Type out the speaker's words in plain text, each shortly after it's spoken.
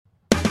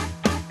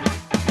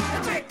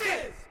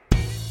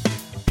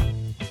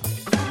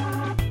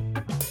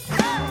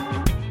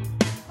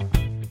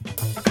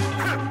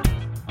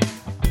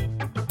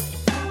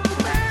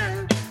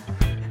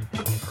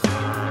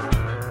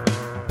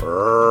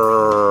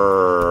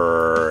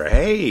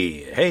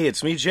Hey,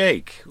 it's me,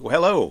 Jake. Well,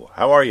 hello.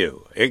 How are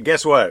you? Hey,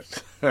 guess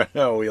what?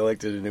 We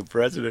elected a new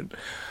president.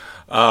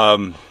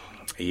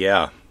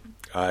 Yeah.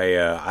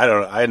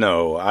 I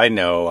know.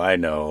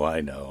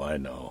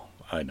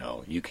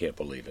 You can't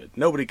believe it.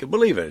 Nobody can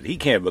believe it. He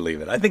can't believe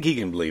it. I think he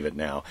can believe it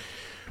now.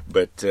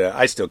 But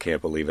I still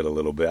can't believe it a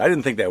little bit. I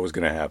didn't think that was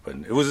going to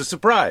happen. It was a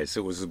surprise.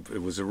 It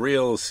was a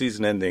real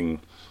season-ending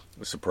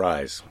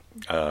surprise.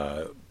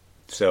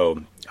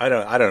 So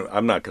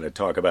I'm not going to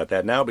talk about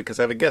that now because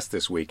I have a guest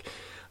this week.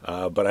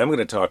 But I'm going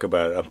to talk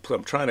about. I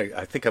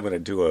think I'm going to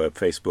do a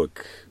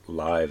Facebook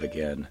Live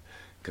again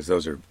because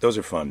those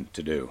are fun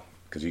to do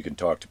because you can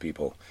talk to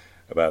people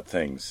about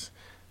things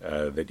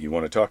that you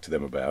want to talk to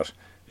them about,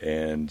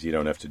 and you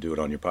don't have to do it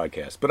on your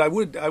podcast. But I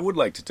would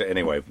like to.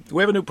 Anyway,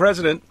 we have a new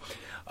president.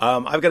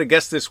 I've got a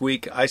guest this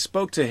week. I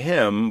spoke to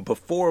him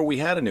before we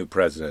had a new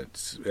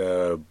president.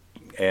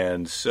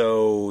 And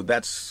so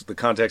that's the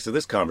context of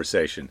this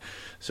conversation.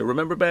 So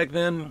remember back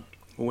then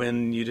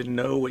when you didn't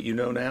know what you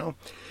know now?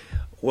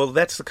 Well,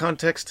 that's the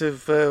context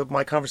of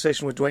my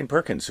conversation with Dwayne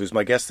Perkins, who's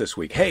my guest this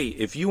week. Hey,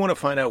 if you want to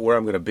find out where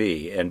I'm going to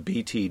be, and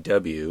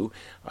BTW,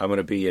 I'm going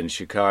to be in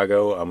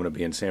Chicago, I'm going to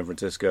be in San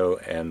Francisco,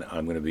 and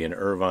I'm going to be in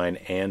Irvine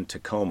and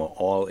Tacoma,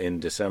 all in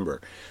December.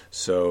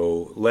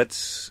 So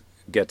let's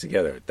get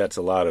together. That's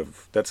a lot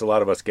of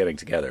us getting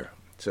together.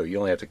 So you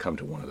only have to come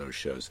to one of those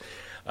shows.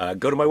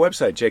 Go to my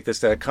website,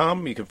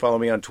 Jakethis.com. You can follow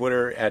me on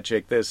Twitter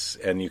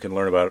 @Jakethis, and you can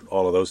learn about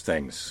all of those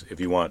things if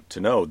you want to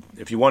know.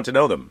 If you want to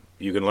know them,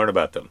 you can learn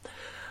about them.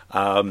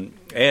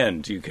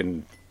 And you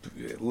can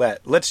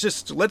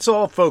let's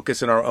all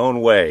focus in our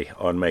own way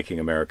on making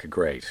America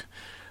great.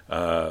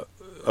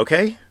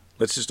 Okay?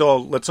 Let's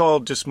all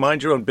just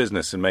mind your own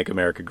business and make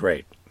America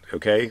great.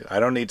 Okay? I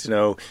don't need to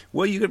know.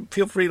 Well, you can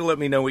feel free to let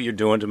me know what you're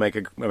doing to make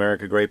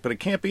America great, but it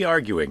can't be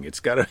arguing. It's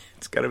got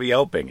to be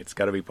helping. It's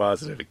got to be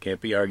positive. It can't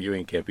be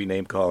arguing, can't be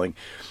name calling,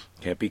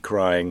 can't be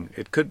crying.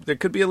 There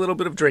could be a little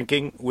bit of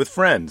drinking with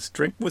friends.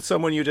 Drink with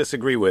someone you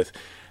disagree with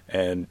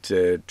and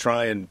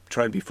try and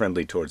be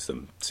friendly towards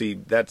them. See,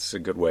 that's a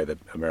good way that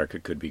America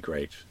could be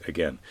great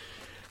again.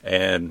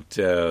 And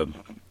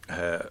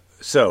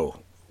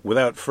so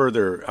without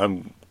further,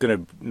 I'm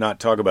going to not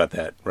talk about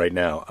that right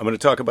now. I'm going to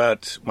talk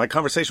about my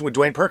conversation with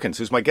Dwayne Perkins,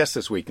 who's my guest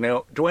this week.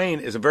 Now,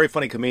 Dwayne is a very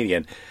funny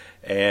comedian,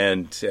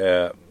 and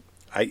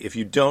if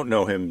you don't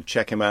know him,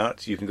 check him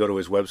out. You can go to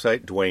his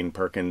website,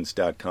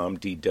 DwaynePerkins.com,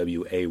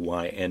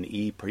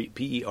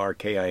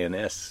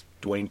 DwaynePerkins,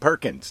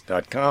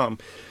 DwaynePerkins.com.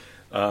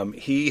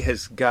 He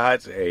has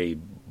got a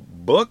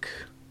book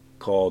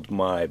called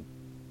My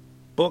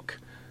Book,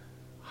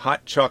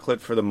 Hot Chocolate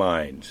for the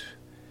Mind.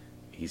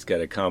 He's got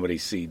a comedy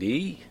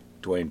CD,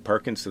 Dwayne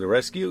Perkins to the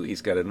Rescue.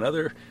 He's got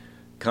another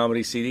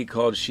comedy CD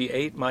called She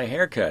Ate My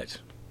Haircut,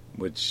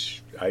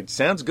 which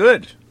sounds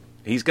good.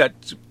 He's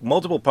got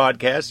multiple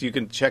podcasts. You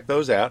can check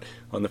those out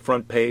on the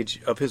front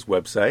page of his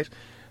website.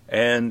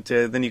 And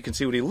then you can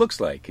see what he looks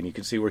like, and you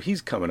can see where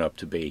he's coming up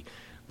to be.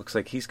 Looks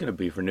like he's going to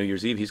be for New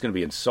Year's Eve. He's going to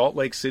be in Salt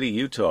Lake City,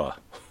 Utah.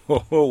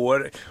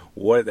 What?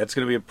 That's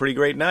going to be a pretty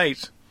great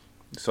night.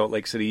 Salt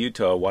Lake City,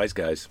 Utah, wise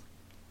guys.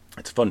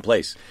 It's a fun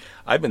place.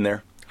 I've been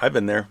there,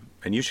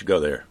 and you should go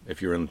there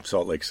if you're in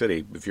Salt Lake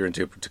City. If you're in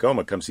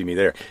Tacoma, come see me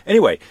there.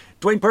 Anyway,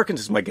 Dwayne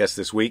Perkins is my guest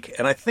this week,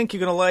 and I think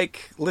you're going to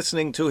like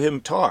listening to him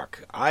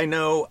talk. I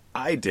know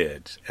I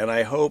did, and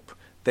I hope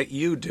that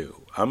you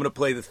do. I'm going to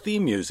play the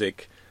theme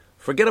music.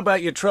 Forget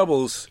about your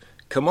troubles.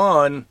 Come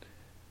on.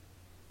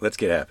 Let's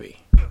get happy.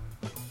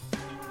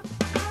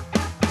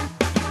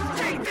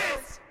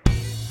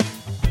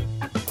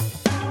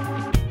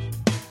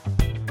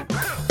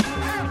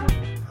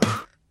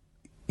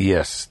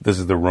 Yes, this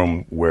is the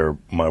room where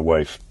my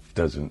wife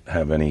doesn't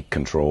have any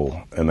control,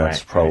 and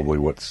that's probably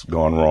what's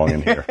gone wrong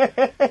in here.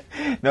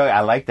 No, I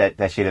like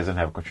that she doesn't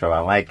have control. I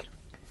like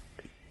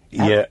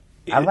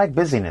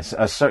busyness.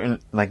 A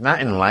certain, like,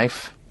 not in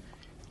life,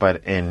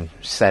 but in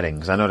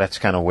settings. I know that's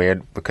kind of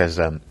weird because,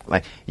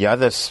 like, the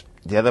other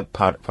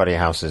part of your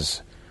house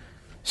is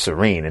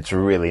serene. It's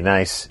really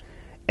nice.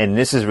 And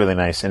this is really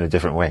nice in a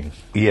different way.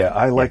 Yeah,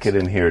 I like it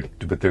in here,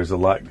 but there's a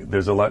lot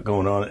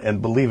going on.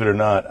 And believe it or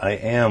not, I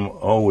am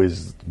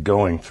always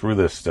going through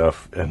this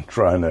stuff and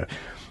trying to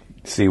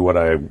see what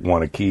I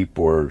want to keep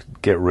or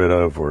get rid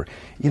of, or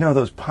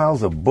those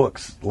piles of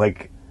books.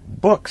 Like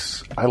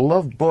books, I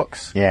love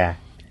books. Yeah,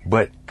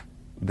 but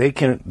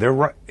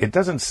they're. It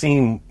doesn't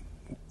seem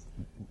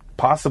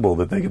possible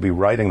that they could be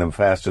writing them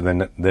faster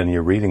than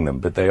you're reading them,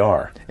 but they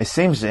are. It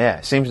seems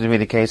to be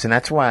the case, and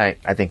that's why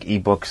I think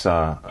ebooks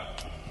are.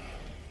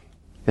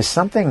 There's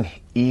something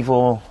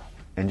evil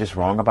and just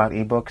wrong about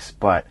ebooks,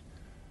 but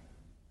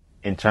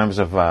in terms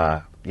of,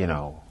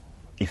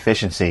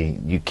 efficiency,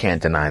 you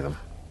can't deny them.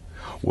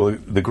 Well,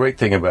 the great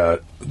thing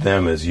about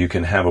them is you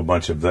can have a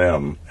bunch of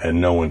them and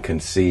no one can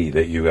see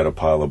that you got a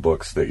pile of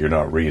books that you're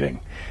not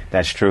reading.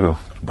 That's true.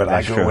 But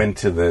I go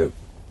into the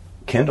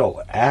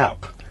Kindle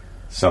app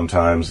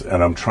sometimes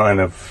and I'm trying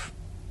to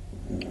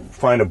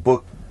find a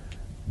book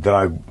that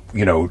I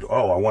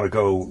want to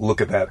go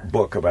look at that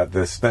book about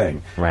this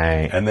thing.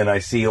 Right. And then I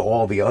see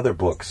all the other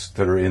books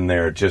that are in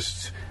there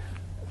just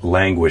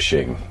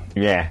languishing.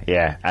 Yeah.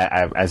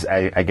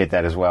 I get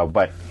that as well.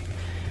 But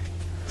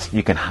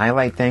you can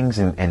highlight things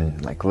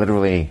and like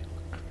literally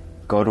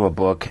go to a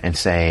book and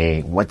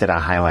say, what did I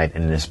highlight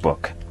in this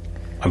book?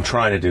 I'm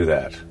trying to do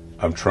that.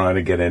 I'm trying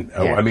to get in.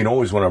 Yeah. I mean,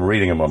 always when I'm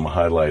reading them, I'm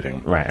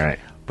highlighting. Right.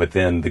 But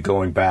then the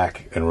going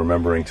back and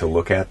remembering to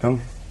look at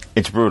them.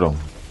 It's brutal.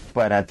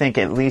 But I think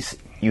at least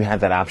you have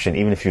that option,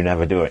 even if you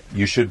never do it.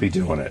 You should be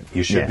doing it.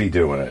 You should be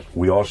doing it.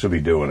 We all should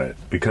be doing it.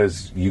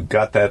 Because you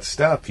got that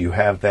stuff. You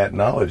have that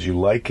knowledge. You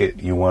like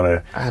it. You want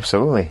to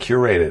absolutely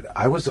curate it.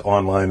 I was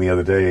online the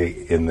other day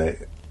in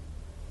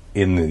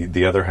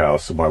the other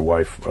house. My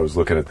wife, I was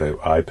looking at the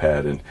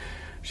iPad, and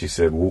she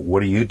said,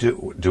 what are you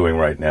doing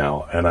right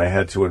now? And I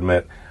had to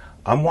admit,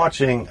 I'm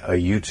watching a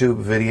YouTube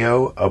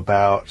video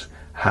about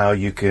how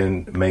you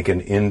can make an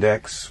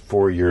index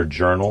for your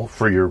journal,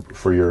 for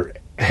your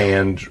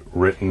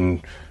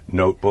handwritten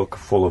notebook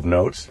full of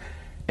notes.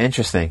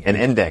 Interesting. An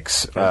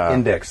index.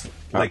 Index.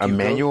 Like a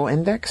manual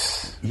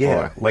index?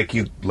 Yeah. Or? Like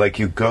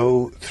you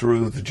go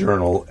through the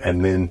journal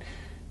and then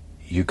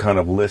you kind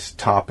of list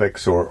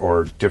topics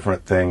or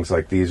different things,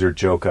 like these are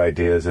joke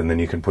ideas, and then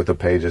you can put the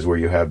pages where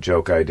you have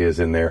joke ideas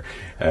in there,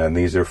 and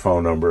these are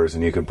phone numbers,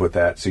 and you can put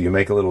that. So you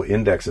make a little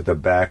index at the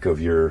back of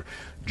your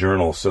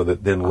journal so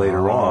that then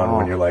later on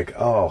when you're like,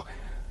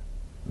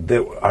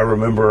 I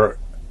remember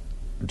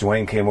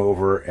Dwayne came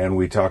over and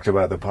we talked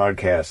about the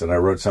podcast and I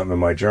wrote something in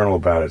my journal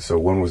about it. So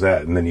when was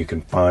that? And then you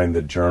can find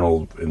the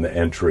journal in the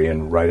entry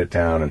and write it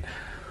down and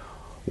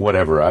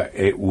whatever.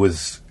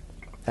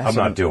 I'm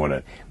not doing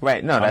it.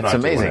 Right. No, that's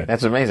amazing.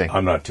 That's amazing.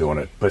 I'm not doing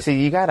it. But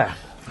see,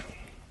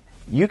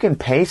 you can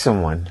pay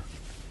someone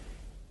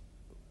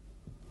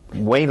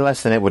way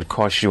less than it would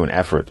cost you an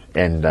effort.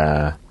 And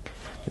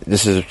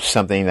this is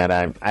something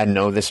that I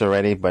know this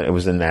already, but it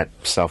was in that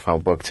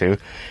self-help book too.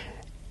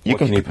 What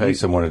can you pay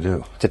someone to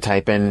do? To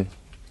type in,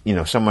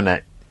 someone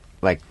that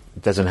like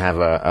doesn't have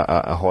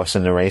a horse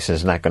in the race and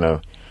is not going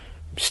to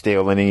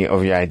steal any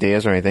of your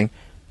ideas or anything.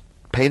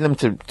 Pay them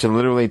to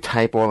literally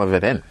type all of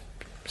it in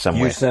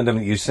somewhere.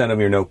 You send them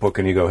your notebook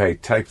and you go, hey,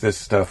 type this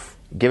stuff.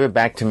 Give it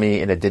back to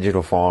me in a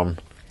digital form.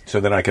 So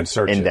then I can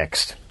search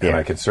indexed. it. And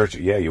I can search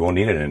it. Yeah, you won't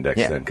need an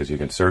index then because you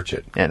can search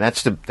it. And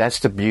that's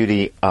the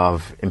beauty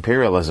of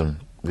imperialism.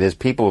 There's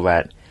people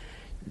that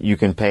you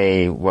can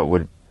pay what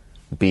would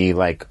be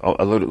like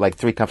a little, like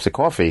 3 cups of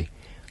coffee,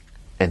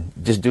 and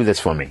just do this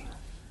for me.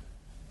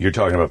 You're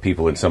talking about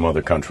people in some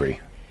other country,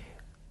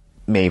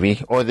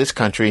 maybe, or this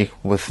country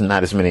with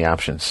not as many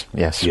options.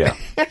 Yes. Yeah.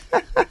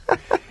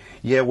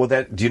 Yeah. Well,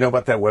 do you know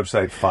about that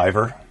website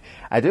Fiverr?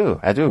 I do.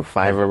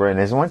 Fiverr, and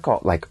there's one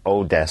called like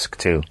Odesk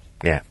too.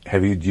 Yeah.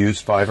 Have you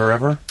used Fiverr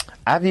ever?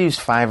 I've used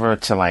Fiverr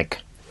to like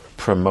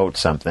promote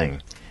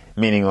something,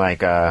 meaning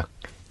like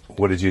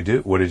what did you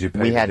do? What did you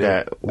pay? We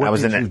had What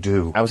did you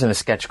do? I was in a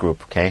sketch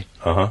group, okay?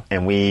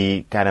 And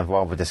we got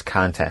involved with this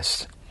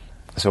contest.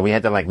 So we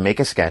had to like make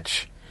a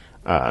sketch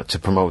to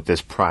promote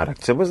this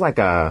product. So it was like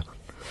I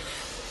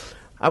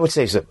would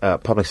say it's a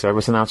public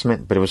service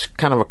announcement, but it was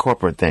kind of a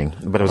corporate thing.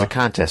 But it was a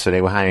contest, so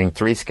they were hiring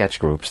 3 sketch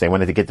groups. They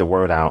wanted to get the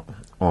word out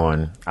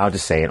on, I'll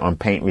just say it, on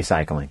paint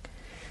recycling.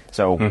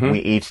 So we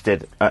each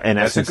did, in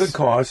essence... That's a good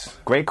cause.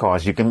 Great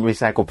cause. You can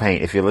recycle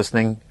paint. If you're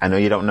listening, I know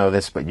you don't know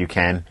this, but you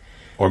can.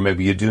 Or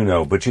maybe you do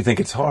know, but you think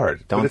it's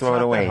hard. Don't throw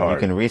it away. You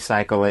can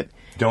recycle it.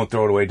 Don't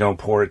throw it away. Don't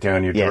pour it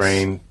down your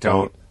drain.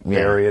 Don't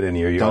bury it in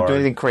your yard. Don't do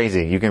anything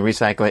crazy. You can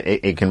recycle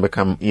it. It can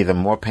become either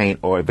more paint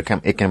or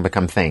it can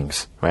become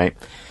things, right?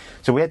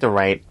 So we had to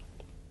write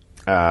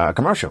a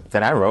commercial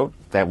that I wrote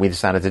that we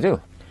decided to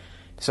do.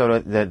 So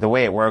the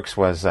way it works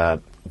was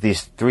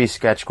these 3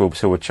 sketch groups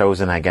who were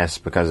chosen, I guess,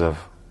 because of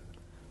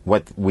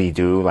what we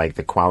do, like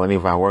the quality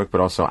of our work, but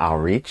also our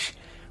reach.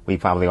 We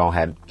probably all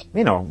had,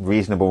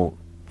 reasonable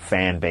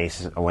fan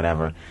base or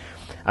whatever.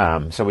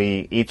 So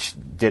we each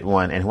did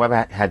one, and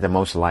whoever had the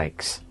most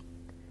likes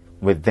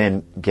would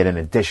then get an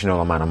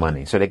additional amount of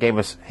money. So they gave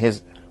us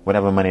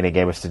whatever money they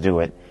gave us to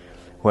do it.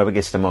 Whoever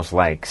gets the most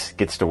likes,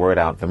 gets the word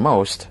out the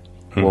most,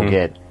 will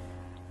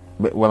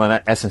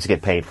in essence,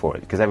 get paid for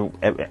it. Because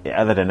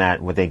other than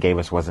that, what they gave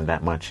us wasn't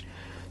that much.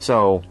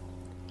 So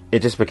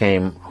it just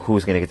became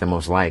who's going to get the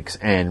most likes.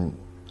 And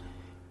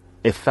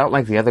it felt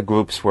like the other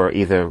groups were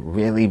either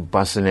really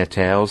busting their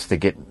tails to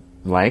get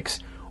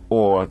likes,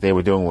 or they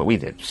were doing what we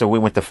did. So we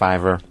went to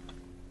Fiverr.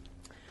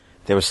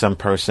 There was some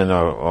person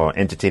or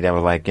entity that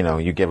was like,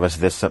 you give us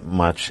this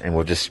much and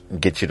we'll just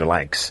get you the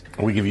likes.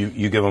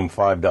 You give them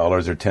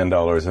 $5 or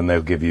 $10 and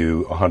they'll give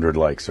you 100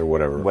 likes or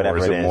whatever. Whatever or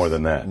is it it more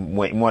than that?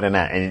 Way more than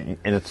that. And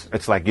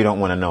it's like you don't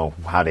want to know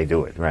how they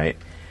do it, right?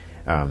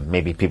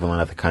 Maybe people in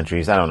other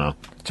countries. I don't know.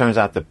 Turns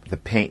out the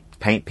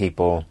paint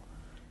people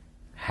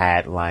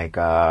had like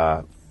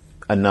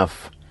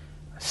enough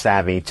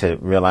savvy to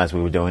realize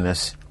we were doing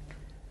this.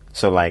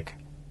 So like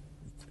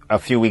a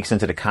few weeks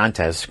into the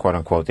contest, quote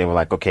unquote, they were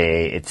like,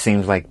 okay, it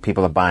seems like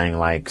people are buying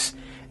likes,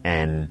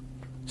 and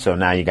So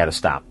now you got to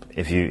stop.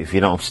 If you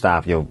don't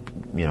stop, you'll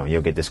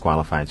get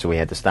disqualified. So we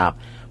had to stop.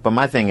 But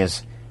my thing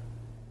is,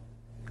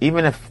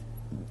 even if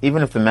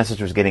the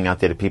message was getting out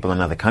there to people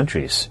in other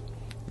countries,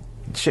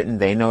 shouldn't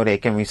they know they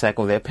can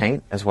recycle their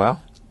paint as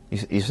well?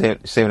 You see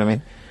what I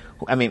mean?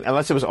 I mean,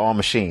 unless it was all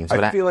machines.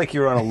 I feel like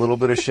you're on a little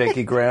bit of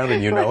shaky ground,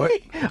 and you know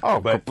it. Oh,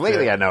 but,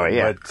 completely, I know it.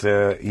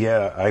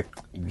 Yeah,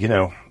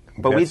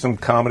 but that's some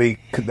comedy.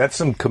 That's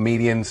some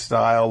comedian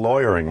style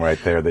lawyering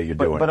right there that you're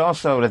doing. But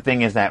also the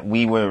thing is that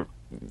we were,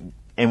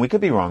 and we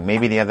could be wrong.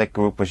 Maybe the other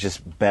group was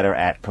just better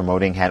at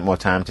promoting, had more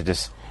time to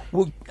just.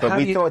 Well, but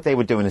we thought they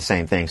were doing the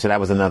same thing, so that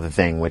was another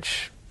thing.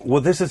 Well,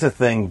 this is a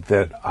thing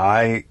that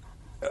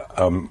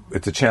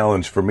it's a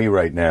challenge for me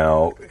right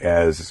now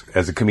as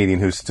a comedian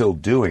who's still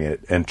doing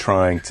it and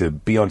trying to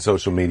be on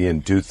social media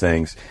and do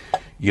things.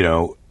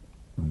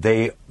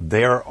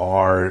 There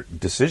are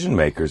decision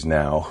makers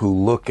now who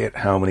look at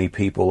how many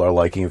people are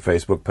liking your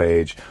Facebook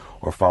page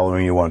or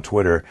following you on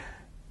Twitter.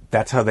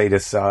 That's how they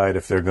decide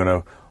if they're going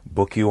to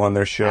book you on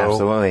their show.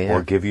 Absolutely, yeah.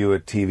 Or give you a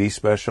TV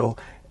special.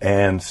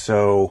 And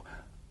so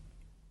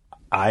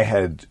I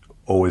had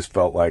always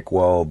felt like,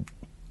 well,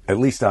 at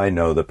least I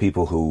know the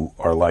people who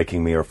are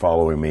liking me or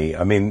following me.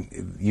 I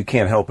mean, you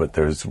can't help it.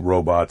 There's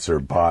robots or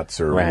bots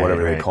or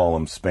whatever they call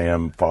them,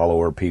 spam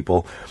follower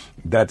people.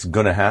 That's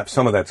going to happen.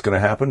 Some of that's going to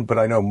happen, but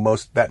I know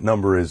that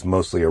number is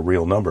mostly a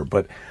real number.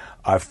 But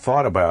I have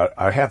thought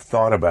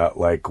about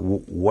like,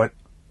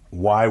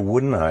 why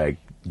wouldn't I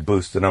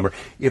boost the number?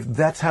 If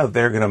that's how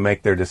they're going to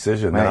make their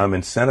decision, then I'm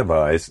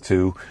incentivized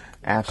to.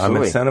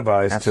 Absolutely. I'm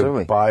incentivized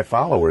to buy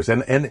followers,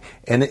 and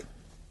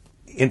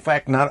in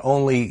fact, not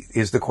only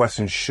is the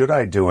question, should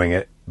I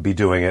be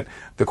doing it,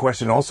 the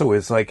question also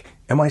is like,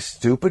 am I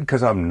stupid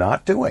because I'm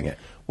not doing it?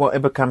 Well,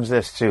 it becomes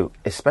this too,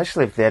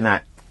 especially if they're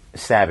not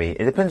savvy.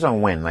 It depends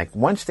on when. Like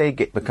once they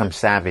become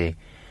savvy,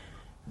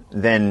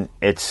 then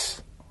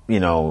it's,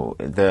 the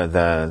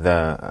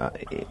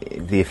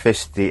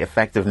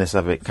effectiveness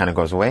of it kind of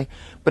goes away.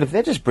 But if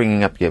they're just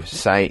bringing up your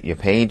site, your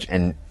page,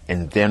 and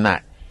they're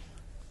not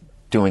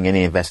doing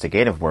any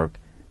investigative work,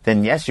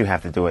 then yes, you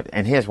have to do it.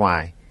 And here's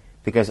why.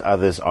 Because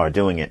others are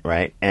doing it,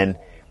 right? And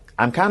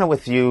I'm kind of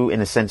with you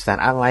in the sense that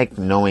I like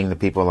knowing the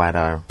people that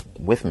are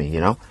with me,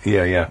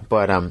 Yeah, yeah.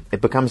 But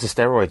it becomes a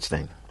steroids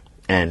thing,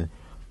 and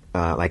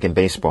like in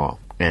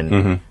baseball.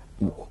 And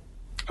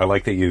I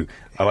like that you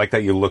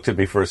looked at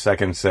me for a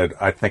second and said,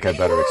 I think I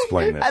better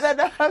explain this. I don't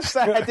know. I'm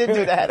sorry. I did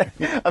do that.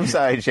 I'm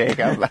sorry, Jake.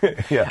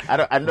 Yeah.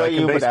 I know like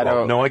you, but I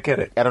don't. No, I get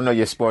it. I don't know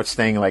your sports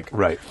thing. Like,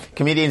 right.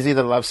 Comedians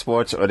either love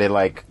sports or they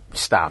like,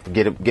 stop,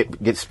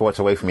 get sports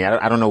away from me.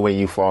 I don't know where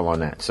you fall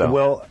on that. So,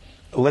 well,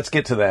 let's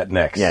get to that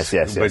next. Yes.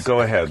 But go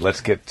ahead.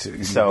 Let's get to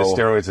the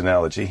steroids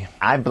analogy.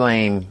 I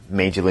blame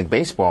Major League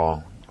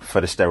Baseball for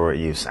the steroid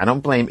use. I don't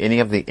blame any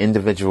of the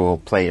individual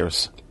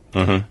players.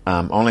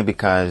 Only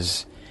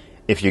because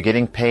if you're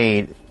getting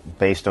paid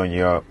based on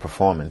your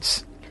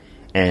performance,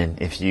 and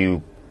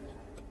I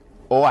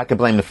could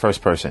blame the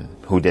first person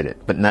who did it,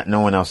 but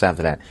no one else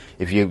after that.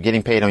 If you're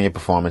getting paid on your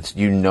performance,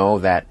 you know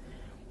that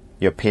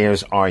your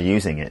peers are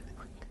using it,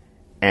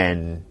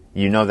 and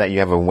you know that you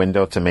have a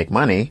window to make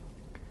money.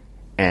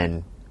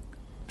 And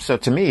so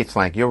to me, it's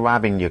like you're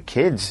robbing your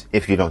kids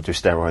if you don't do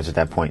steroids at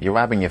that point. You're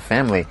robbing your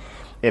family.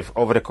 If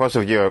over the course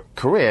of your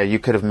career, you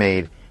could have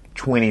made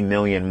 20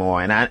 million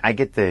more. And I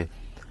get the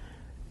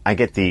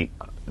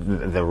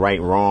right,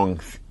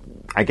 wrong.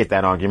 I get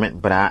that argument,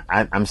 but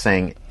I'm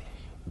saying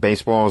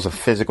baseball is a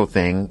physical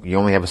thing. You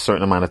only have a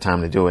certain amount of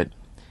time to do it.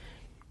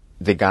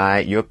 The guy,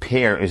 your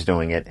peer, is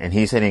doing it, and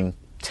he's hitting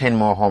 10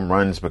 more home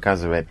runs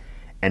because of it,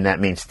 and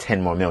that means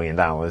 $10 more million.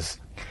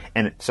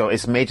 And so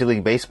it's Major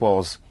League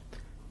Baseball's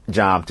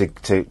job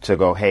to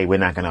go, hey, we're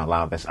not going to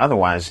allow this.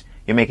 Otherwise,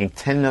 you're making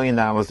 $10 million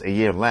a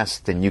year less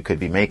than you could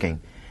be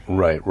making.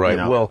 Right.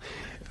 Well,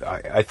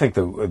 I think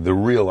the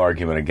real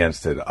argument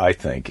against it, I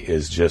think,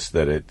 is just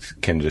that it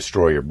can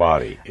destroy your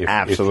body.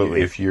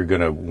 Absolutely. If you're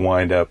going to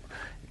wind up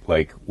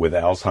like with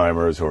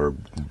Alzheimer's or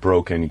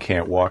broken, you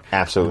can't walk.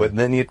 Absolutely. But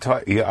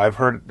then I've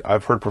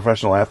heard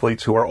professional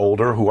athletes who are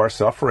older, who are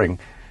suffering,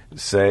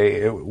 say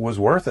it was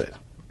worth it.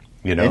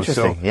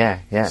 Interesting. So,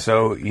 yeah.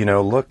 So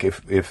look,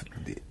 if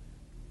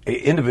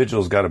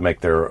individuals got to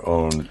make their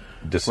own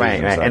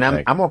decisions, right.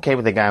 And I'm okay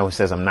with the guy who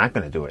says I'm not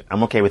going to do it.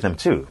 I'm okay with him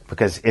too,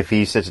 because if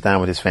he sits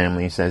down with his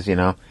family and says,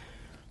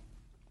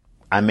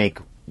 I make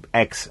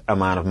X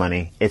amount of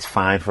money, it's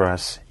fine for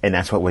us, and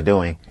that's what we're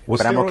doing. Well,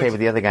 but I'm okay with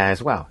the other guy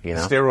as well.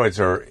 Steroids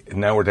are,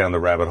 now we're down the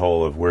rabbit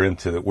hole of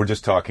we're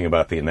just talking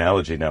about the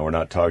analogy now. We're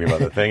not talking about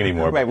the thing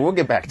anymore. Right, but we'll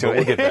get back to it.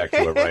 We'll get back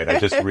to it. Right. I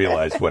just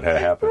realized what had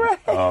happened.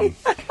 Right.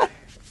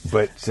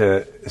 But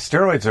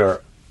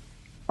steroids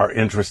are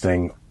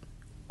interesting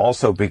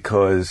also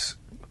because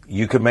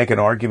you could make an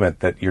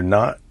argument that you're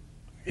not,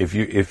 if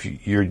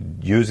you're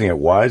using it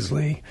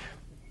wisely,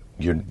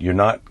 you're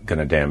not going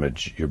to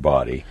damage your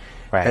body.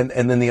 Right.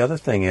 And then the other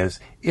thing is,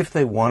 if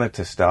they wanted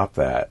to stop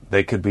that,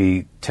 they could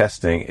be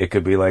testing. It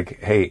could be like,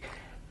 hey,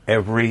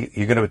 you're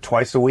going to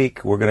twice a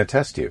week, we're going to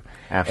test you.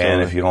 Absolutely.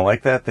 And if you don't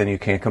like that, then you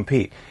can't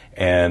compete.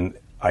 And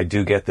I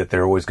do get that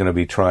they're always going to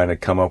be trying to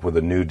come up with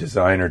a new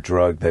design or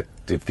drug that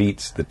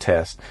defeats the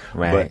test.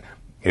 Right. But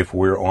if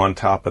we're on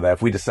top of that,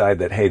 if we decide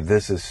that, hey,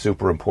 this is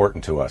super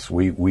important to us,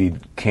 we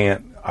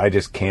can't, I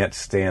just can't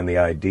stand the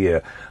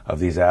idea of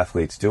these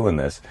athletes doing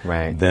this,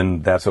 right,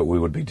 then that's what we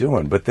would be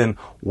doing. But then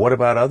what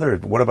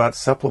about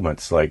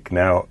supplements like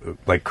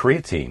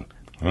creatine?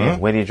 Yeah,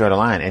 where do you draw the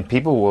line? And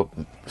people will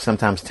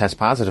sometimes test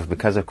positive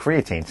because of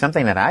creatine,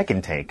 something that I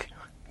can take.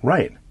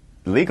 Right.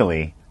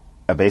 Legally,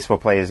 a baseball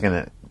player is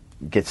going to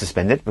get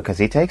suspended because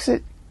he takes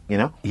it, you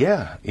know?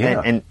 Yeah.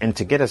 And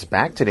to get us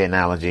back to the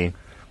analogy,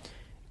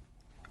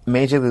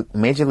 Major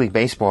League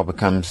Baseball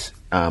becomes,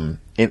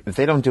 if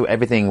they don't do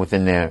everything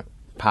within their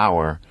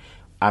power,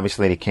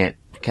 obviously they can't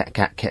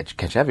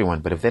catch everyone,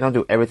 but if they don't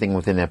do everything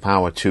within their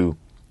power to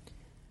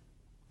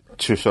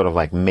sort of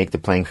like make the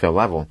playing field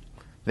level,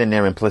 then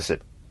they're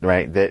implicit,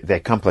 right? They're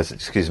complicit,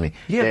 excuse me.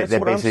 Yeah, they're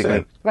what I'm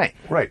saying.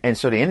 Right. And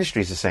so the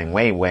industry is the same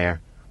way where,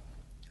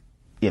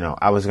 you know,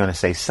 I was going to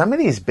say some of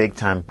these big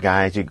time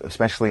guys,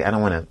 especially, I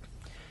don't want to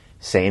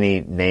say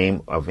any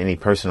name of any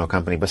personal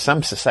company, but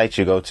some sites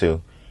you go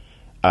to,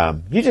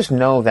 you just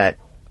know that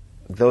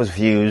those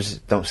views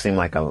don't seem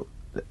like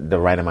the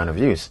right amount of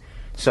views.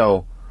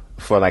 So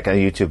for like a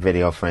YouTube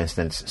video, for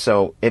instance,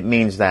 so it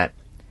means that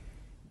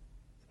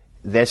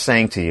they're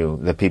saying to you,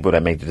 the people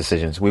that make the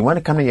decisions, we want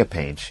to come to your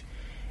page.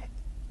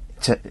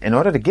 In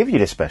order to give you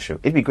this special,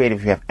 it'd be great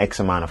if you have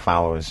X amount of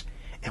followers,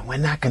 and we're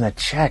not going to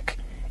check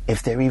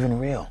if they're even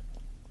real.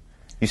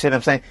 You see what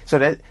I'm saying?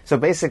 So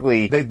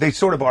basically, they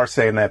sort of are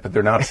saying that, but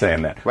they're not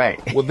saying that.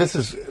 Right. Well, this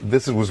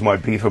was my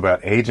beef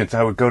about agents.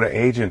 I would go to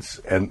agents,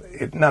 and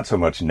not so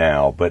much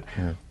now, but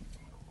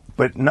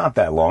not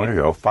that long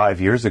ago,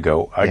 5 years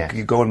ago, I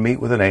could go and meet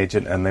with an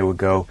agent, and they would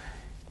go,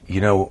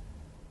 you know,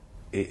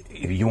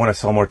 if you want to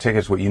sell more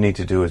tickets, what you need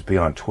to do is be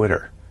on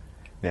Twitter.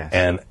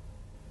 Yes.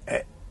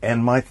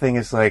 And my thing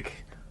is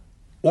like,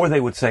 or they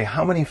would say,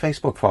 how many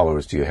Facebook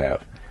followers do you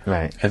have?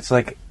 Right. And it's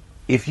like,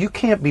 if you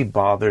can't be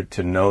bothered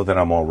to know that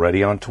I'm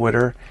already on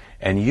Twitter,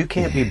 and you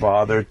can't be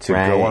bothered to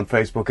go on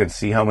Facebook and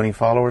see how many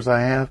followers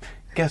I have,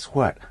 guess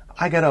what?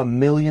 I got 1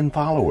 million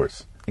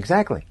followers.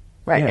 Exactly.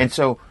 Right. Yeah. And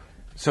so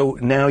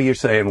now you're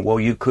saying, well,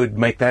 you could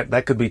make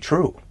that could be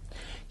true.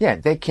 Yeah,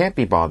 they can't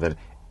be bothered.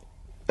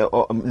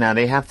 Now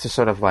they have to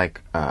sort of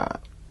like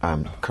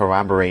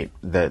corroborate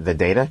the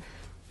data,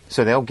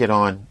 so they'll get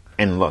on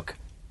and look.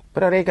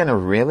 But are they going to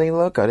really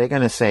look? Are they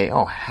going to say,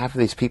 "Oh, half of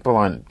these people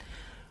on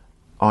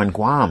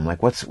Guam,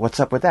 like what's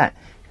up with that?"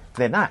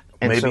 They're not.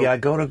 And maybe I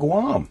go to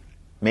Guam.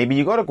 Maybe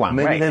you go to Guam.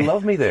 Maybe they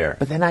love me there.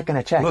 But they're not going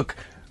to check. Look,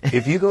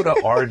 if you go to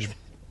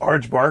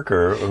Arj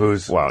Barker,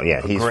 who's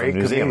he's from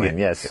New Zealand,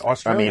 yes.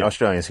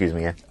 Australian, excuse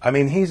me. Yeah. I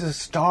mean, he's a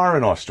star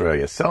in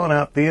Australia, selling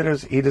out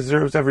theaters. He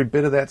deserves every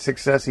bit of that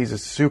success. He's a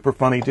super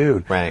funny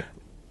dude. Right.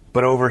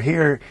 But over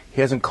here, he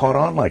hasn't caught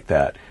on like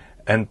that,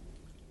 and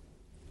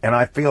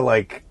I feel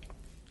like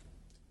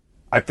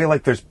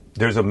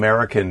there's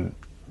American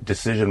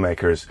decision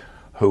makers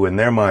who, in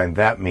their mind,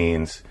 that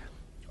means,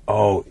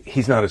 oh,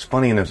 he's not as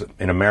funny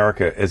in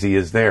America as he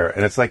is there,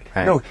 and it's like,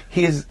 no,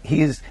 he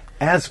is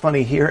as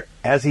funny here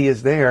as he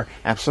is there.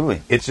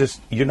 Absolutely. It's just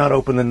you're not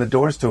opening the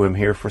doors to him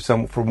here for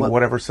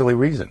whatever silly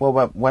reason.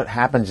 Well, what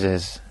happens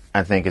is,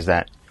 I think, is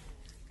that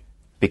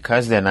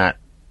because they're not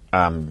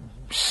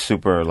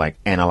super like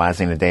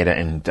analyzing the data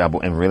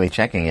and really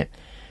checking it,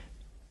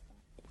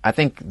 I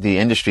think the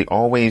industry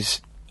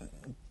always,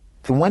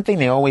 the one thing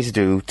they always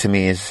do to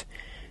me is,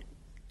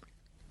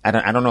 I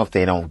don't know if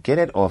they don't get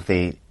it or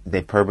if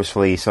they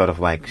purposefully sort of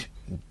like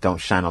don't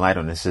shine a light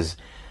on this, is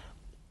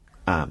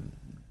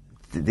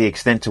the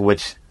extent to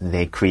which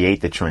they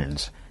create the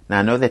trends. Now,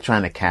 I know they're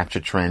trying to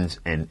capture trends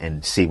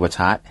and see what's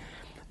hot,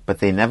 but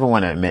they never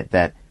want to admit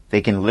that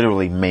they can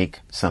literally make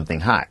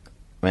something hot.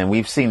 And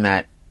we've seen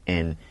that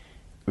in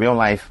real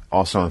life,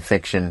 also in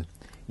fiction.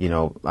 You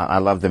know, I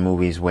love the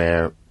movies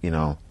where, you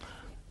know,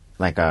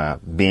 like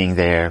Being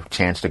There,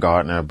 Chance the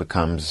Gardener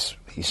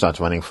he starts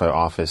running for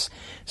office.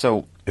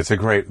 So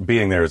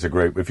Being There is a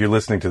great, if you're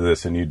listening to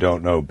this and you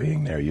don't know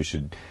Being There, you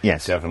should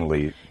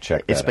definitely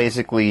check that out. It's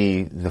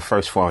basically the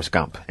first Forrest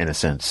Gump, in a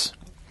sense.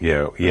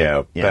 Yeah,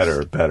 yes.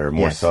 better,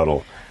 more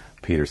subtle.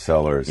 Peter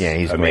Sellers. Yeah,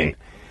 he's great. Mean,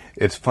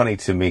 it's funny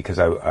to me because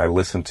I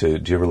listen to,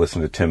 do you ever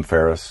listen to Tim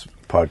Ferriss'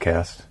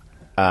 podcast?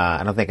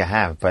 I don't think I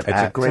have, but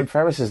Tim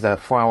Ferriss is the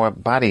 4-Hour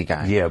Body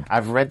guy. Yeah.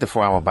 I've read the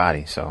 4-Hour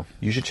Body, so.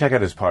 You should check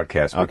out his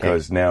podcast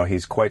because now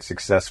he's quite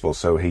successful,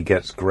 so he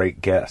gets great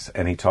guests,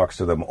 and he talks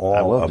to them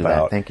all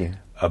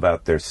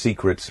about their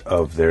secrets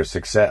of their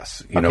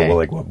success. You know,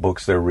 like what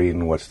books they're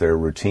reading, what's their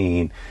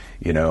routine,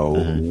 you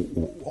know,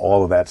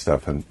 all of that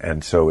stuff.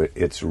 And so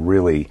it's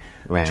really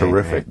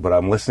terrific. Right. But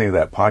I'm listening to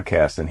that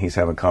podcast, and he's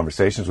having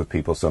conversations with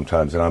people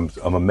sometimes, and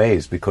I'm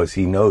amazed because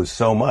he knows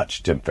so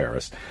much, Tim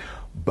Ferriss.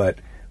 But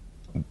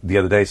the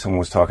other day, someone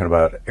was talking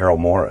about Errol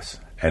Morris,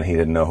 and he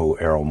didn't know who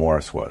Errol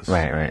Morris was.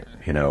 Right.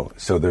 You know,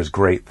 so there's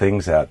great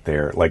things out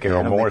there, like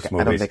Errol Morris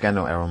movies. I don't think I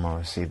know Errol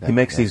Morris either. He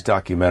makes these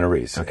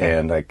documentaries,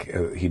 and like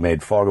he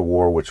made Fog of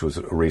War, which was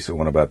a recent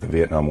one about the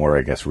Vietnam War.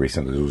 I guess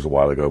recent, it was a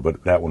while ago,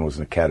 but that one was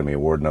an Academy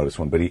Award notice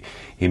one. But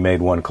he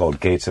made one called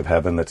Gates of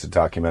Heaven. That's a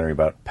documentary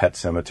about Pet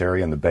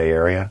Cemetery in the Bay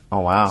Area.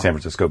 Oh wow, San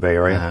Francisco Bay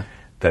Area.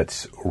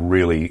 That's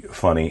really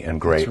funny and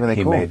great. That's really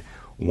he cool. made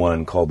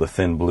one called The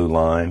Thin Blue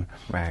Line,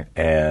 right?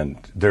 And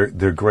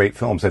they're great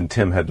films. And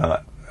Tim had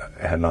not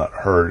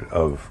heard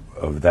of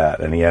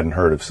that, and he hadn't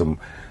heard of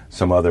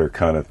some other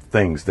kind of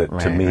things that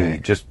to me,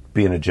 just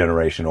being a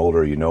generation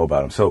older, you know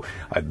about them. So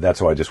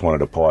that's why I just wanted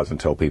to pause and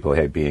tell people,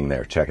 hey, being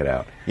there, check it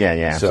out. Yeah,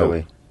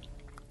 absolutely.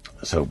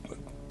 So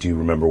do you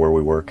remember where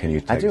we were? Can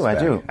you take us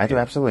back? I do,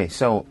 absolutely.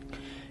 So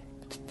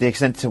the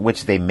extent to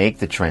which they make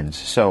the trends.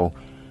 So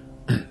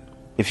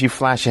if you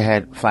flash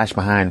ahead, flash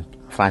behind,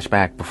 flash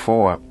back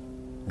before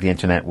the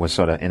internet was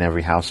sort of in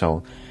every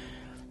household,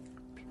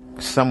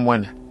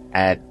 someone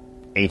at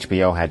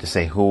HBO had to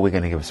say, who are we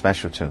going to give a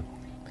special to?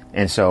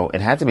 And so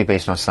it had to be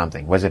based on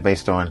something. Was it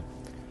based on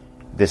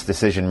this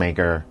decision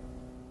maker,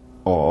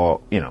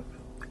 or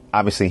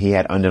obviously he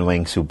had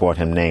underlings who brought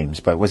him names,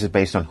 but was it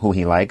based on who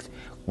he liked?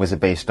 Was it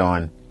based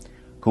on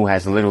who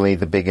has literally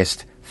the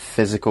biggest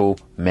physical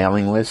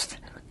mailing list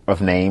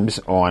of names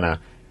on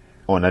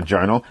a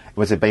journal?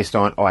 Was it based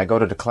on, I go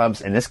to the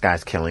clubs and this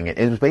guy's killing it?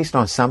 It was based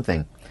on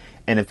something.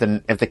 And if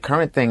the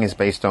current thing is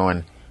based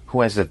on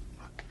who has the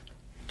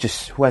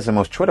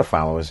most Twitter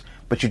followers,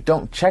 but you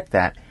don't check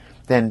that,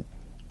 then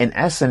in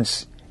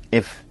essence,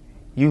 if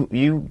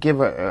you give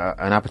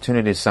an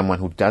opportunity to someone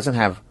who doesn't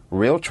have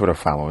real Twitter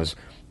followers,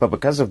 but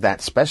because of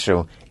that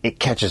special, it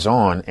catches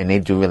on and they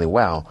do really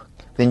well,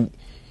 then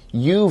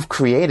you've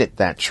created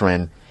that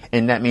trend,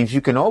 and that means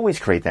you can always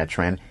create that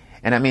trend,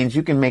 and that means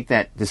you can make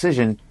that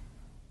decision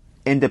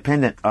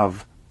independent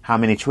of how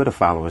many Twitter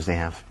followers they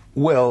have.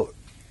 Well,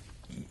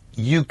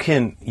 you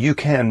can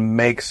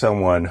make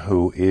someone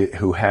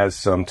who has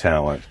some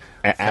talent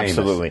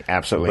absolutely,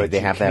 but they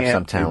have to have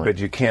some talent. But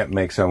you can't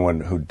make someone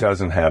who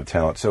doesn't have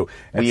talent. So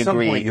at some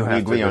point you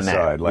have to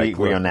decide, like,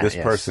 this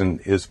person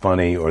is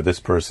funny, or this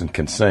person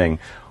can sing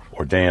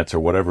or dance or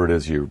whatever it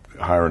is you're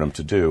hiring them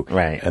to do.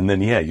 Right. And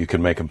then you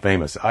can make them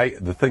famous.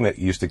 The thing that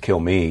used to kill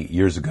me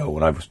years ago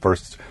when I was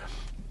first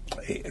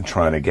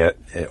trying to get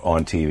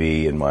on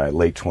TV in my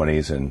late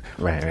 20s and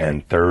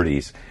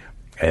 30s,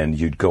 and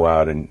you'd go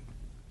out and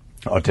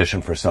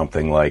audition for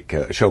something like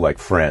a show like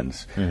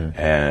Friends,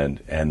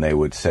 and they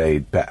would say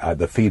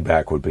the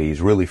feedback would be,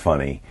 he's really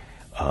funny,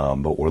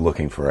 but we're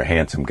looking for a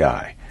handsome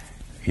guy,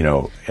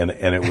 and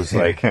it was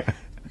like,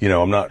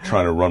 I'm not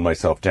trying to run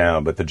myself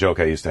down, but the joke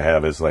I used to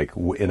have is like,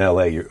 in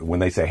LA, when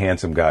they say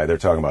handsome guy, they're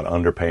talking about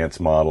underpants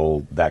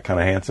model, that kind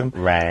of handsome,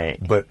 right?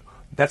 But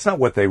that's not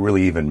what they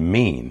really even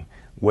mean.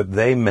 What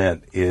they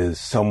meant is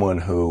someone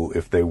who,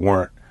 if they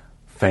weren't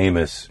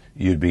famous,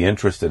 you'd be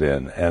interested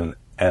in. And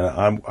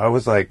I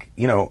was like,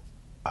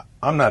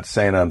 I'm not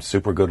saying I'm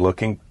super good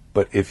looking,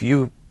 but if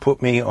you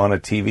put me on a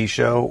TV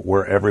show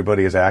where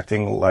everybody is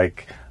acting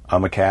like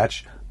I'm a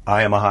catch,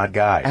 I am a hot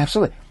guy.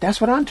 Absolutely. That's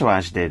what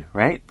Entourage did,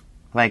 right?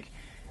 Like,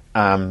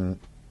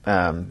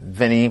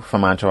 Vinny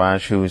from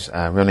Entourage, whose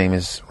real name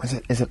is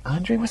it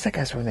Andre? What's that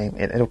guy's real name?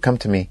 It'll come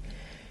to me.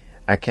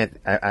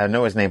 I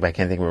know his name, but I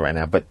can't think of it right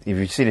now. But if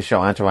you see the show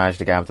Entourage,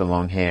 the guy with the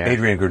long hair.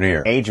 Adrian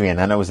Grenier. Adrian,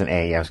 I know it was an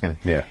A. I was going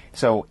to. Yeah.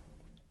 So.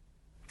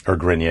 Or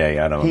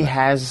Grenier, I don't know. He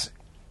has.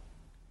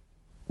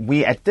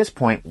 At this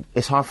point,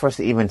 it's hard for us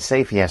to even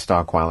say if he has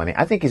star quality.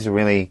 I think he's a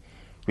really,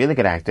 really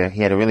good actor.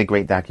 He had a really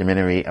great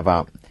documentary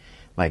about,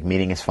 like,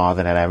 meeting his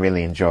father that I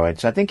really enjoyed.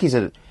 So I think he's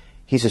a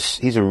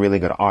really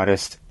good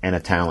artist and a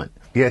talent.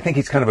 Yeah, I think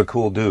he's kind of a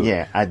cool dude.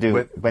 Yeah, I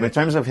do. But in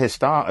terms of his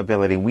star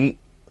ability,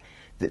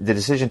 the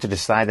decision to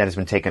decide that has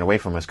been taken away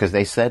from us because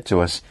they said to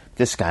us,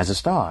 this guy's a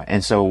star.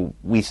 And so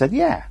we said,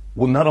 yeah.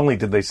 Well, not only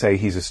did they say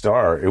he's a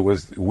star,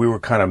 we were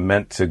kind of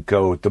meant to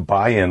go, the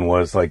buy-in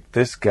was like,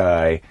 this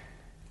guy,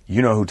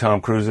 you know who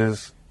Tom Cruise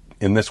is?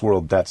 In this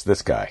world, that's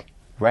this guy.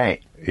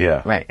 Right.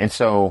 Yeah. Right. And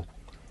so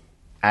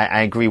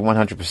I agree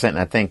 100%. And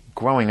I think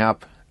growing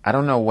up, I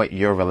don't know what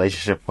your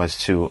relationship was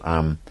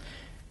to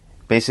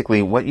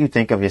basically what you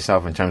think of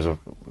yourself in terms of,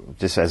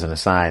 just as an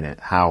aside,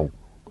 how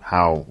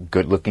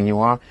good looking you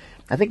are.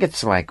 I think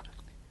it's like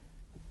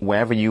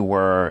wherever you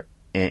were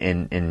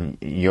in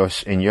your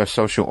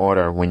social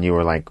order when you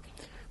were like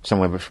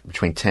somewhere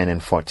between 10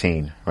 and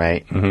 14,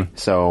 right? Mm-hmm.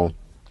 So,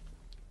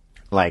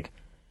 like,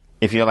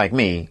 if you're like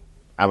me,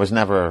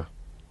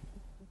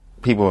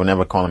 people were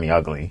never calling me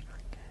ugly,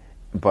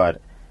 but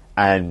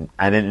I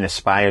didn't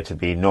aspire to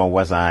be, nor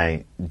was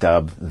I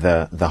dubbed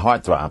the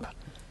heartthrob.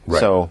 Right.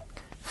 So,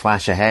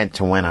 flash ahead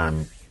to when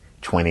I'm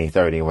 20,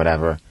 30,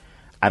 whatever,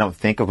 I don't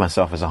think of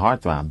myself as a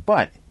heartthrob,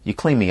 but you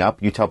clean me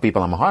up, you tell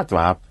people I'm a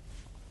heartthrob,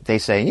 they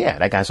say, yeah,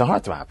 that guy's a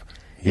heartthrob.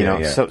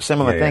 So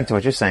similar thing to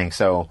what you're saying.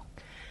 So,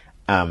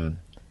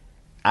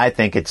 I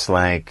think it's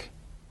like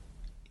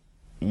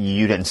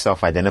you didn't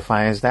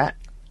self-identify as that.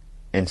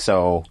 And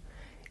so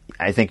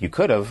I think you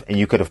could have, and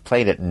you could have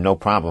played it no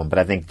problem. But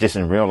I think just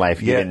in real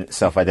life, you didn't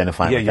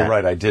self-identify with that. Yeah, you're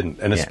right. I didn't.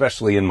 And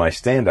especially in my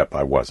stand-up,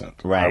 I wasn't.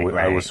 Right,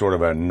 I was sort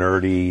of a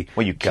nerdy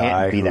you guy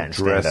can't be who that in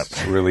stand-up.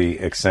 dressed really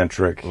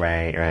eccentric.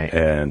 Right.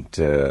 And,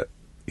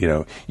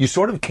 you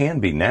sort of can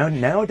be.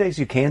 Nowadays,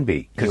 you can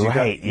be.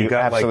 You're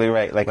absolutely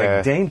right.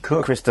 Like Dane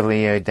Cook. Chris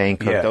D'Elia, Dane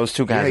Cook. Those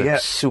two guys are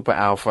super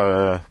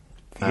alpha.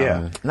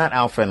 Not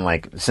alpha in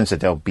like sense that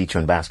they'll beat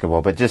you in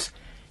basketball, but just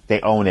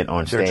they own it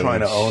on stage. They're trying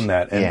to own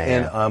that.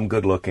 And I'm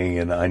good looking,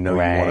 and I know you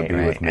want to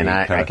be with me. And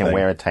I can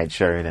wear a tight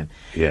shirt. And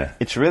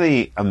it's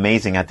really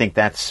amazing. I think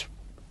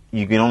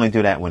you can only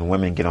do that when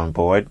women get on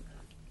board.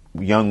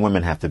 Young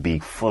women have to be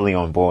fully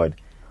on board,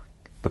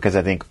 because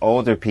I think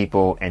older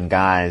people and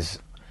guys,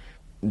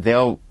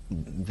 they'll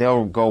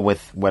go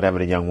with whatever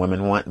the young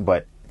women want,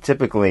 but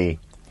typically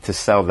to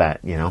sell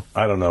that,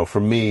 I don't know. For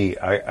me,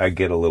 I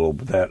get a little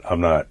that I'm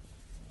not.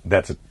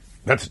 That's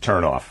a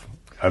turn off.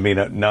 I mean,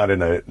 not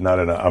in a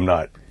I'm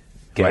not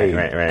gay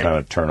kind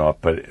of turn off,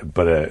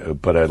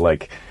 but I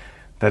like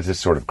that's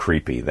just sort of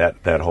creepy.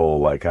 That whole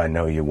like I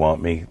know you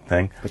want me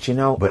thing.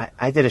 But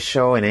I did a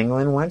show in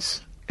England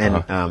once, and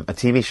a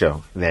TV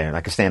show there,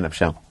 like a stand-up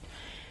show,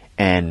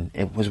 and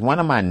it was one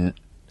of my.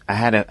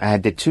 I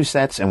did 2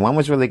 sets, and one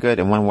was really good,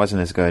 and one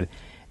wasn't as good,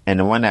 and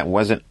the one that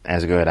wasn't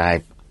as good,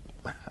 a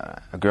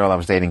girl I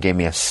was dating gave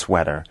me a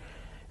sweater.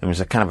 It was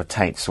a kind of a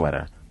tight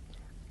sweater.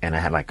 And I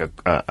had like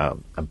a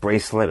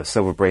bracelet, a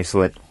silver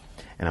bracelet,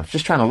 and I was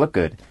just trying to look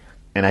good.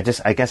 And I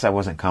guess I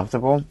wasn't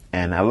comfortable.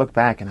 And I looked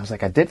back and I was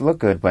like, I did look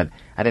good, but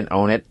I didn't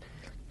own it.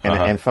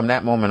 And from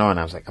that moment on,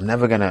 I was like, I'm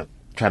never going to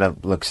try to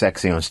look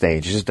sexy on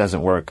stage. It just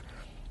doesn't work.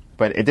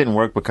 But it didn't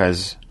work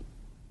because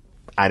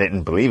I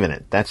didn't believe in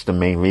it. That's the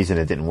main reason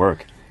it didn't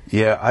work.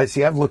 Yeah,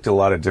 I've looked a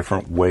lot of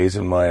different ways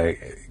in my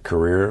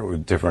career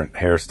with different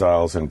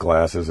hairstyles and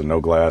glasses and no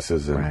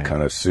glasses and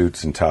kind of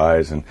suits and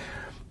ties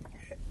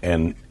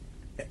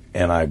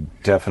and I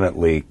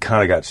definitely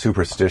kind of got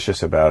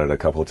superstitious about it a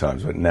couple of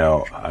times. But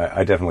now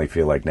I definitely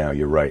feel like now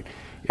you're right.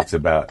 It's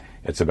about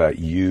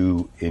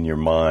you in your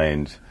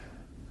mind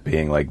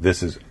being like,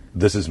 this is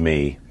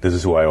me. This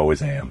is who I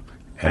always am.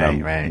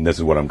 And and this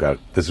is what I've got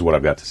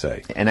to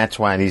say. And that's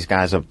why these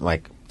guys are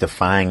like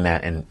defying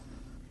that and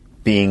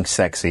being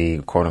sexy,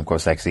 quote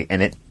unquote sexy,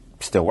 and it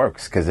still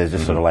works because they're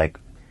just sort of like,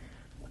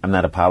 I'm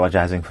not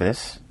apologizing for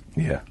this.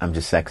 Yeah, I'm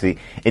just sexy.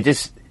 It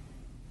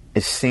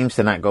seems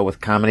to not go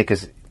with comedy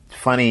because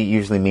funny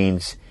usually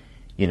means,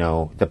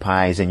 the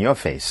pie's in your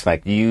face,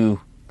 like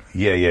you.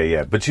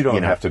 Yeah. But you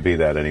don't have to be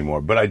that anymore.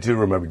 But I do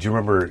remember. Do you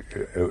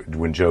remember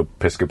when Joe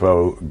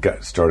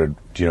Piscopo started?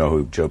 Do you know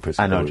who Joe Piscopo is?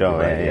 I know Joe.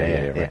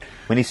 Yeah.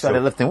 When he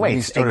started lifting weights. When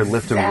he started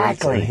lifting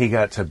weights, and he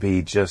got to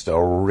be just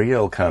a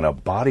real kind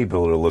of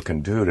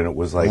bodybuilder-looking dude, and it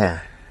was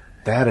like,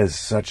 that is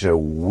such a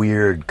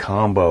weird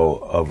combo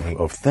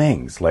of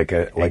things, like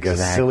a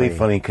silly,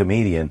 funny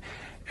comedian,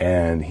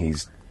 and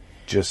he's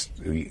just.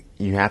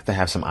 You have to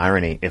have some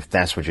irony if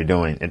that's what you're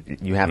doing.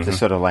 You have to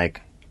sort of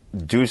like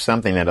do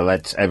something that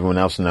lets everyone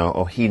else know,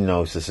 oh, he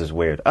knows this is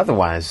weird.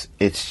 Otherwise,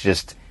 it's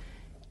just,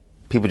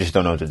 people just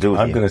don't know what to do with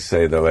I'm going to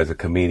say, though, as a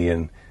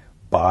comedian,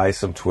 buy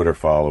some Twitter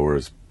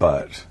followers,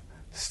 but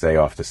stay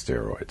off the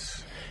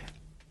steroids.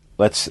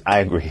 I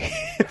agree.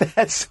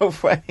 That's so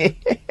funny.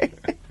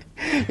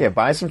 Yeah,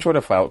 buy some Twitter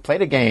followers, play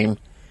the game,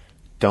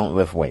 don't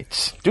lift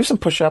weights. Do some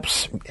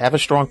push-ups, have a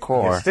strong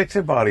core. Yeah, stick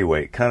to body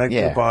weight. Kind of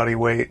do body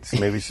weights,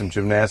 maybe some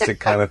gymnastic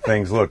kind of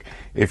things. Look,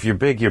 if you're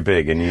big,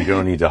 and you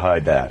don't need to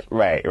hide that.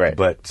 Right.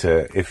 But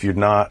if you're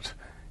not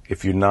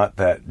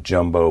that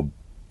jumbo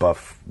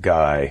buff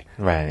guy,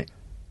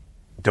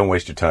 don't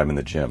waste your time in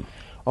the gym.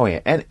 Oh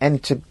yeah, and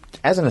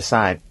as an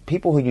aside,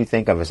 people who you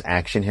think of as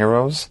action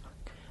heroes,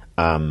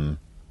 when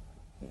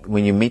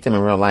you meet them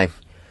in real life,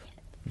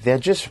 they're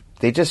just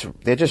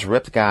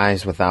ripped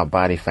guys without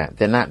body fat.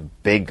 They're not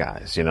big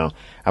guys,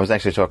 I was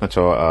actually talking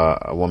to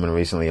a woman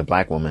recently, a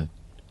black woman,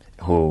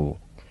 and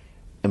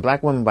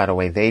black women, by the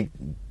way,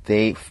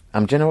 they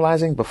I'm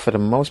generalizing, but for the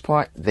most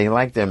part, they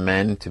like their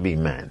men to be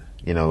men.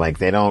 Like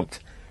they don't,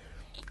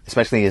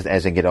 especially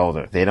as they get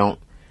older, they don't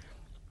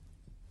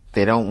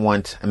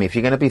want, I mean, if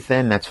you're going to be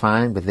thin, that's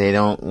fine, but they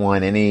don't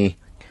want any,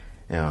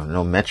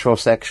 no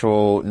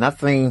metrosexual,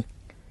 nothing.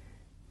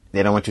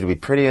 They don't want you to be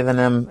prettier than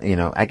them.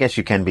 I guess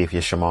you can be if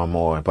you're Shamar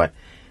Moore, but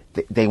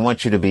they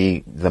want you to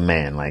be the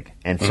man. Like,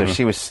 and so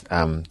she was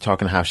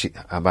talking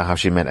about how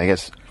she met. I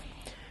guess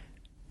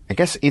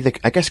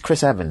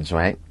Chris Evans,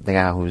 right? The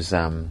guy who's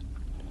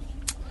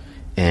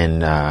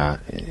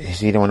is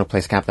he the one who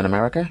plays Captain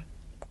America?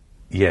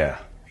 Yeah.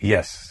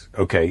 Yes.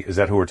 Okay. Is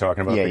that who we're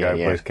talking about? The guy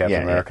who plays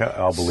Captain America?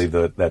 I'll believe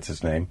that's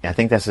his name. I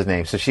think that's his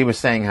name. So she was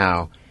saying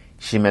how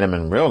she met him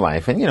in real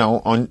life, and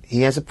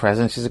he has a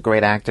presence. He's a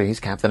great actor.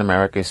 He's Captain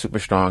America. He's super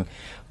strong,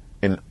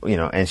 and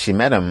and she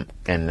met him,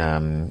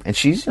 and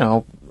she's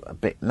not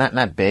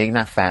big,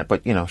 not fat,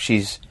 but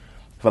she's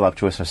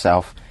voluptuous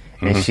herself,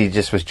 and she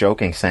just was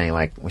joking, saying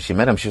like when she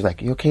met him, she was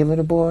like, "You okay,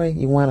 little boy?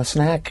 You want a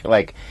snack?"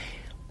 Like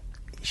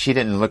she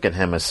didn't look at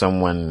him as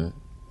someone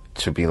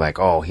to be like,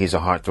 "Oh, he's a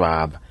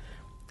heartthrob."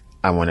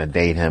 I want to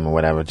date him or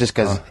whatever, just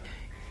because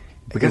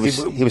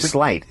he was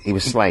slight. He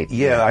was slight.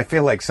 Yeah, I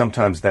feel like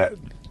sometimes that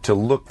to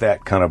look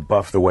that kind of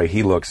buff the way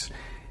he looks,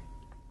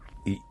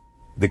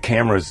 the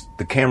camera's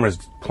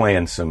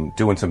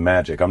doing some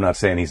magic. I'm not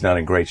saying he's not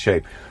in great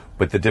shape,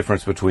 but the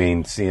difference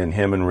between seeing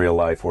him in real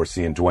life or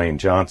seeing Dwayne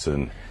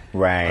Johnson,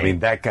 right? I mean,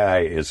 that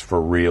guy is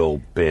for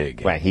real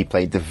big. Right. He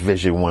played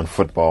Division I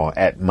football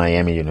at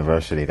Miami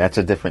University. That's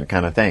a different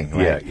kind of thing.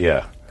 Right?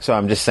 Yeah. So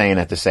I'm just saying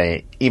that to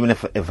say, even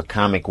if a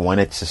comic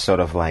wanted to sort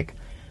of like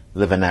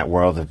live in that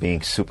world of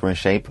being super in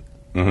shape,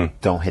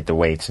 don't hit the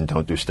weights and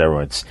don't do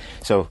steroids.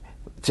 So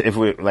if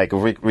we're like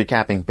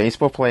recapping,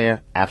 baseball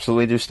player,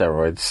 absolutely do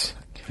steroids.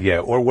 Yeah,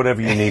 or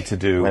whatever you need to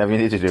do. Whatever you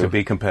need to do to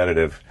be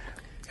competitive.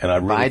 And I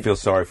really feel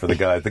sorry for the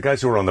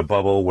guys who are on the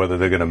bubble, whether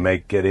they're going to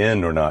get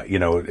in or not. You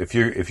know, if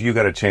you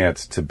got a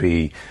chance to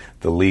be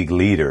the league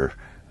leader,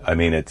 I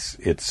mean, it's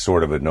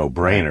sort of a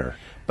no-brainer.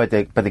 But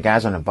the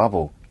guys on the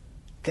bubble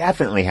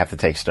definitely have to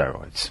take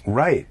steroids.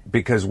 Right,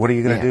 because what are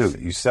you going to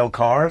do? You sell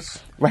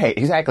cars? Right,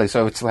 exactly.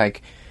 So it's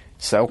like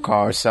sell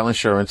cars, sell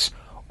insurance,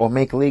 or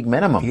make league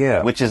minimum.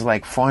 Yeah. Which is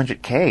like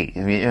 $400K. I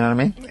mean, you know what I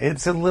mean?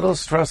 It's a little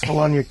stressful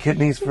on your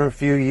kidneys for a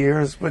few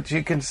years, but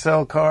you can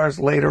sell cars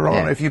later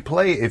on. Yeah.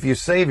 If you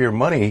save your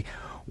money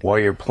while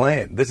you're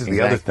playing. This is the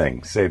other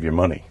thing, save your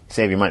money.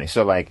 Save your money.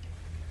 So like,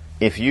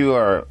 if you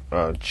are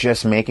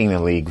just making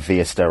the league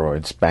via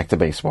steroids, back to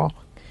baseball,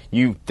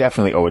 you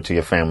definitely owe it to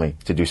your family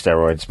to do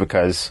steroids,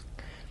 because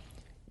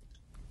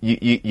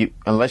you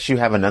unless you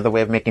have another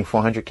way of making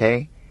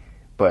 $400K,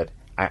 but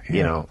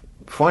you know,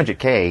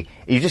 $400K,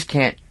 you just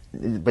can't.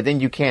 But then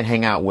you can't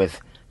hang out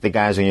with the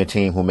guys on your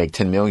team who make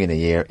 $10 million a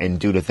year and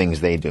do the things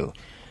they do.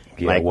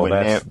 Yeah, like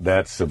well,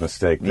 that's a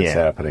mistake that's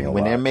happening a lot.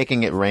 When they're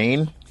making it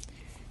rain,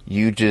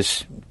 you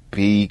just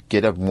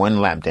get up one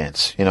lap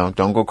dance. You know,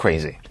 don't go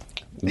crazy.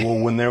 Well,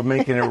 when they're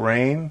making it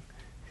rain,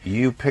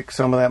 you pick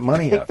some of that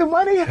money up. Pick the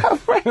money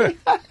up, right?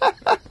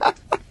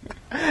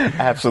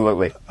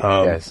 Absolutely.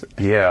 Yes.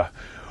 Yeah.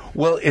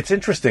 Well, it's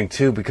interesting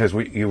too, because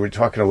you were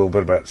talking a little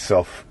bit about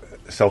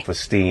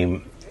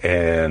self-esteem,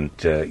 and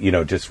you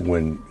know, just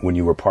when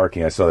you were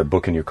parking, I saw that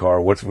book in your car.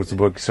 What's the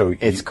book? So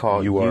it's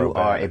called "You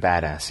Are a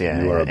Badass."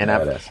 Yeah, You Are a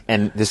Badass.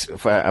 And this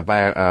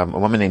by a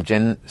woman named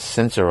Jen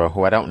Sincero,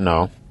 who I don't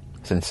know.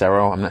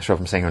 Sincero, I'm not sure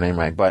if I'm saying her name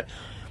right, but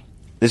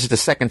this is the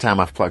second time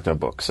I've plugged her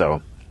book.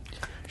 So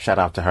shout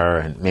out to her,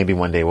 and maybe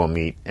one day we'll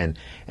meet. And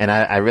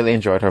I really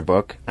enjoyed her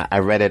book. I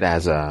read it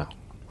as a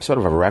sort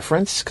of a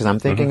reference, because I'm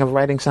thinking of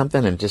writing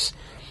something, and just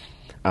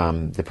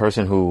the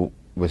person who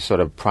was sort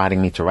of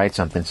prodding me to write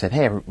something said,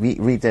 "Hey,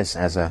 read this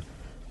as a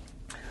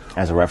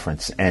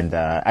reference," and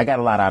I got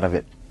a lot out of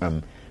it.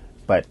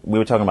 But we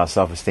were talking about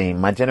self-esteem.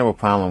 My general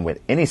problem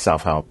with any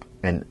self-help,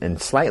 and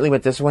slightly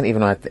with this one,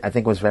 even though I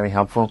think it was very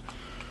helpful,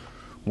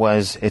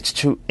 was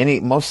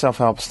most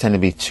self-helps tend to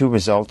be too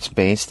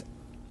results-based,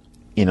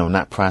 you know,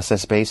 not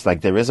process-based.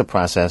 Like, there is a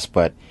process,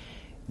 but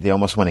they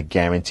almost want to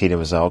guarantee the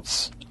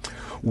results.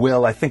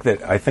 Well, I think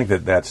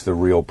that that's the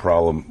real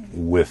problem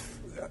with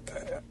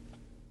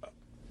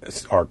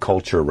our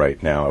culture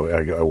right now.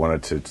 I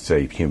wanted to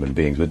say human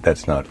beings, but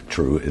that's not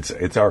true.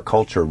 It's our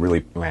culture really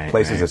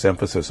places this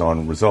emphasis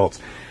on results,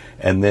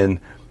 and then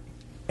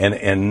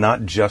and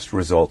not just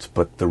results,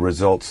 but the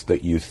results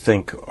that you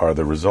think are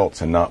the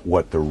results, and not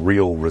what the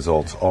real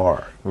results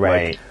are.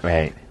 Right.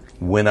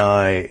 When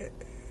I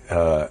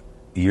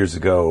years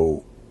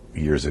ago,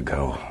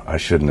 I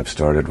shouldn't have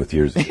started with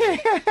years.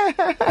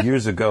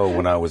 Years ago,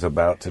 when I was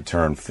about to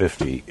turn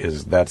 50,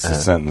 that's the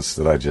sentence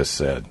that I just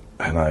said,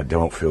 and I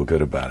don't feel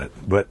good about it.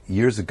 But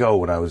years ago,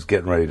 when I was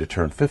getting ready to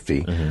turn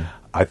 50,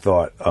 I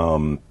thought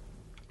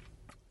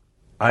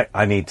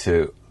I need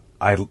to.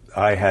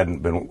 I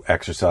hadn't been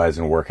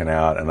exercising, working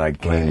out, and I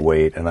gained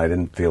weight, and I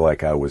didn't feel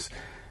like I was.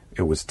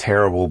 It was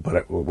terrible, but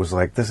it was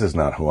like, this is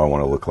not who I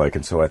want to look like,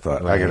 and so I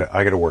thought I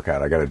got to work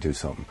out. I got to do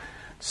something.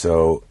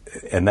 So,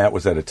 and that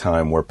was at a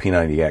time where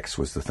P90X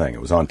was the thing. It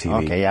was on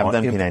TV. Okay, yeah, I've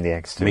done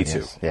P90X too. Me too.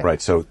 Yes. Yeah. Right.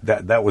 So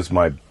that was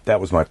my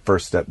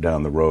first step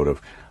down the road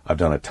of. I've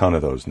done a ton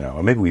of those now.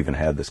 Or maybe we even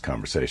had this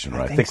conversation,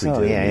 right? I think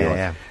so. We did.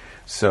 Yeah.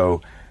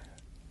 So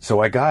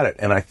I got it,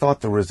 and I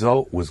thought the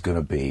result was going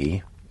to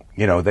be,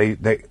 you know, they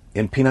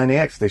in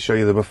P90X they show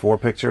you the before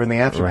picture and the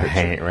after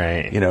picture.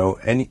 Right. You know,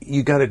 and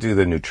you got to do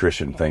the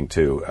nutrition thing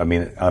too. I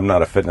mean, I'm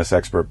not a fitness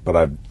expert, but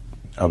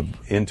I'm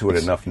into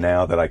it enough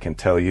now that I can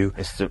tell you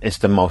it's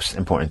the most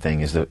important thing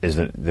is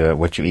the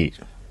what you eat.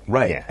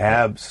 Right.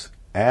 Yeah.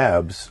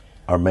 Abs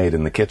are made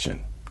in the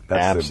kitchen.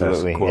 That's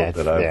Absolutely. the best quote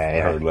that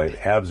I've heard lately.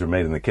 Abs are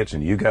made in the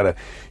kitchen. You gotta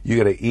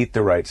eat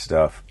the right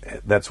stuff.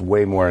 That's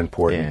way more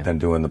important than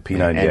doing the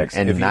P90X.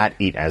 And not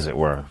eat, as it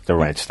were, the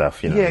right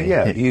stuff. You know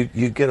Yeah.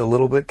 You get a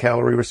little bit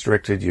calorie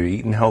restricted. You're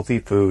eating healthy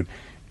food.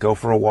 Go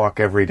for a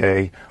walk every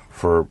day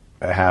for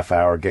a half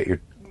hour. Get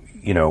your,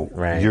 you know,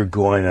 you're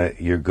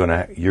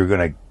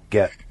gonna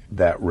get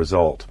that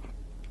result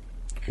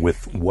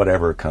with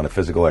whatever kind of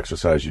physical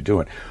exercise you're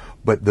doing.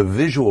 But the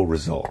visual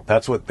result,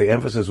 that's what the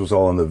emphasis was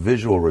all on, the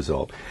visual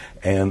result.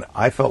 And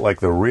I felt like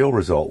the real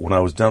result when I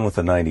was done with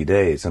the 90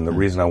 days, and the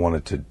reason I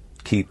wanted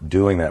keep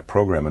doing that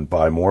program and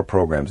buy more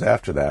programs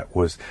after that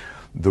was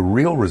the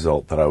real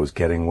result that I was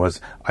getting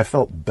was I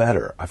felt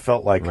better. I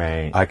felt like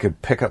I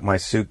could pick up my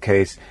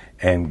suitcase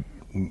and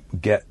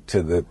get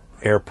to the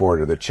airport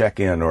or the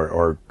check-in,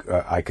 or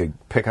I could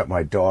pick up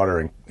my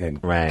daughter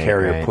and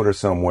carry her, put her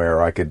somewhere.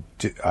 Or I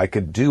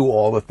could do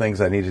all the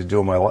things I needed to do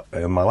in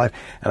my life,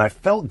 and I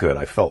felt good.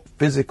 I felt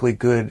physically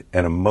good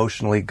and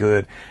emotionally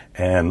good,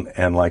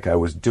 and like I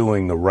was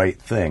doing the right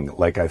thing.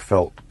 Like I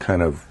felt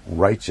kind of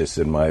righteous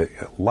in my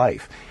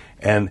life,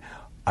 and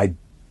I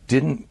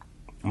didn't.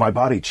 My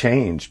body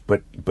changed,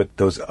 but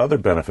those other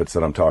benefits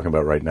that I'm talking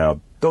about right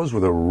now, those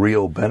were the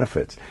real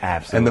benefits.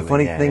 Absolutely. And the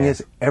funny thing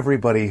is,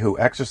 everybody who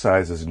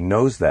exercises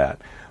knows that,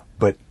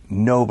 but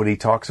nobody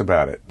talks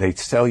about it. They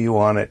sell you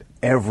on it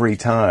every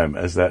time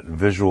as that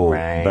visual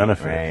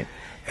benefit.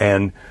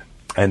 And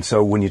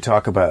so when you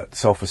talk about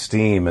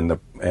self-esteem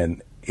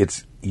and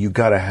it's, you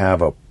got to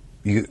have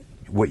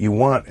what you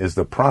want is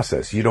the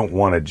process. You don't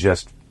want to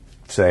just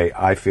say,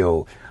 I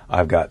feel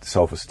I've got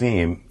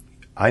self-esteem.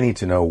 I need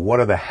to know what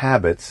are the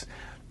habits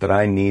that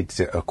I need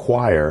to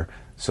acquire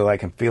so I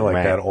can feel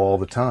like that all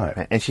the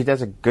time. And she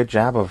does a good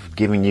job of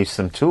giving you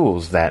some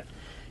tools that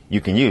you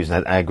can use.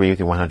 And I agree with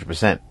you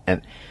 100%.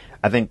 And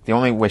I think the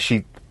only where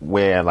she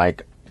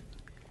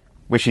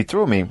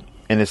threw me,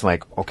 and it's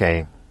like,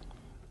 okay,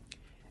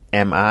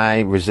 am I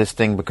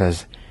resisting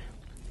because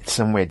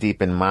somewhere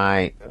deep in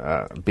my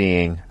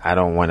being, I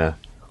don't want to,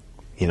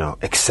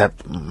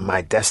 accept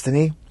my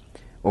destiny,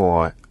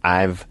 or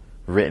I've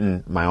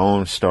written my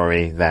own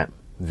story that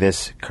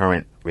this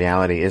current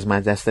reality is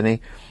my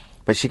destiny.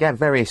 But she got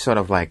very sort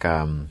of like,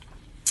 I don't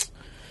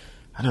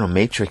know,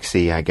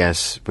 matrixy, I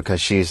guess,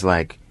 because she's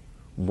like,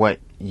 what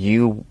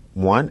you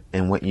want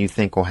and what you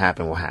think will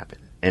happen.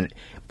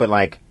 But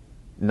like,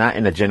 not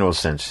in a general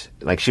sense.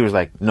 Like she was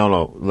like,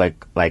 no,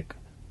 like,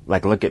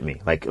 look at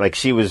me. Like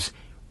she was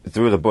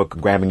through the book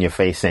grabbing your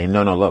face saying,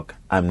 no, look,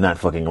 I'm not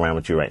fucking around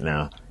with you right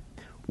now.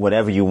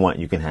 Whatever you want,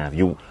 you can have.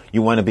 You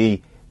want to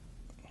be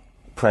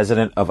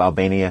president of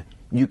Albania,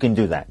 you can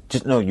do that.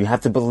 Just no, you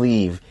have to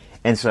believe.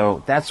 And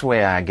so that's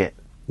where I get.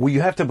 Well,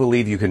 you have to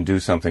believe you can do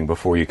something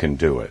before you can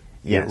do it.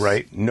 Yes.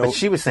 Right? No, but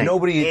she was saying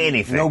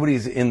anything.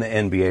 Nobody's in the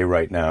NBA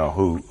right now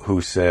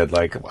who said,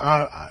 like,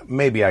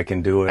 maybe I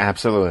can do it.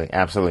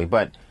 Absolutely.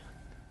 But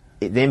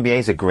the NBA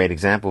is a great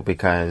example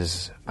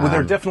because... Well,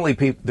 there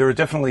are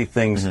definitely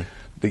things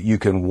that you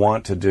can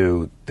want to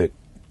do that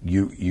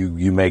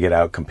you may get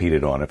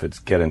out-competed on. If it's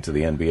get into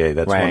the NBA,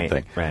 that's one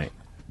thing. Right.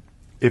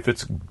 If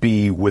it's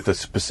be with a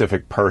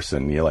specific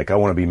person, you're like, I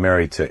want to be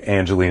married to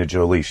Angelina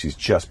Jolie. She's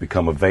just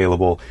become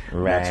available.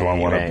 That's who I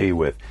want to be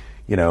with.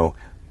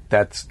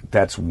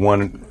 That's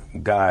one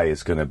guy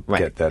is going to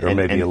get that, or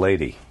maybe a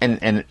lady.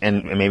 And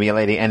maybe a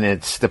lady, and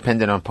it's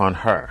dependent upon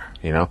her,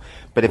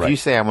 But if you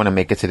say, I want to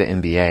make it to the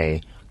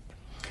NBA,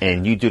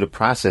 and you do the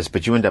process,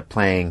 but you end up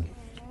playing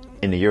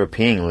in the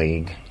European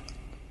League,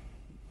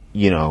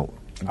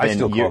 I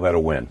still call that a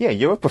win. Yeah,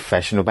 you're a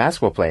professional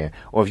basketball player.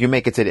 Or if you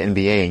make it to the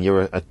NBA and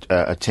you're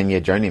a 10-year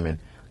journeyman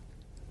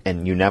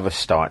and you never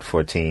start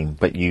for a team,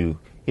 but you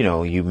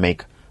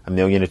make $1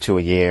 million or $2 million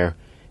a year,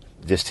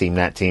 this team,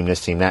 that team,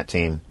 this team, that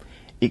team.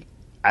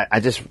 I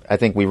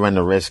think we run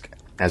the risk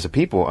as a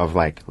people of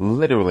like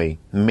literally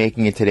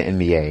making it to the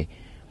NBA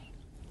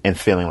and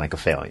feeling like a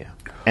failure.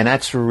 And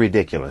that's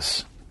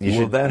ridiculous.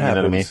 That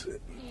happens.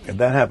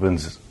 That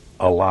happens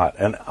a lot,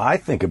 and I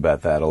think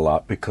about that a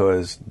lot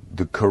because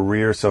the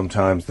career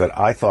sometimes that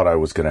I thought I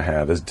was going to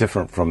have is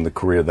different from the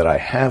career that I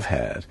have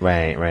had.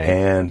 Right.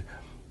 And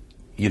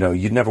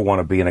you never want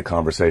to be in a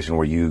conversation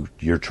where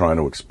you're trying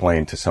to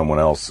explain to someone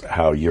else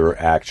how you're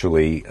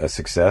actually a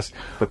success.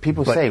 But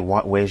people say,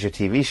 "Where's your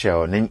TV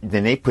show?" And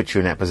then they put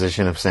you in that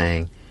position of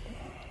saying,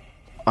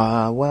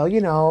 "Well,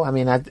 I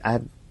mean,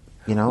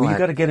 you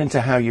got to get into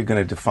how you're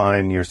going to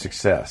define your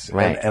success."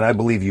 Right. And I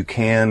believe you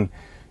can.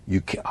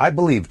 I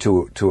believe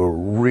to a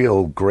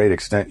real great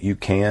extent you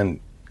can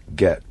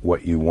get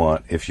what you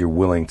want if you're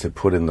willing to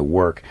put in the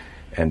work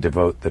and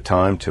devote the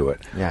time to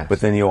it. Yes.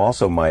 But then you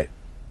also might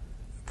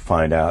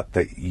find out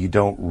that you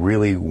don't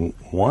really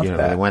want that.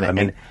 Really want it. I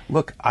mean,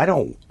 look, I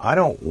don't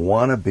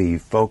want to be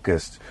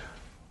focused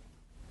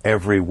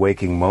every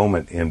waking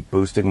moment in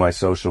boosting my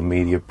social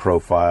media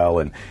profile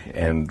and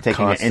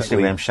taking an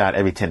Instagram shot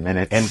every 10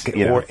 minutes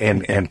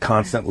and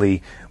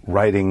constantly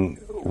writing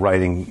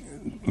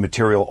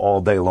material all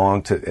day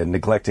long and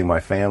neglecting my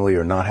family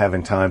or not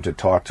having time to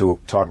talk to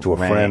a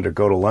friend or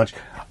go to lunch.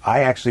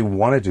 I actually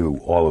want to do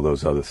all of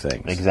those other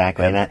things.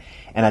 Exactly.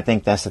 And I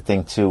think that's the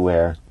thing too,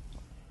 where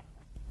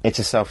it's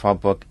a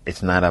self-help book.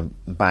 It's not a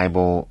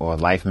Bible or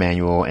life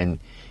manual. And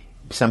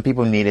some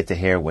people needed to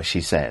hear what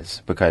she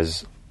says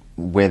because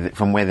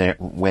from where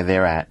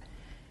they're at,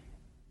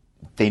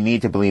 they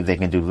need to believe they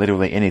can do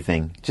literally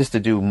anything just to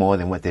do more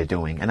than what they're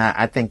doing. And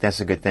I think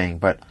that's a good thing.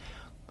 But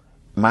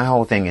my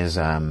whole thing is,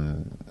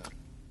 and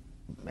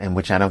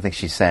which I don't think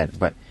she said,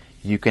 but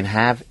you can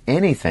have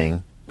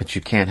anything, but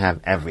you can't have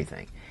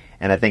everything.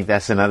 And I think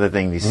that's another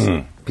thing these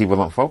people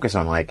don't focus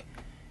on. Like,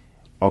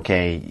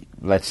 okay,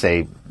 let's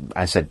say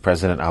I said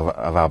president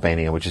of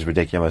Albania, which is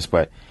ridiculous,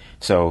 but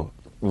so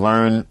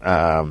learn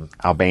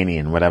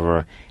Albanian,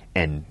 whatever,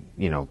 and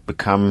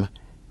become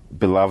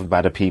beloved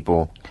by the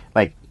people.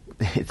 Like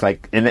it's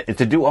like, and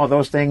to do all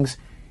those things,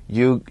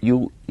 you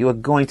are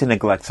going to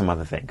neglect some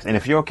other things, and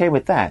if you're okay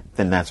with that,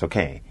 then that's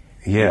okay.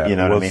 Yeah, you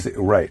know what I mean?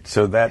 Right.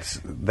 So that's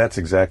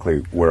exactly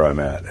where I'm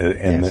at,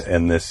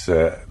 and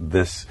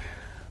this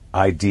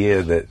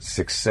idea that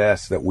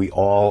success, that we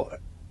all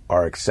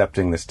are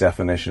accepting this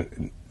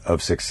definition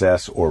of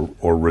success or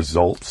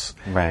results,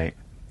 right?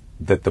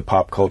 That the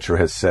pop culture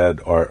has said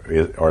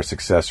are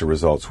success or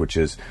results, which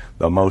is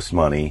the most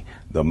money,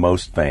 the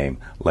most fame.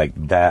 Like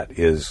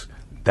that's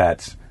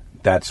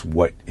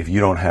what, if you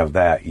don't have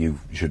that, you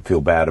should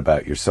feel bad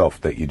about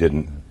yourself that you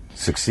didn't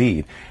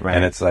succeed. Right.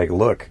 And it's like,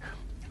 look,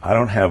 I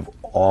don't have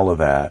all of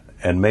that,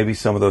 and maybe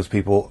some of those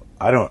people,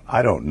 I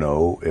don't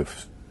know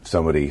if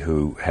somebody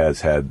who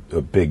has had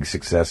a big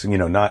success,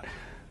 not,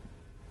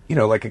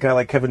 like a guy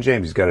like Kevin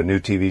James, he's got a new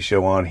TV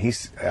show on.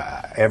 He's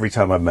every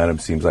time I've met him,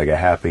 seems like a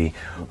happy,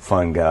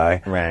 fun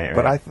guy. Right.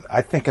 But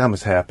I think I'm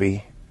as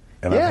happy,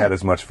 and I've had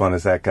as much fun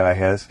as that guy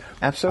has.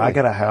 Absolutely. I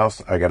got a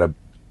house. I got a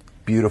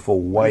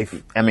beautiful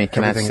wife. I mean,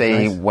 can I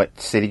say what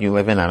city you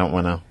live in? I don't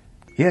want to.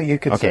 Yeah, you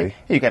could say.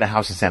 You got a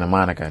house in Santa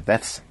Monica.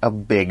 That's a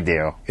big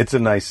deal. It's a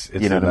nice.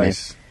 It's what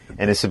nice. I mean?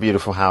 And it's a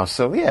beautiful house.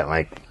 So yeah,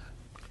 like,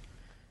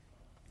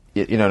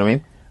 you know what I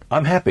mean?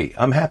 I'm happy.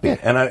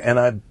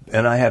 Yeah.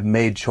 And I have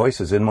made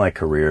choices in my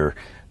career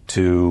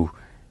to,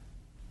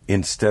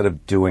 instead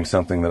of doing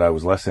something that I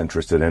was less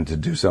interested in, to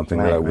do something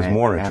that I was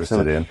more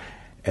interested in.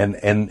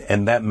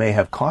 And that may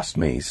have cost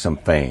me some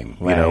fame,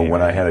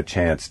 when I had a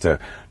chance to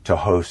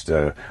host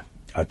a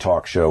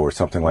talk show or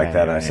something like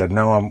that. And I said,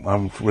 no,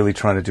 I'm really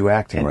trying to do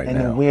acting right now.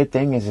 And the weird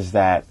thing is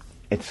that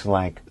it's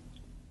like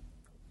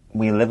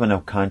we live in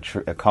a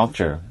current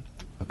culture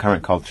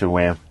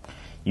where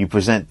you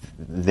present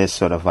this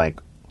sort of like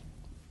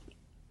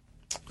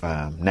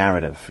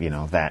narrative,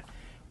 that,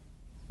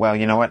 well,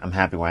 you know what, I'm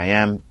happy where I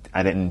am.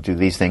 I didn't do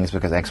these things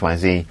because X, Y,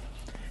 Z.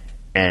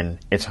 And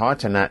it's hard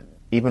to not,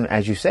 even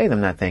as you say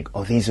them, not think,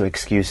 oh, these are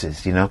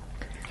excuses,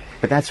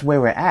 But that's where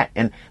we're at.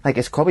 And, like,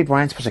 is Kobe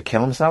Bryant supposed to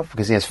kill himself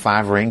because he has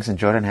 5 rings and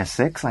Jordan has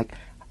 6? Like,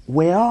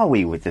 where are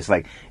we with this?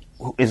 Like,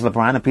 is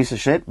LeBron a piece of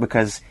shit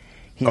because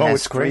he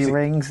has 3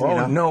 rings?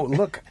 No,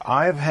 look,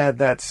 I've had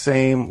that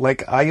same,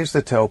 like, I used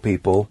to tell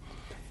people.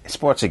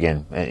 Sports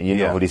again. You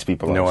know who these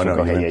people are. No, I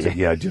know.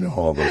 Yeah, I do know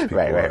who all those people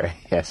are. Right,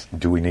 yes.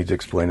 Do we need to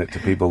explain it to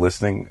people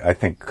listening? I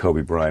think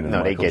Kobe Bryant and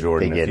Michael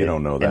Jordan, if you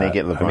don't know that. And they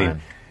get LeBron. I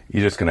mean,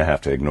 you're just going to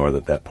have to ignore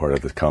that part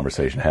of the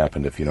conversation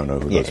happened if you don't know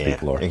who those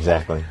people are.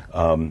 Exactly.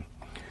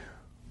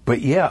 But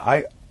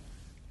yeah,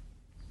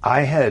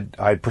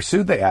 I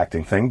pursued the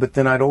acting thing, but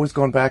then I'd always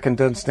gone back and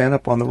done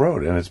stand-up on the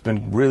road, and it's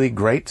been really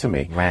great to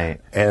me. Right.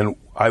 And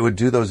I would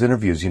do those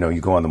interviews,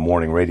 you go on the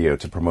morning radio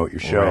to promote your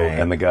show,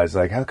 and the guy's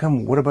like, how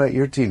come, what about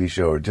your TV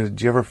show? Or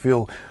did you ever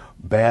feel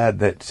bad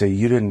that, say,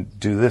 you didn't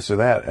do this or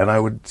that? And I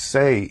would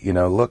say,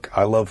 look,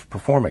 I love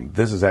performing.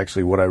 This is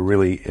actually what I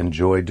really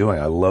enjoy doing.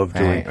 I love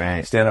doing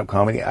stand-up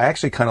comedy. I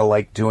actually kind of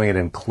like doing it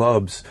in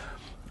clubs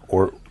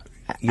or,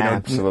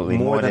 absolutely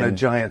more than a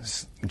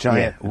giant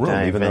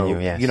room, even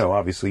venue, though,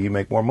 obviously you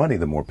make more money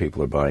the more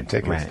people are buying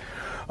tickets.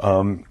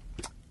 Right.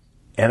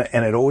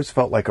 And it always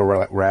felt like a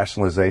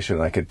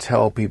rationalization. I could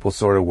tell people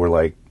sort of were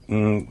like,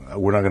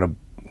 we're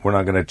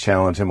not gonna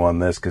challenge him on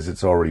this because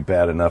it's already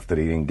bad enough that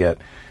he didn't get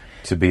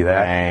to be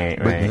that.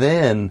 But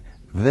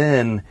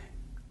then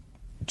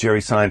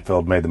Jerry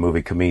Seinfeld made the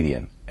movie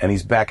Comedian, and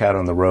he's back out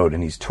on the road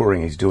and he's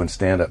touring. He's doing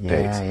stand-up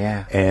dates.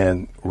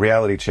 And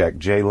Reality Check,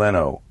 Jay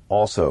Leno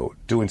also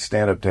doing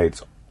stand-up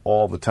dates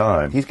all the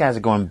time. These guys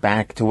are going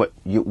back to what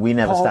we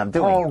never stopped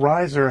doing. Paul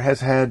Reiser has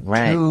had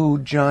 2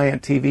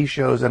 giant TV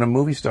shows and a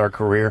movie star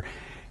career,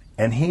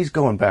 and he's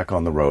going back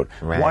on the road.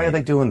 Why are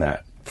they doing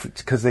that?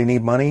 Because they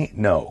need money?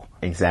 No.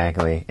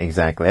 Exactly.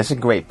 That's a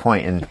great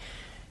point. And,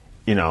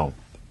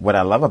 what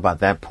I love about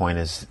that point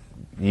is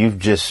you've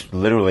just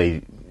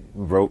literally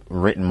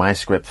written my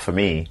script for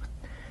me,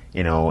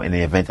 in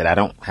the event that I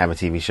don't have a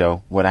TV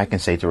show, what I can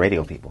say to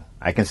radio people.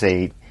 I can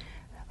say,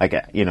 like,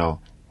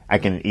 I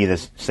can either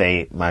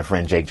say my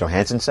friend Jake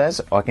Johansson says,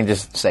 or I can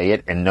just say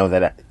it and know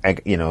that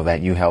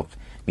that you helped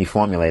me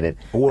formulate it.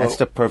 Well, that's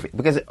the perfect,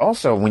 because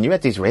also when you're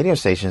at these radio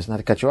stations, not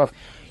to cut you off,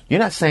 you're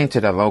not saying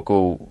to the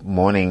local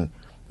morning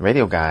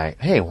radio guy,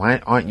 hey, why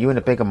aren't you in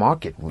a bigger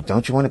market?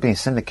 Don't you want to be in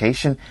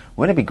syndication?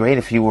 Wouldn't it be great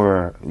if you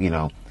were,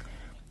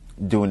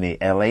 doing the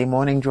LA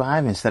morning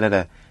drive instead of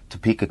the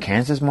Topeka,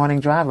 Kansas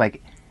morning drive?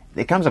 Like,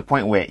 there comes a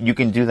point where you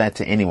can do that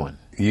to anyone.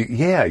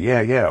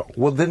 Yeah.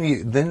 Well,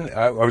 then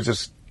I was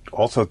just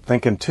also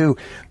thinking too,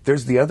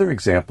 there's the other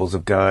examples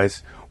of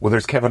guys. Well,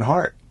 there's Kevin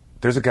Hart.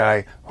 There's a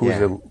guy who's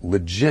a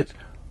legit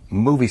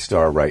movie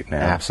star right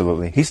now.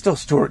 Absolutely. He's still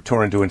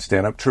touring, doing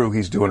stand-up. True,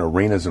 he's doing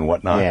arenas and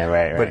whatnot. Yeah,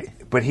 right.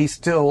 But he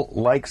still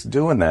likes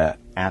doing that.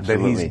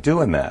 Absolutely. That he's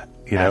doing that,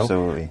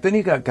 Absolutely. Then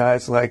you got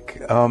guys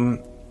like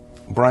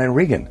Brian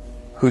Regan,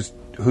 who's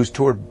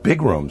toured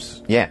big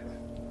rooms. Yeah.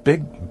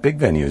 big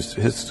venues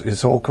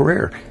his whole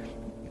career.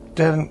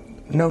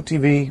 No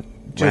TV,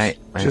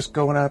 just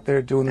going out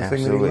there doing the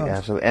thing that he loves.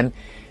 Absolutely.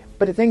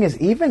 But the thing is,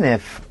 even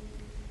if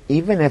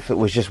it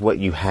was just what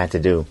you had to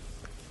do,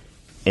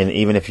 and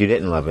even if you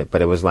didn't love it,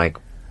 but it was like,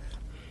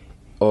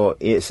 or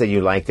say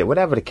you liked it,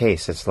 whatever the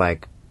case, it's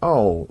like,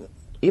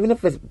 even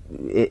if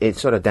it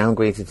sort of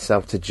downgrades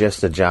itself to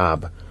just a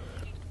job.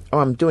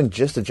 I'm doing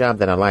just a job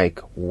that I like,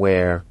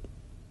 where,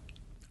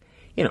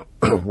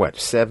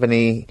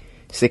 70,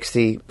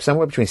 60,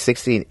 somewhere between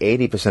 60 and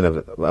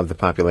 80% of the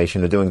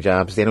population are doing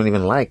jobs they don't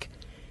even like.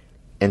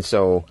 And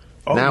so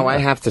now I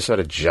have to sort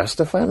of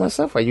justify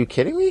myself. Are you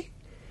kidding me?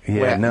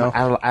 Yeah, no.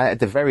 I at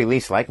the very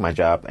least like my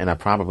job, and I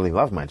probably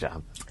love my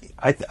job.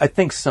 I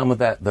think some of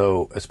that,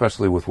 though,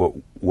 especially with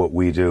what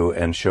we do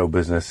and show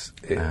business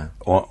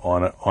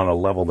on a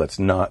level that's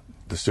not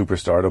the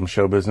superstardom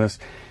show business,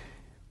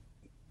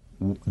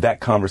 that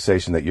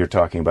conversation that you're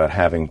talking about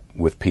having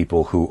with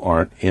people who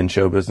aren't in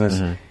show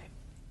business,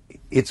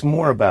 it's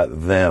more about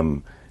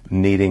them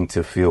needing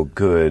to feel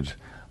good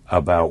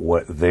about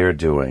what they're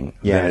doing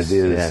than it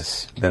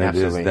is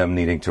them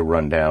needing to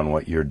run down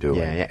what you're doing.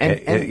 Yeah.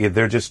 And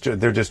they're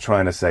just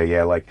trying to say,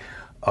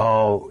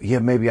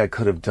 maybe I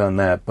could have done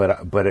that,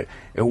 but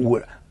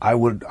I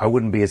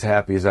wouldn't be as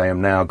happy as I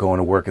am now going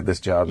to work at this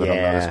job that I'm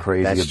not as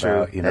crazy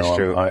about. True. That's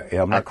true.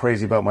 I'm not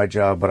crazy about my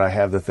job, but I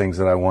have the things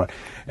that I want,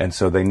 and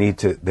so they need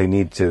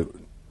to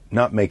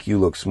not make you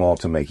look small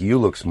to make you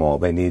look small.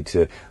 They need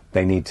to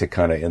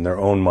kind of in their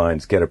own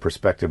minds get a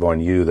perspective on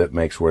you that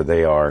makes where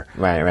they are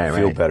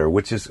feel better,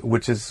 which is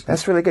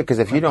that's really good, because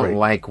if you don't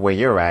like where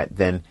you're at,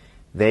 then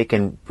they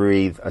can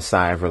breathe a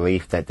sigh of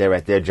relief that they're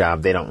at their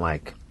job they don't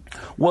like.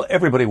 Well,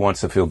 everybody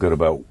wants to feel good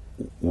about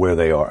where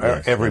they are.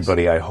 Yes,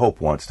 everybody, I hope,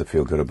 wants to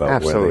feel good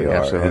about where they are.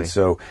 Absolutely. And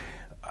so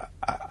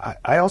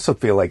I also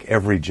feel like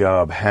every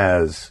job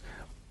has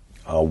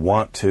a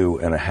want to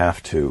and a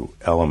have to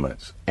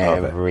element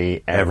of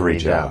it. Every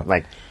job.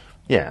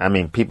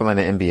 People in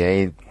the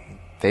NBA,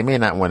 they may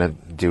not want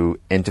to do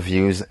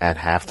interviews at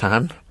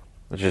halftime,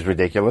 which is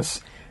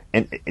ridiculous.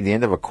 And at the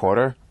end of a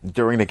quarter,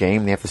 during the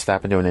game, they have to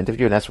stop and do an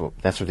interview. That's what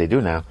they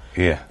do now.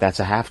 Yeah. That's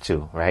a have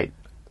to, right?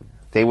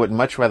 They would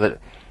much rather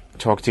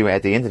talk to you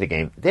at the end of the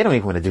game. They don't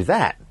even want to do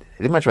that.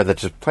 They'd much rather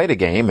just play the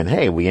game and,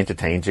 hey, we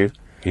entertained you.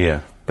 Yeah.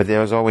 But there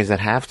was always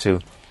that have to.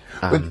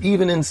 But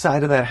even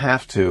inside of that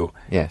have to,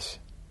 yes,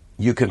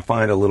 you can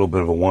find a little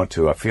bit of a want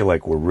to. I feel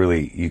like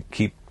you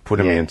keep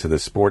putting me into the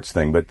sports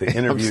thing, but the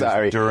interviews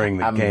during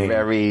the game. I'm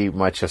very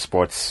much a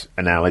sports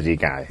analogy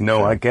guy. No,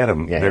 so. I get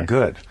them. They're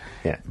good.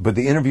 Yeah. But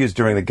the interviews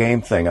during the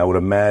game thing, I would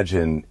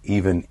imagine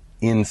even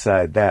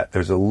inside that,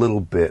 there's a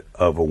little bit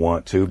of a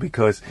want to,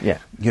 because,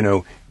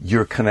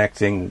 you're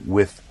connecting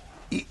with,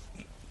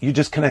 you're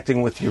just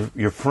connecting with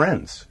your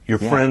friends. Your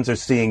friends are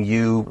seeing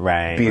you be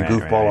a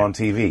goofball on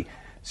TV.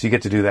 So you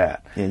get to do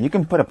that. Yeah, you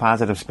can put a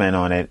positive spin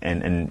on it,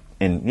 and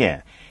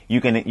you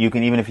can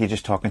even if you're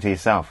just talking to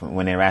yourself,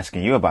 when they're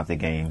asking you about the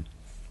game,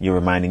 you're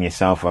reminding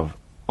yourself of,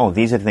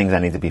 these are the things I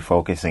need to be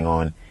focusing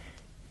on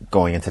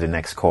going into the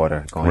next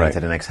quarter, going into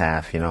the next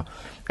half,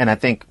 And I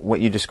think what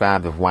you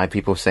described of why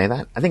people say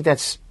that, I think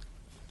that's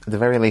at the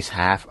very least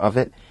half of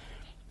it.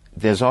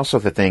 There's also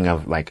the thing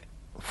of, like,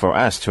 for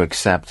us to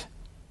accept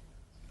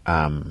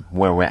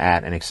where we're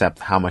at and accept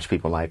how much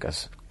people like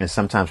us. And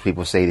sometimes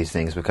people say these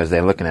things because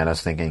they're looking at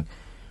us thinking,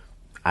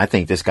 I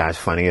think this guy's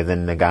funnier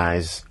than the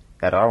guys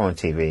that are on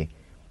TV.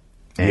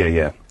 And,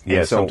 yeah.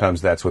 So,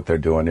 sometimes that's what they're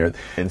doing. They're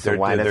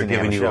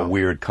giving you a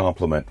weird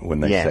compliment when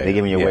they say they're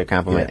giving you a weird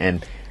compliment. Yeah.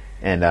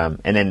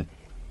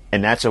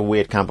 And that's a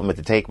weird compliment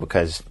to take,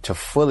 because to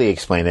fully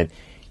explain it,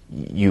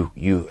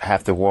 you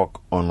have to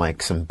walk on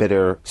like some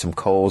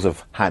coals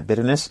of hot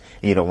bitterness,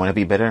 and you don't want to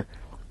be bitter.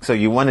 So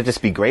you want to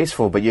just be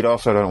graceful, but you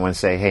also don't want to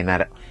say, hey,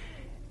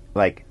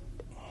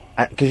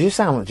 because you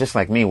sound just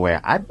like me,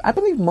 where I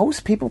believe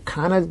most people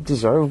kind of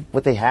deserve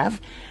what they have,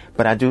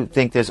 but I do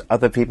think there's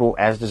other people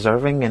as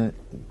deserving, and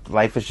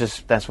life is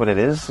just, that's what it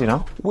is,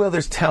 Well,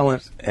 there's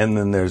talent, and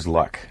then there's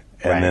luck.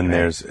 And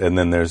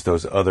then there's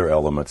those other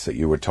elements that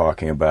you were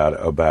talking about,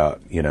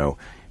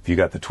 if you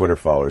got the Twitter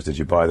followers, did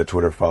you buy the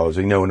Twitter followers?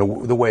 And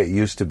the way it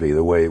used to be,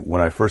 the way when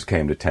I first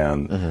came to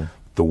town,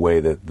 the way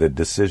that the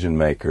decision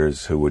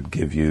makers who would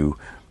give you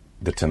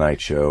the Tonight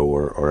Show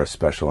or a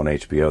special on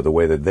HBO, the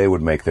way that they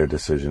would make their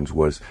decisions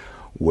was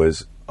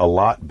a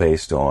lot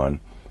based on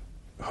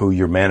who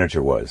your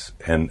manager was.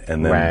 And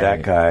then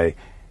that guy,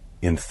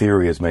 in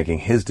theory, is making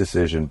his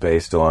decision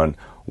based on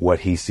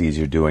what he sees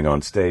you doing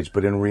on stage,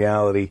 but in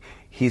reality,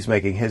 he's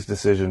making his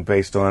decision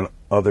based on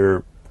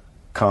other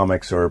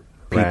comics or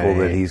people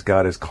that he's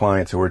got as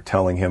clients who are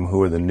telling him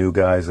who are the new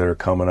guys that are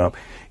coming up,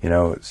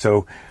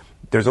 So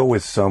there's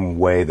always some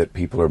way that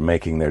people are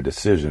making their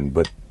decision,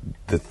 but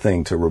the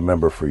thing to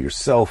remember for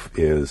yourself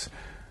is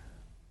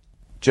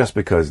just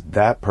because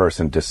that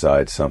person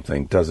decides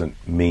something doesn't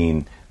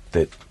mean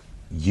that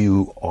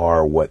you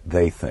are what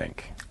they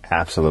think.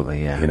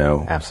 Absolutely,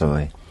 yeah.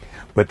 Absolutely.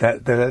 But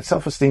that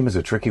self-esteem is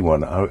a tricky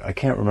one. I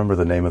can't remember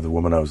the name of the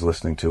woman I was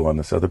listening to on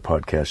this other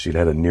podcast. She'd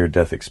had a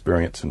near-death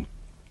experience, and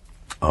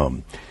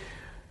and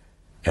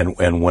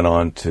went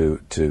on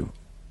to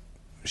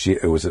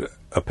it was an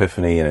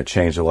epiphany and a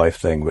change of life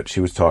thing, but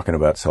she was talking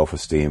about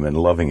self-esteem and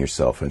loving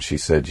yourself, and she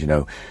said,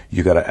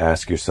 you got to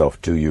ask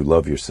yourself, do you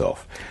love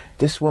yourself?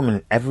 This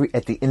woman,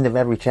 at the end of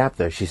every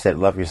chapter, she said,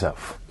 love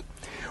yourself.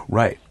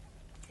 Right.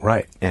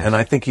 Yes. And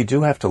I think you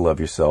do have to love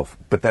yourself,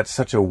 but that's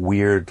such a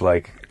weird,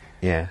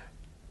 yeah.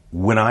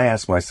 When I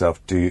ask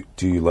myself, do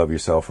you love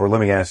yourself? Or let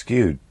me ask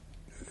you,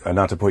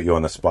 not to put you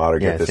on the spot or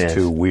get this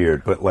too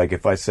weird, but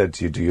if I said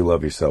to you, do you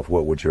love yourself,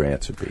 what would your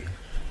answer be?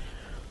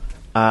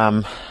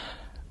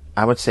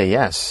 I would say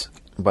yes,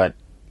 but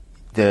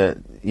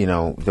the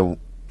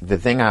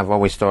thing I've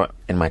always thought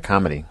in my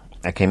comedy,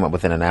 I came up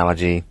with an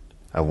analogy,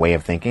 a way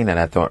of thinking that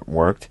I thought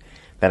worked,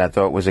 that I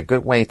thought was a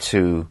good way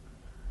to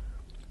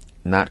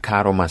not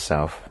coddle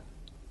myself,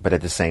 but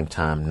at the same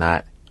time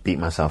not beat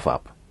myself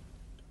up.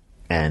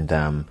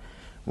 And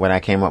what I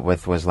came up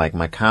with was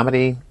my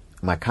comedy,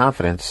 my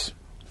confidence,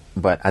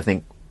 but I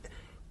think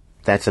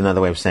that's another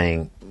way of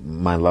saying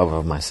my love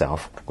of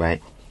myself,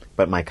 right?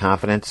 But my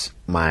confidence,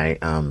 my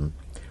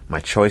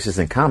choices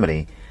in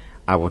comedy,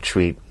 I will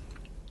treat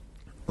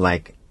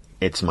like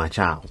it's my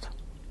child.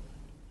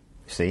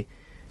 See?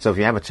 So if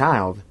you have a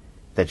child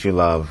that you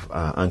love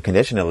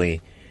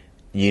unconditionally,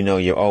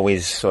 you're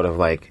always sort of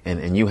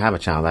and you have a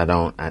child.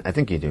 I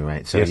think you do,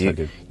 right? So yes, I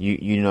do.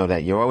 You know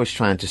that you're always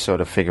trying to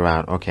sort of figure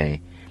out,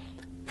 okay,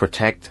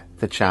 protect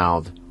the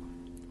child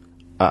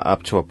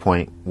up to a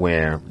point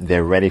where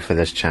they're ready for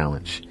this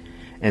challenge.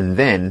 And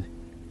then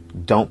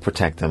don't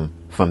protect them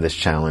from this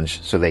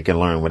challenge so they can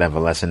learn whatever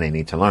lesson they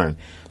need to learn.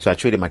 So I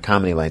treated my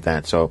comedy like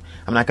that. So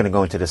I'm not going to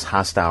go into this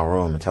hostile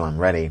room until I'm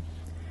ready.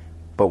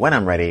 But when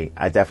I'm ready,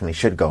 I definitely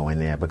should go in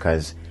there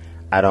because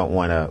I don't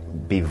want to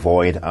be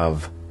void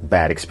of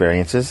bad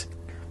experiences,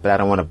 but I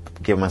don't want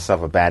to give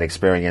myself a bad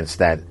experience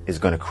that is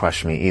going to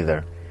crush me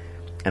either.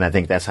 And I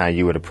think that's how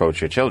you would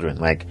approach your children.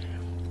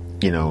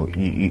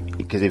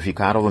 Because if you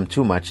coddle them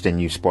too much, then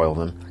you spoil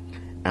them.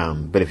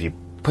 But if you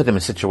put them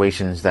in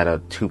situations that are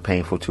too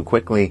painful too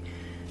quickly,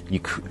 you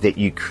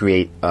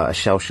create a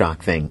shell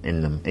shock thing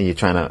in them, and you're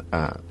trying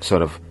to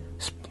sort of,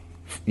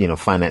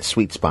 find that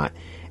sweet spot.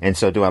 And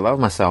so, do I love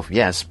myself?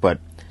 Yes, but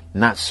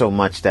not so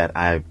much that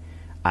I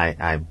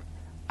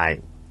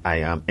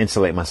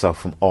insulate myself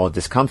from all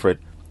discomfort,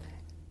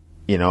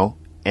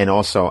 and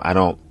also I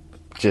don't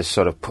just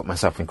sort of put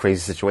myself in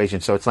crazy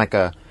situations. So it's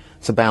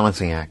it's a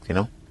balancing act,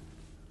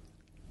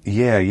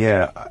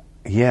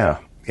 Yeah.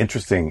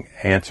 Interesting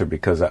answer,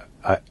 because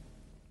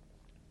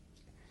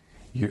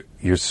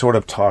you're sort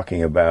of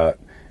talking about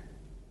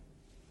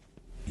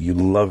you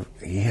love.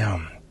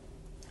 Yeah,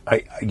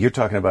 you're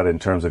talking about it in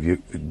terms of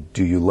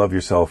do you love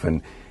yourself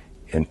and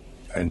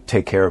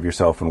take care of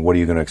yourself, and what are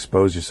you going to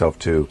expose yourself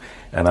to?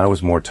 And I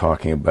was more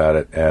talking about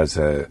it as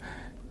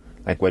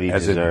what do you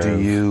deserve?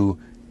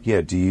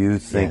 Do you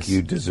think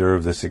you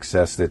deserve the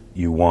success that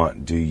you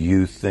want? Do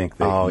you think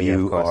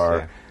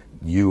that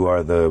you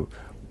are the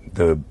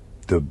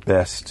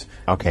best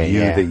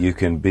that you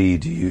can be?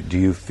 Do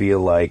you feel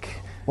like?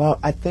 Well,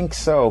 I think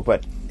so,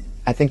 but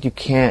I think you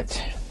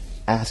can't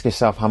ask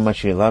yourself how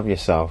much you love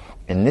yourself,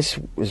 and this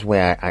is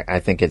where I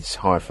think it's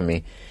hard for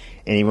me.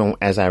 And even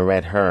as I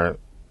read her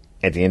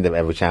at the end of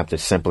every chapter,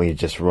 simply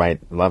just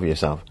write "love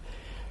yourself."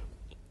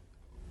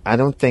 I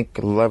don't think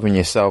loving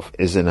yourself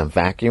is in a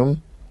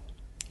vacuum.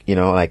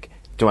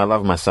 Do I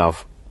love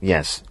myself?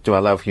 Yes. Do I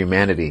love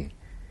humanity?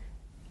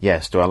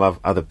 Yes. Do I love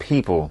other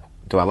people?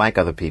 Do I like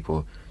other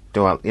people?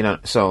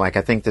 So I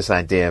think this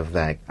idea of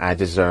I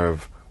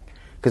deserve,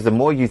 because the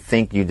more you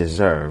think you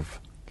deserve,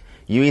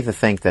 you either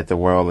think that the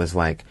world is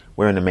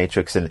we're in the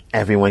Matrix and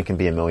everyone can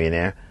be a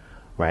millionaire,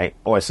 right?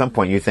 Or at some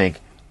point you think,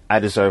 I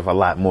deserve a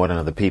lot more than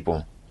other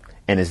people.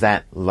 And is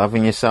that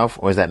loving yourself,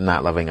 or is that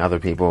not loving other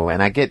people?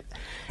 And I get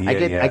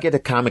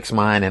the comics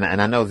mind,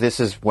 and I know this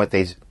is what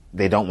they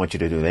don't want you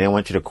to do. They don't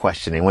want you to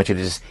question. They want you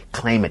to just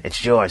claim it.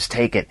 It's yours.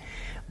 Take it.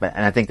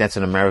 And I think that's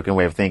an American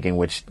way of thinking,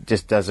 which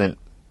just doesn't.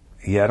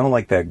 Yeah, I don't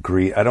like that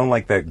greed. I don't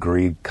like that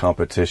greed,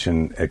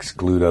 competition,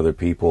 exclude other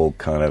people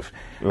kind of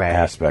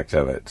aspect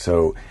of it.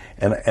 So,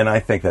 and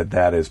I think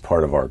that is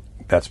part of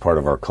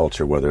our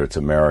culture, whether it's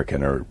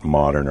American or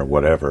modern or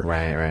whatever.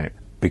 Right.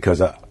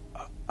 Because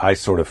I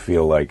sort of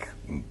feel like,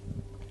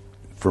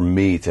 for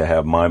me to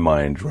have my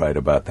mind right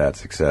about that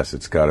success,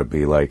 it's got to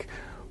be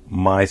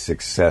my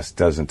success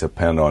doesn't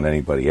depend on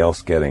anybody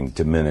else getting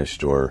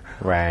diminished or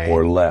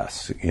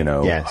less.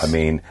 Yes. I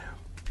mean,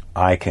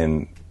 I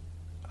can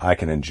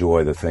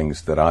enjoy the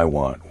things that I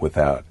want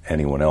without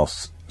anyone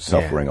else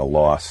suffering a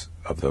loss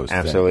of those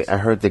Absolutely. things. I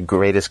heard the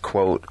greatest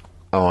quote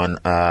on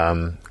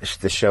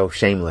the show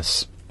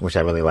Shameless, which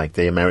I really like,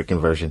 the American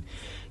version.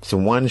 It's the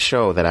one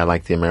show that I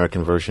like the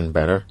American version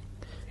better,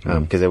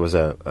 because there was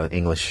a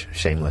English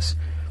Shameless.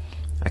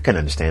 I couldn't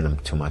understand him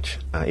too much,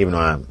 even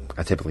though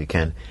I typically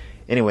can.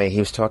 Anyway, he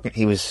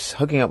was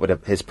hooking up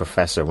with his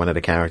professor, one of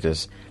the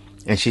characters,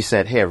 and she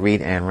said, "Here,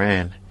 read Ayn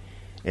Rand.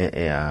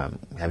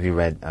 Have you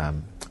read?"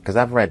 Because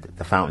I've read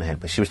The Fountainhead,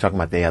 but she was talking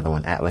about the other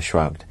one, Atlas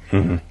Shrugged.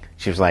 Mm-hmm.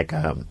 She was like,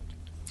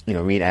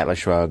 read Atlas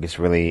Shrugged. It's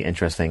really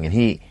interesting, and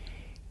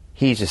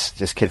he's just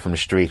this kid from the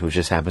street who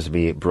just happens to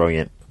be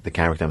brilliant. The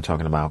character I'm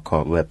talking about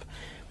called Lip,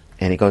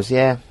 and he goes,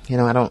 yeah,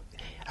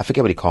 I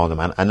forget what he called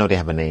them. I know they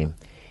have a name.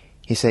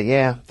 He said,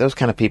 yeah, those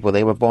kind of people,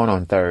 they were born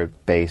on third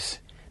base.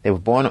 They were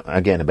born,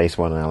 again, a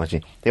baseball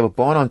analogy. They were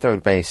born on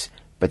third base,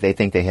 but they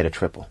think they hit a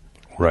triple.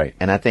 Right.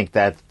 And I think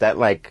that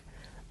like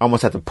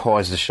almost have to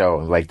pause the show.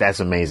 Like, that's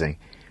amazing.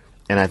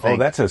 And I think,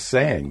 that's a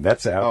saying.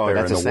 That's out there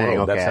that's in a the saying.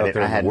 world. Okay, That's out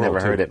there I in had the world, never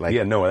too. heard it. Like,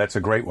 yeah, no, that's a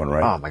great one,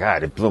 right? Oh my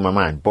God, it blew my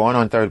mind. Born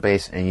on third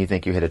base, and you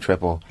think you hit a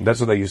triple. That's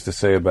what they used to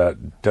say about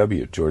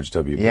George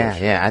W. Bush.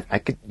 Yeah.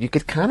 You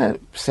could kind of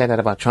say that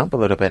about Trump a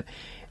little bit.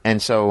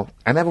 And so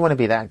I never want to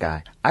be that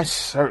guy. I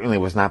certainly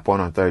was not born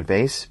on third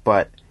base,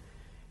 but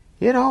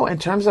in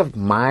terms of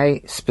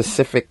my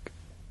specific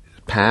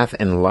path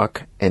and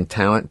luck and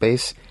talent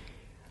base,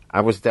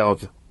 I was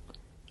dealt.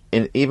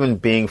 And even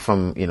being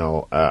from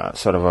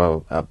sort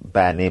of a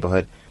bad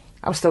neighborhood,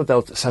 I was still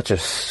dealt such a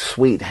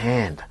sweet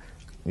hand,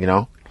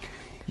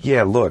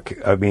 Yeah, look,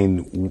 I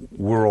mean,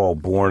 we're all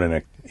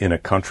born in a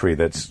country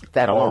that's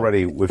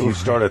already. If you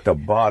start at the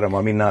bottom,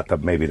 I mean,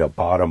 not maybe the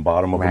bottom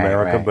of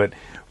America, right.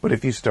 but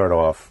if you start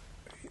off,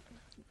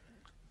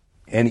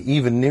 and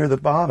even near the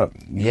bottom,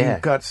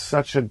 you've got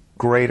such a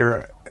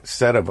greater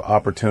set of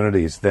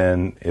opportunities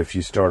than if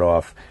you start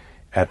off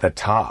at the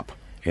top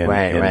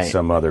in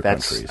some other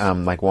countries.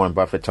 Like Warren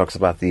Buffett talks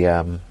about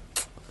the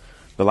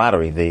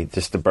lottery,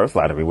 the birth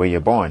lottery, where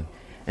you're born.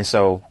 And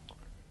so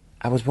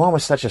I was born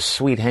with such a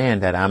sweet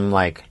hand that I'm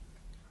like,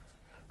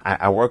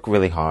 I work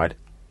really hard.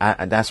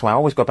 That's why I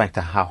always go back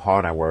to how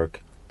hard I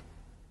work.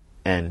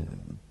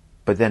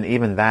 But then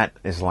even that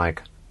is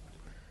like,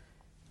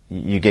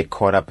 you get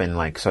caught up in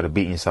like sort of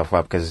beating yourself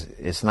up because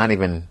it's not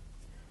even,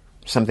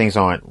 some things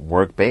aren't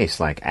work based,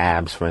 like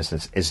abs, for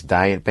instance. It's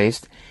diet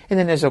based. And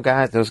then there's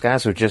those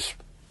guys who just,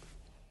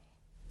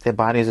 their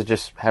bodies are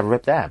just have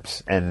ripped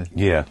abs. And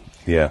yeah.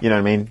 You know what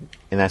I mean?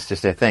 And that's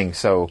just their thing.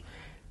 So,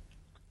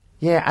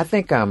 yeah, I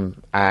think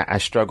I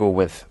struggle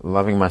with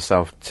loving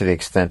myself to the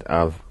extent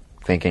of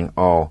thinking,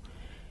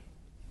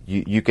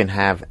 you can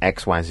have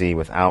X, Y, Z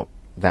without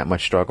that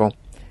much struggle,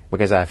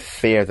 because I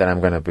fear that I'm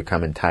going to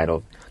become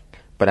entitled.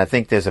 But I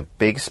think there's a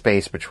big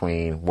space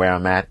between where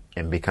I'm at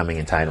and becoming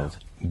entitled.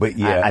 But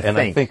yeah, I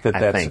think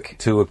that's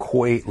to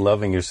equate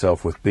loving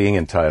yourself with being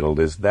entitled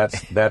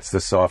that's the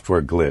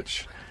software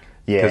glitch.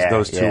 Yeah, because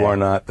those two are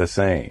not the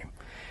same.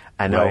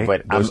 I know, right?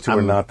 but those two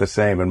are not the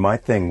same. And my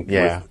thing,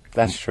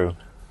 that's true.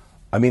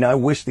 I mean, I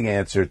wish the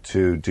answer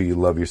to "Do you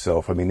love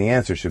yourself?" I mean, the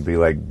answer should be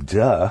like,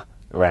 "Duh."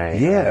 Right.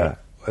 Yeah,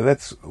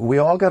 right. We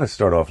all got to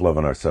start off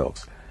loving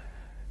ourselves,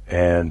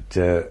 and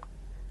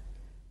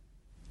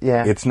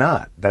it's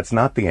not. That's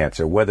not the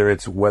answer. Whether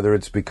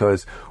it's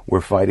because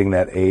we're fighting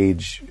that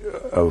age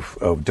of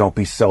don't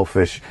be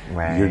selfish.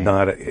 Right. You're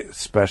not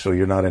special.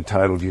 You're not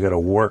entitled. You got to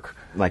work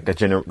like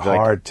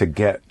hard to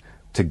get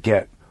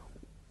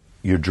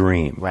your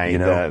dream. Right. You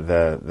know,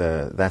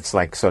 the that's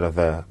like sort of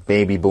the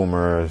baby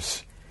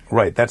boomers.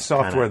 Right. That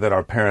software that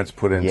our parents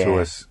put into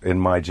us in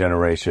my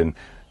generation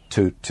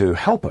to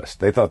help us.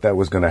 They thought that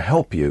was going to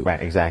help you.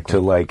 Right. Exactly. To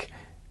like,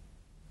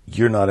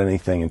 you're not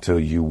anything until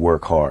you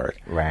work hard.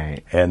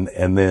 Right. And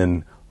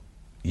then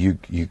you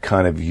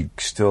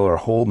still are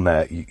holding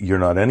that you're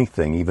not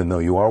anything, even though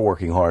you are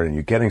working hard and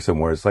you're getting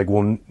somewhere. It's like,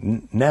 well,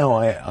 now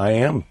I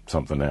am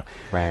something now.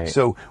 Right.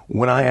 So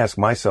when I ask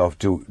myself,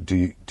 do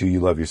you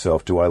love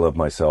yourself? Do I love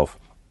myself?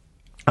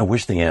 I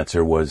wish the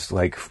answer was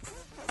like,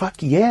 fuck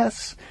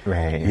yes.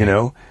 Right. You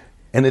know,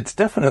 and it's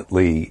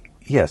definitely,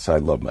 yes, I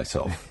love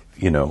myself.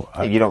 You know,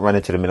 you don't run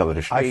into the middle of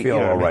the street. I feel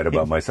all right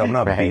about myself. I'm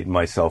not beating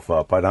myself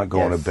up. I'm not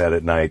going to bed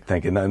at night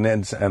thinking,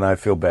 and I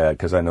feel bad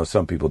because I know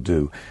some people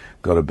do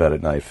go to bed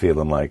at night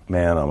feeling like,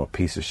 man, I'm a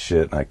piece of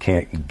shit and I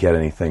can't get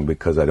anything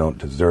because I don't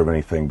deserve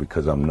anything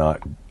because I'm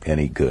not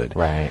any good.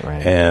 Right.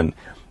 And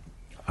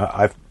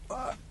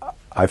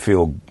I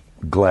feel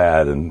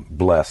glad and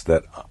blessed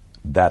that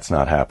that's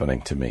not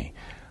happening to me.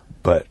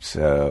 But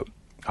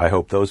I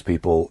hope those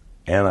people,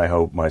 and I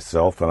hope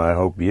myself, and I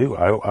hope you.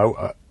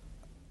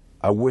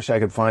 I wish I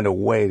could find a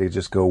way to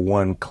just go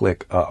one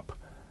click up,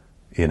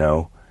 you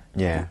know,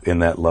 in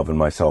that loving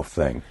myself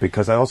thing.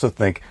 Because I also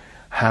think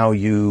how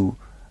you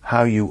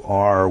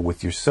are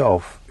with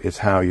yourself is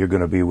how you're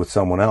going to be with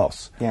someone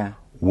else. Yeah.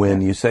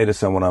 When you say to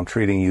someone, I'm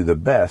treating you the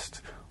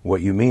best,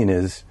 what you mean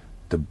is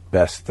the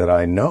best that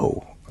I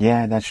know.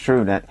 Yeah, that's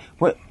true.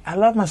 I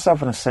love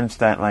myself in a sense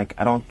that, like,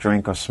 I don't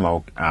drink or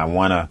smoke. I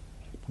want to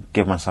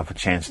give myself a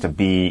chance to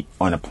be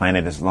on the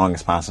planet as long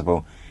as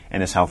possible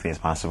and as healthy as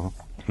possible.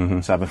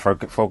 Mm-hmm. So I've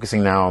been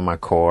focusing now on my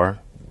core,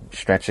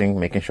 stretching,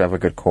 making sure I have a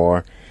good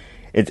core.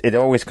 It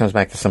always comes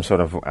back to some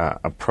sort of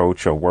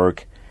approach or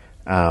work,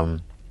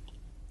 and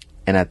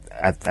I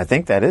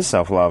think that is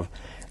self-love.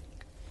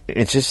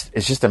 It's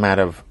just a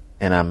matter of,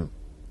 and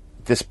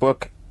this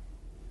book,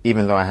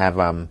 even though I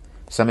have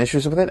some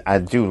issues with it, I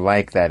do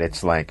like that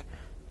it's like,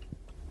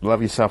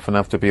 love yourself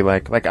enough to be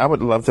like I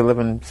would love to live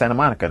in Santa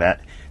Monica.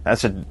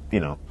 That's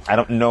I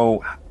don't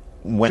know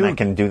when I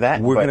can do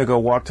that. We're going to go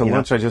walk to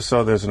lunch. I just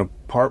saw there's an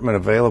apartment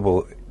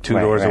available two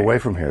doors away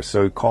from here.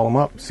 So call them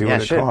up. See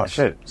what it costs.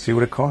 See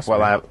what it costs.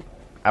 Well,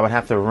 I would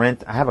have to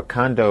rent. I have a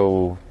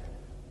condo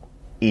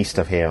east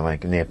of here,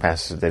 like near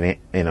past the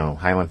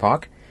Highland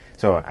Park.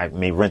 So I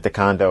may rent the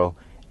condo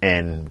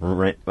and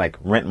rent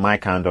my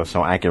condo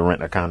so I can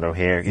rent a condo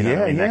here. You know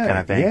what I mean? That kind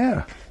of thing.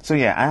 Yeah. So I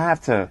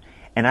have to,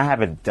 and I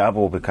have it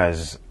double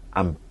because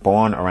I'm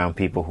born around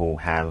people who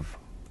have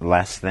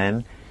less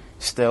than,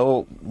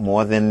 still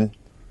more than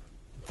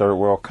third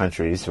world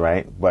countries,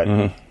 right? But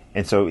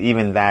and so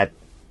even that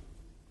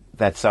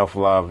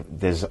self-love,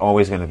 there's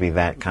always going to be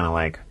that kind of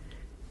like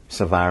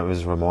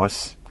survivor's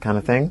remorse kind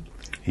of thing.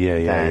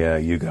 Yeah.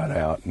 You got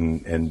out,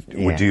 and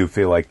do you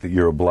feel like that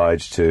you're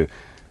obliged to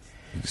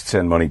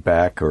send money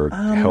back or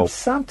help?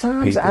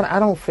 Sometimes I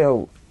don't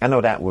feel. I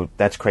know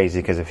that's crazy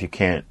because if you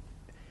can't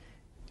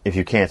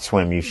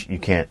swim, you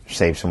can't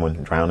save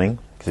someone drowning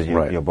because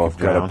you're both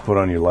You've got drowned. to put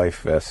on your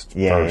life vest.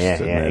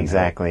 First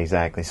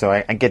Exactly. So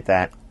I get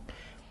that.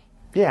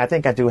 Yeah, I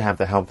think I do have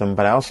to help them,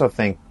 but I also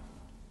think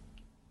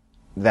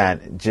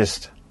that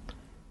just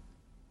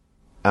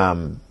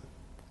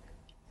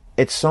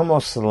it's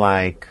almost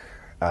like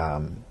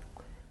I'm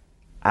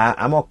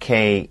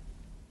okay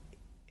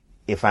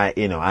if I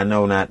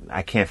know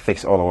I can't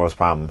fix all the world's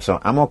problems, so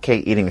I'm okay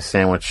eating a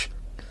sandwich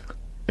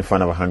in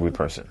front of a hungry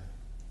person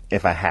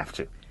if I have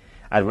to.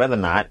 I'd rather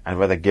not. I'd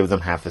rather give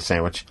them half the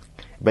sandwich.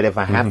 But if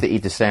I have to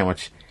eat the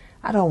sandwich,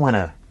 I don't want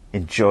to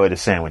enjoy the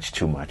sandwich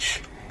too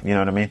much. You know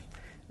what I mean?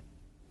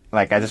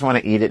 Like, I just want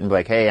to eat it and be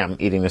like, hey, I'm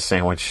eating this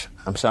sandwich.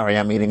 I'm sorry,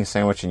 I'm eating a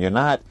sandwich and you're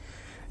not.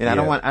 And I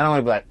don't want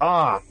to be like,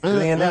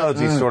 the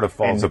analogy sort of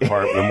falls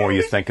apart the more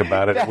you think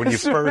about it. When you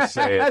first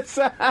say it,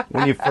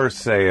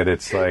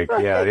 it's like,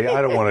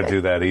 I don't want to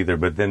do that either.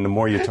 But then the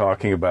more you're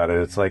talking about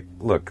it, it's like,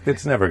 look,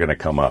 it's never going to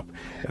come up.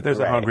 If there's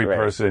a hungry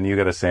person and you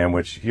got a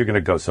sandwich, you're going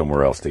to go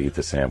somewhere else to eat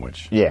the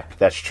sandwich. Yeah,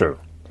 that's true.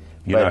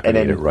 You're not going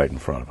to eat it right in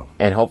front of them.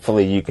 And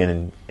hopefully you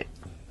can.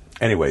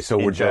 Anyway, so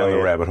we're down the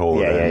rabbit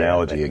hole of the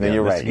analogy again.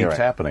 You're right. This keeps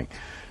happening.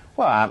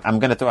 Well, I'm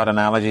going to throw out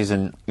analogies,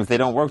 and if they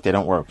don't work, they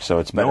don't work. So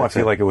it's better. No, I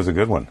feel like it was a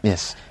good one.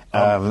 Yes.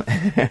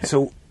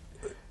 So,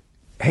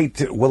 hey,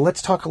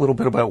 let's talk a little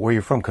bit about where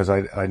you're from, because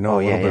I know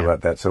a little bit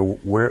about that. So,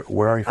 where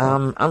are you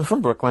from? I'm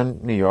from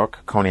Brooklyn, New York,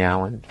 Coney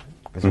Island.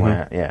 Is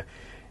where,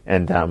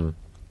 and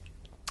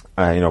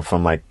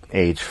from like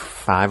age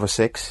 5 or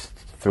 6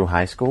 through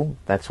high school,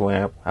 that's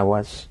where I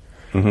was.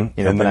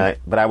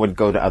 But I would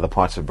go to other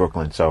parts of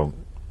Brooklyn. So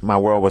my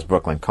world was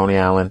Brooklyn, Coney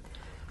Island,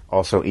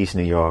 also East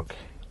New York.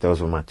 Those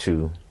were my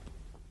two.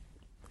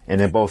 And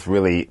they're both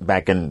really,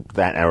 back in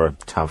that era,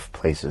 tough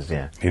places,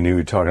 yeah. And you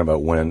were talking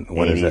about when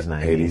 80s, is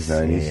that? 90s.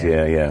 80s,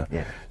 90s,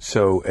 yeah.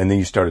 So, and then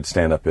you started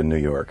stand-up in New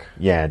York.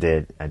 Yeah, I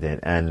did.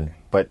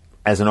 But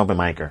as an open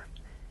micer.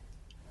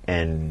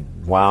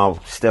 And while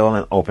still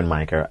an open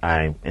micer,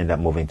 I ended up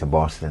moving to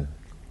Boston.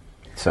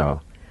 So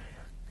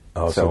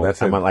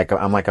that's I'm like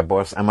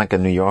a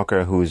New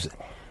Yorker who's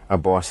a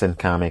Boston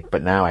comic,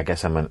 but now I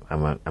guess I'm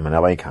an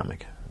LA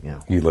comic.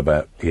 You live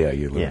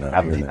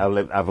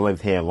I've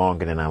lived here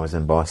longer than I was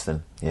in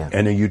Boston. Yeah.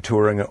 And are you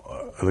touring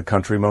the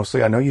country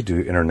mostly? I know you do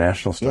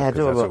international stuff. Yeah, I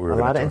do a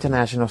lot of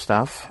international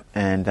stuff,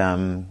 and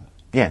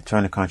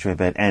touring the country a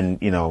bit, and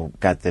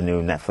got the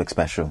new Netflix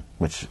special,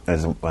 which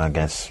is I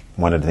guess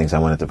one of the things I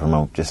wanted to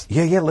promote. Just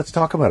let's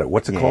talk about it.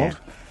 What's it called?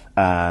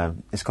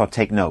 It's called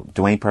Take Note.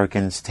 Dwayne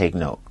Perkins, Take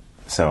Note.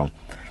 So,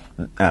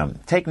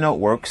 Take Note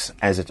works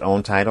as its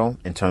own title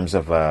in terms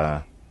of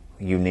a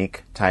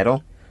unique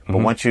title.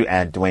 But once you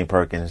add Dwayne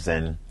Perkins,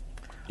 then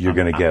you're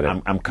going to get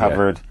it. I'm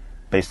covered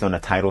based on a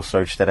title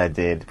search that I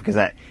did because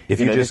if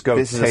you just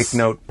go Take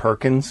Note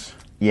Perkins,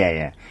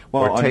 well,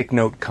 or Take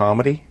Note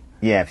Comedy,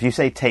 if you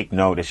say Take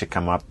Note, it should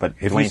come up. But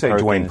if you say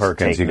Dwayne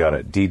Perkins, you got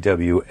it.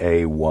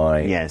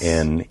 DWAYNE.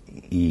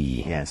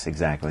 Yes,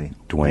 exactly.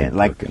 Dwayne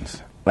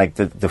Perkins. Like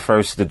the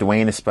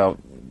Dwayne is spelled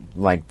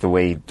like the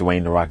way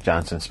Dwayne "The Rock"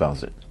 Johnson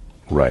spells it.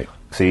 Right.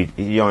 So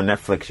you're on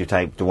Netflix. You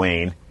type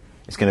Dwayne.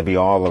 It's going to be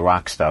all the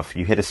Rock stuff.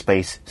 You hit a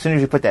space. As soon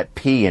as you put that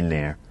P in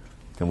there,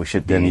 then we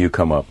should be... Then you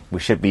come up. We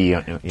should be...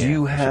 Do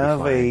you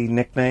have a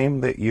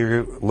nickname that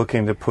you're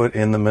looking to put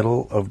in the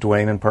middle of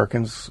Dwayne and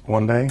Perkins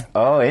one day?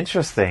 Oh,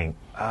 interesting.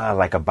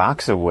 Like a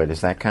boxer would.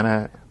 Is that kind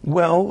of...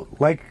 Well,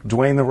 like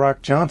Dwayne "The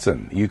Rock"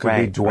 Johnson. You could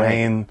be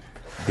Dwayne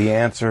 "The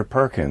Answer"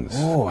 Perkins.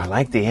 Oh, I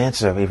like The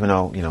Answer, even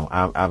though,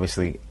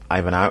 obviously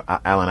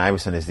Allen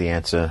Iverson is The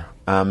Answer.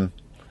 I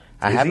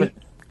haven't...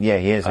 Yeah,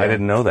 he is. I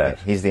didn't know that.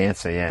 Yeah, he's The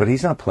Answer, yeah. But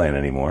he's not playing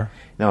anymore.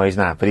 No, he's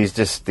not. But he's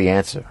just The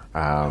Answer.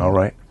 All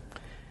right.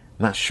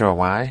 Not sure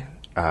why.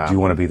 Do you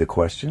want to be the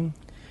question?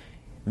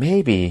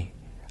 Maybe.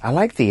 I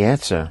like The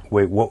Answer.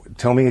 Wait,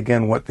 tell me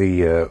again what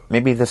the...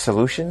 Maybe The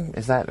Solution?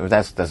 Is that... Or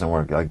that doesn't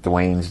work. Like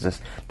Dwayne, The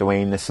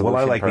Solution. Well,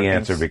 I like Perkins. The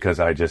Answer because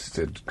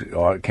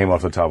it came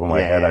off the top of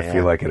my head. I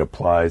feel like it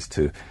applies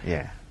to...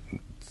 Yeah.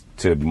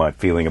 To my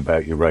feeling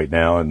about you right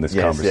now in this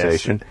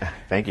conversation. Yes.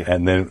 Thank you.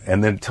 And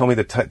then tell me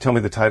the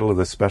title of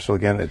the special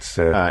again. It's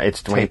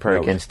Dwayne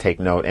Perkins, Take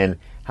Note. And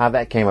how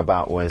that came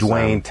about was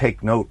Dwayne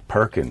Take Note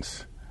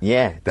Perkins.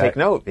 Yeah, take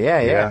note.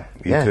 Yeah.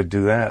 You could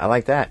do that. I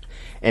like that.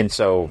 And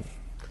so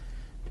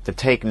the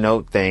take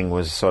note thing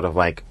was sort of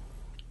like,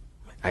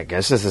 I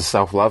guess this is a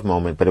self-love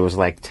moment, but it was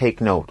like,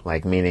 take note,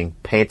 like meaning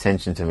pay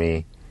attention to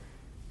me.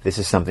 This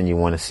is something you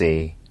want to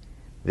see.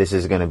 This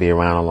is going to be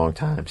around a long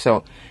time.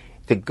 So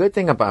the good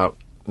thing about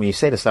when you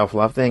say the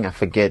self-love thing, I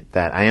forget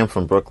that I am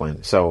from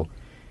Brooklyn. So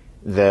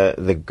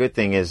the good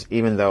thing is,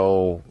 even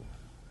though,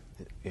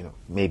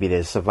 maybe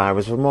there's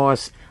survivor's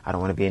remorse, I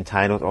don't want to be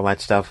entitled, all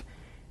that stuff,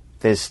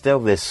 there's still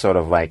this sort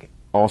of like,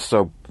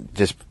 also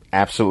just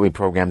absolutely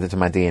programmed into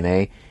my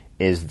DNA,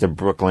 is the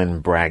Brooklyn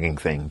bragging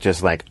thing.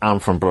 Just like, I'm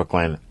from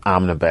Brooklyn,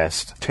 I'm the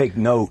best. Take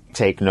note.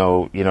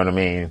 You know what I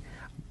mean?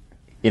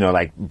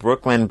 Like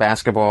Brooklyn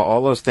basketball,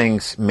 all those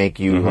things make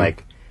you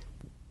like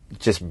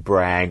just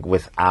brag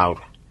without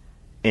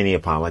any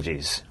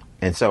apologies.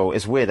 And so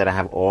it's weird that I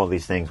have all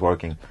these things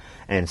working.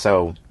 And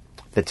so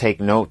the take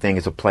note thing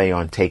is a play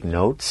on take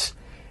notes.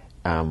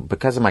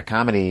 Because of my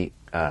comedy,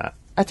 I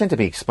tend to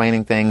be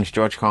explaining things.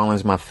 George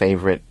Carlin's my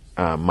favorite,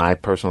 my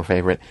personal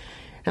favorite.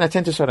 And I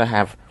tend to sort of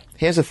have,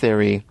 here's a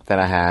theory that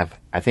I have.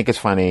 I think it's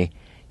funny.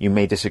 You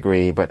may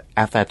disagree, but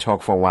after I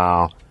talk for a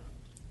while,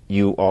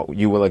 you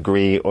will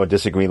agree or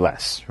disagree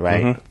less,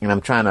 right? And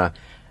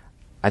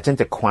I tend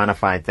to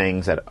quantify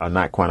things that are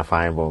not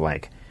quantifiable,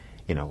 like,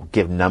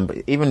 give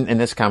numbers. Even in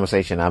this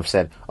conversation, I've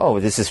said, oh,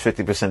 this is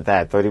 50%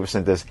 that,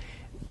 30% this,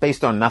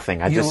 based on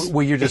nothing.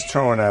 You're just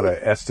throwing out an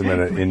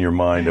estimate in your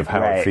mind of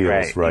how it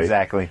feels, right?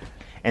 Exactly.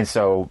 And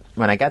so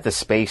when I got the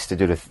space to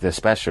do the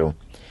special,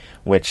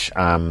 which...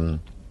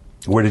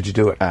 where did you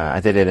do it? I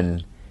did it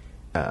in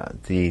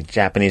the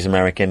Japanese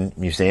American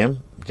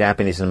Museum,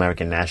 Japanese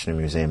American National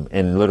Museum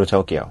in Little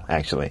Tokyo,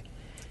 actually.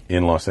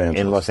 In Los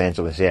Angeles? In Los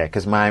Angeles, yeah.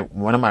 Because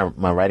one of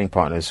my writing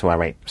partners who I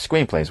write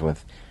screenplays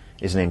with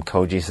is named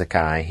Koji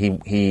Sakai.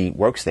 He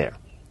works there.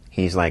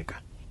 He's like,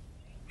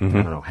 I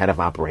don't know, head of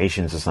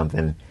operations or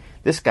something.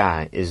 This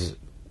guy is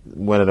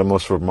one of the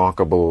most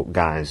remarkable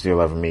guys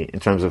you'll ever meet in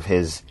terms of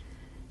his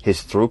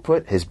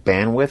throughput, his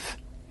bandwidth,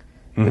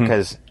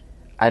 because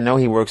I know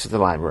he works at the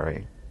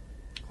library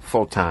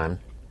full time,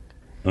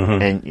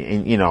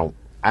 and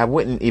I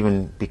wouldn't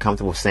even be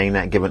comfortable saying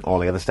that given all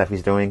the other stuff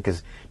he's doing,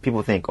 because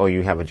people think, oh,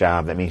 you have a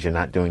job, that means you're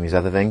not doing these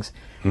other things.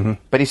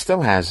 But he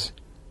still has,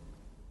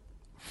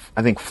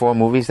 I think, 4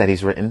 movies that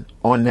he's written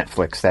on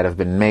Netflix that have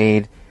been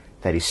made,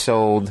 that he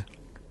sold,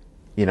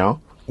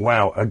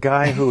 Wow, a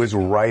guy who is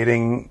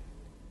writing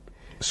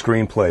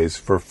screenplays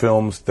for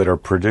films that are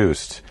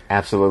produced.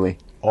 Absolutely.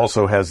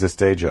 Also has this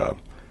day job.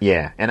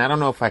 Yeah, and I don't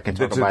know if I can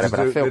talk about it, but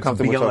I feel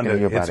comfortable talking to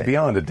you about it. It's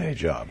beyond a day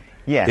job.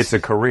 Yes. It's a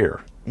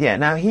career. Yeah,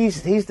 now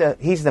he's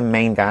the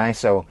main guy,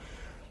 so,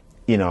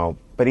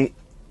 but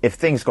if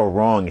things go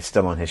wrong, it's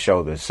still on his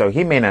shoulders. So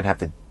he may not have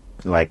to,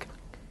 like,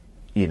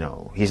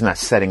 he's not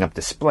setting up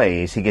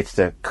displays. He gets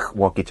to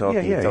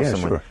walkie-talkie, tell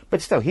someone. Sure.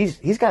 But still, he's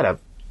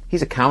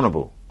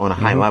accountable on a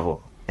high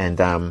level.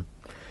 And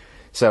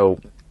so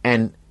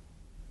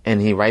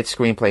he writes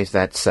screenplays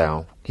that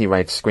sell. He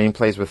writes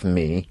screenplays with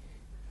me.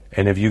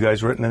 And have you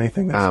guys written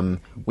anything?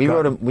 We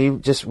have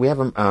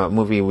a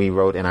movie we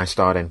wrote and I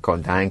starred in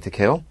called Dying to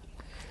Kill.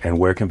 And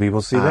where can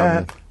people see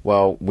that?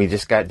 Well, we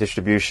just got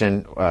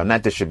distribution,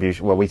 not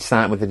distribution. Well, we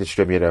signed with the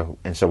distributor,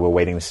 and so we're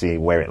waiting to see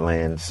where it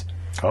lands.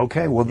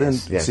 Okay, well then,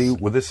 see,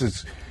 this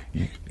is,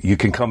 you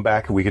can come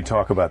back and we can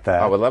talk about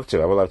that. I would love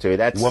to.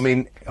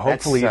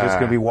 Hopefully you're just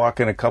going to be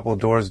walking a couple of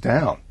doors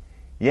down.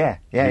 Yeah.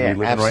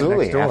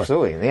 Absolutely, right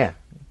absolutely, yeah.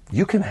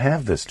 You can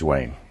have this,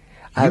 Dwayne.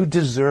 You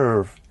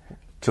deserve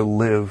to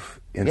live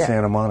in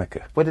Santa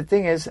Monica. But the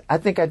thing is, I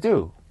think I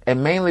do.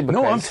 And mainly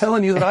because... No, I'm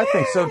telling you that I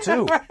think so,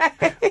 too.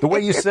 The way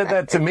you said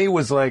that to me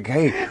was like,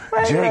 hey,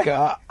 Jake,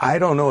 I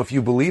don't know if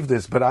you believe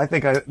this, but I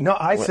think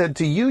I said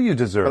to you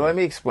deserve it. Let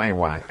me explain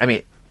why. I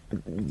mean,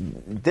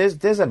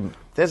 there's a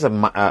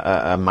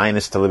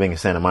minus to living in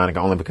Santa Monica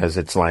only because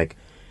it's like,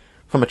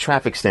 from a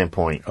traffic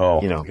standpoint,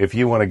 if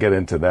you want to get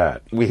into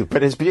that.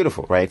 But it's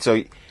beautiful, right?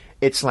 So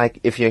it's like,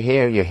 if you're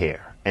here, you're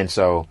here. And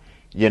so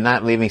you're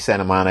not leaving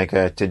Santa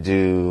Monica to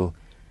do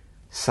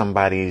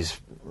somebody's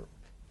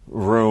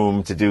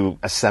room, to do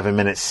a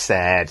 7-minute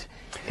set.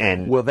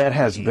 And well, that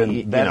has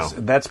been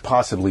that's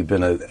possibly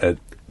been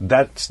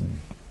that's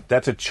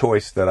a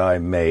choice that I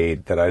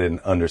made that I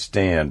didn't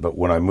understand. But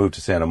when I moved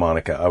to Santa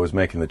Monica, I was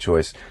making the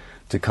choice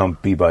to come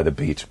be by the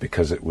beach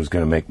because it was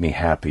going to make me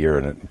happier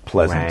and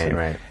pleasant.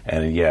 Right.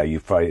 And you're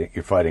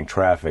fighting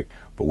traffic,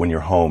 but when you're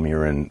home,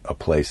 you're in a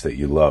place that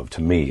you love.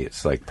 To me,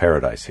 it's like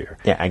paradise here.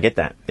 Yeah, I get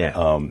that.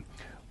 Yeah.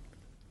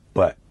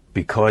 But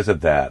because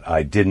of that,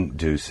 I didn't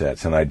do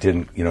sets, and I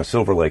didn't.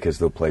 Silver Lake is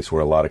the place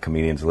where a lot of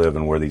comedians live,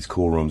 and where these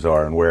cool rooms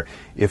are, and where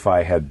if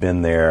I had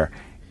been there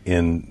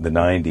in the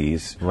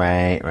 '90s,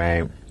 right.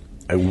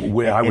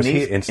 I was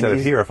here instead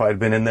of here. If I had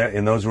been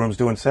in those rooms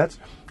doing sets,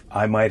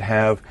 I might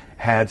have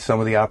had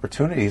some of the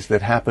opportunities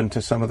that happened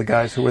to some of the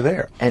guys who were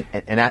there.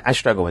 And I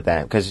struggle with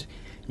that because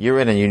you're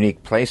in a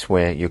unique place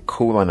where you're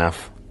cool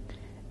enough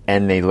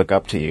and they look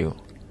up to you.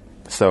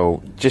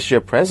 So just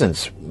your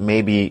presence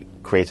maybe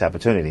creates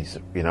opportunities,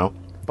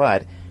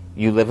 But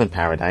you live in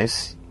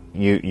paradise.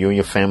 you and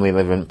your family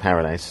live in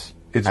paradise.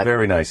 It's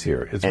very nice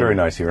here. It's very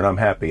nice here, and I'm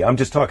happy. I'm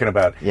just talking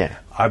about. Yeah.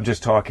 I'm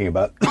just talking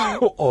about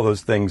all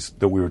those things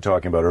that we were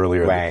talking about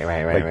earlier.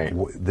 Right.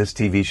 This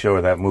TV show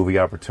or that movie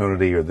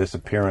opportunity or this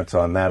appearance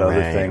on that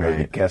other thing or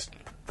the guest.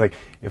 Like,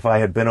 if I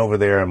had been over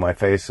there and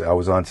I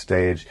was on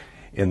stage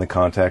in the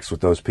context with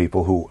those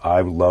people who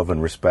I love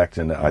and respect,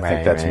 and I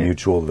think that's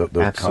mutual.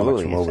 Those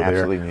comics from over there.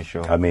 Absolutely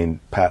mutual. I mean,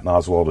 Patton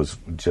Oswalt is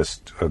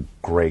just a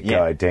great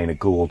guy. Dana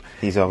Gould.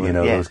 He's over. You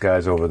know, those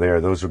guys over there.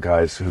 Those are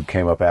guys who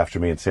came up after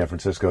me in San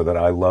Francisco that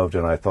I loved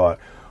and I thought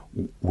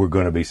were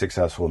going to be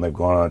successful, and they've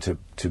gone on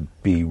to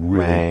be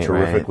really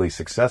terrifically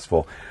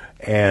successful.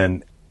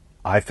 And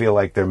I feel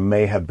like there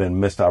may have been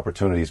missed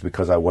opportunities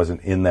because I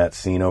wasn't in that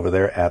scene over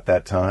there at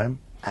that time.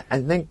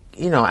 I think,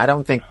 I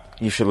don't think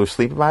you should lose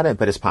sleep about it,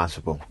 but it's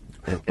possible.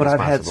 But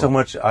I've had so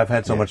much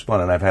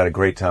fun, and I've had a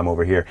great time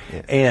over here.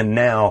 Yeah. And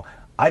now,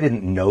 I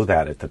didn't know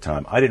that at the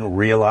time. I didn't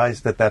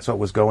realize that that's what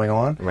was going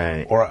on.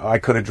 Right. Or I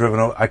could have driven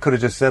over. I could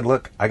have just said,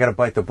 look, I got to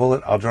bite the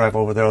bullet. I'll drive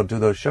over there. I'll do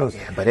those shows.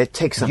 Yeah, but it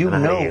takes something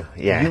out of you.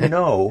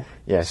 Yeah.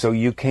 Yes. So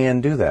you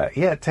can do that.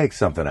 Yeah, it takes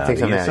something out of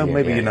you. So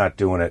maybe you're not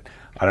doing it.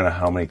 I don't know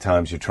how many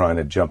times you're trying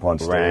to jump on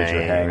stage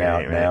or hang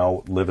out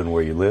now, living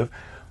where you live.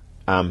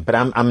 But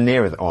I'm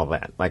near all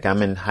that. Like,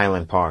 I'm in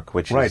Highland Park,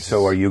 which is... Right,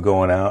 so are you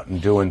going out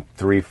and doing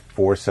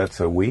 3-4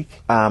 sets a week?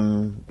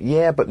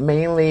 Yeah, but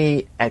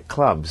mainly at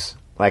clubs.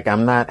 Like,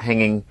 I'm not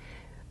hanging...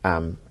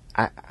 I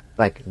don't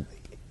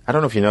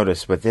know if you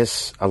noticed, but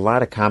there's a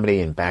lot of comedy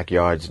in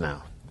backyards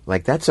now.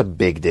 Like, that's a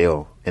big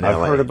deal in LA.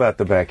 I've heard about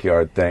the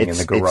backyard thing and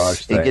the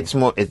garage thing. It gets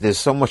more... there's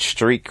so much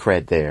street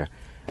cred there,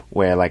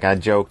 where, like, I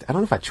joked... I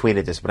don't know if I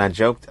tweeted this, but I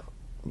joked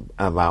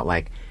about,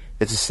 like,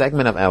 there's a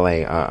segment of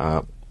LA...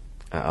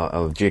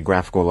 a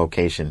geographical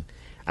location,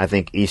 I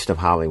think east of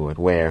Hollywood,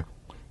 where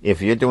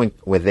if you're doing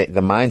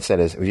the mindset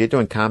is if you're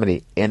doing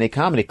comedy in a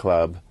comedy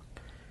club,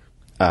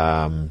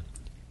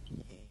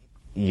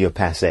 you're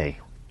passé.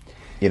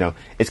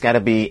 It's got to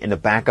be in the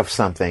back of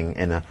something,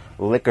 in a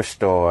liquor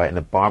store, in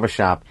a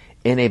barbershop,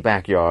 in a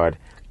backyard.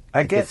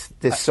 I guess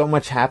there's so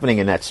much happening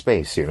in that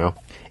space, and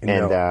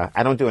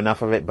I don't do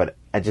enough of it, but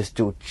I just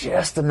do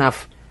just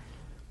enough.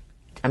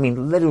 I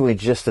mean, literally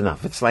just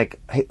enough. It's like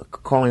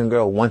calling a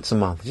girl once a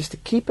month, just to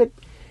keep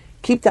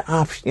the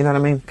option. You know what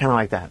I mean? Kind of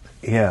like that.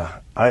 Yeah,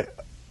 I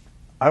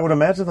would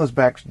imagine those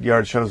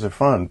backyard shows are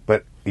fun,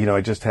 but I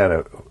just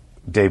had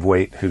Dave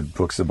Waite who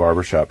books the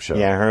barbershop show.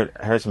 Yeah,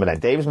 I heard some of that.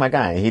 Dave is my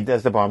guy. He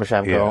does the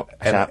barbershop shop.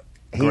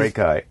 Great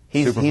guy.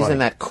 He's in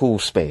that cool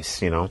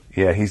space,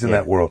 Yeah, he's in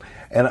that world,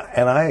 and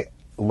I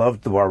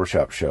loved the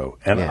barbershop show,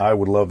 and I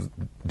would love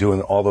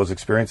doing all those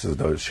experiences of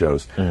those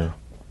shows. Mm.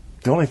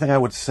 The only thing I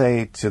would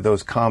say to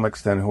those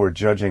comics then who are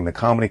judging the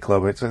comedy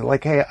club, it's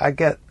like, hey,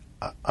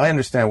 I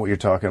understand what you're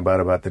talking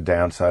about the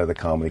downside of the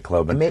comedy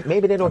club. And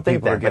maybe they don't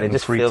think that, but it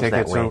just free feels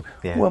tickets that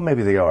way. Well,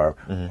 maybe they are,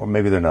 or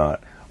maybe they're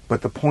not.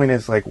 But the point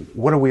is, like,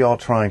 what are we all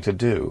trying to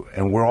do?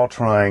 And we're all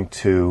trying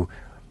to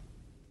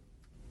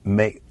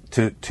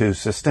to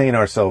sustain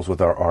ourselves with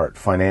our art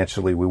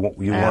financially. You want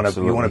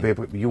to be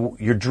able.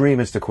 Your dream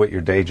is to quit your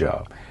day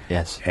job.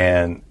 Yes.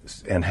 And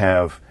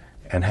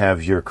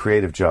have your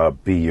creative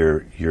job be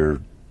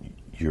your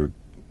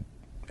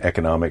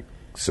economic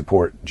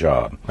support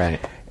job. Right.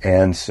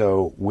 And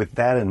so with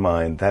that in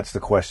mind, that's the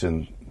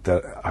question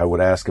that I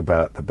would ask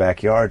about the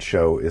backyard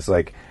show is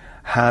like,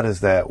 how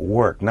does that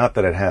work? Not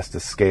that it has to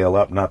scale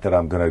up, not that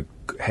I'm going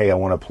to, hey, I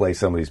want to play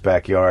somebody's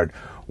backyard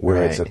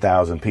where it's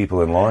 1,000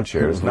 people in lawn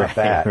chairs. Not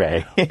that.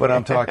 Right. But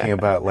I'm talking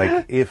about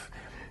like if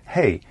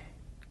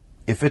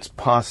it's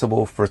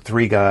possible for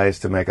 3 guys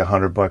to make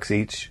 $100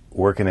 each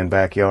working in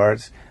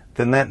backyards,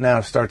 then that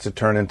now starts to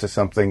turn into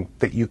something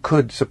that you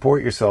could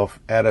support yourself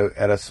at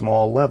a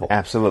small level.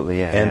 Absolutely,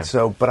 yeah. And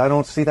so, but I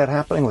don't see that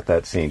happening with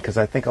that scene because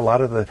I think a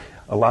lot of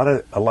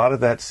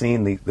that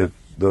scene,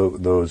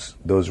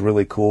 those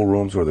really cool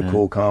rooms where the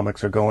cool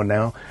comics are going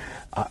now,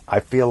 I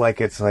feel like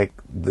it's like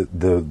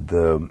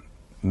the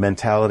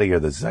mentality or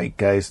the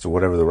zeitgeist or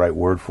whatever the right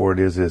word for it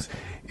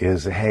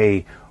is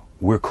hey,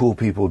 we're cool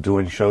people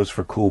doing shows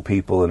for cool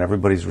people and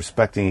everybody's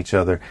respecting each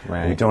other.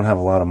 Right. We don't have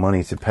a lot of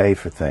money to pay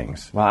for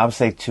things. Well, I'll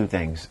say 2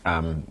 things.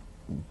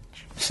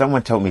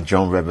 Someone told me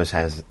Joan Rivers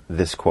has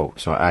this quote,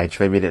 so I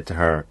attribute it to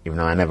her, even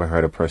though I never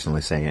heard her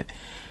personally say it.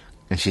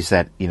 And she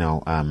said,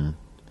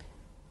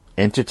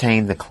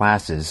 entertain the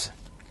classes,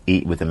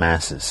 eat with the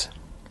masses.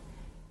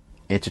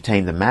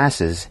 Entertain the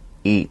masses,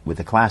 eat with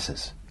the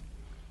classes.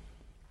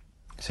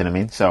 See what I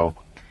mean? So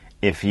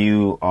if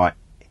you are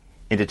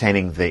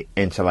entertaining the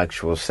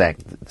intellectual set,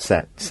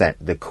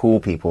 the cool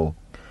people,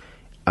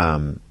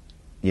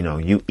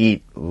 you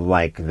eat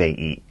like they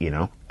eat,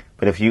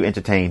 But if you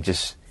entertain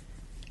just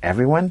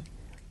everyone,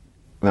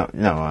 no,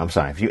 I'm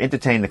sorry. If you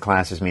entertain the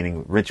classes,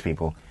 meaning rich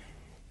people,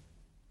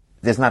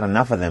 there's not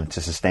enough of them to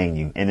sustain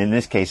you. And in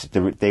this case,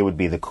 they would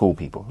be the cool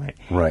people, right?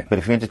 Right. But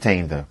if you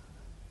entertain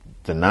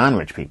the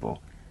non-rich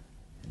people,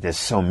 there's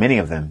so many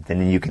of them,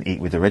 then you can eat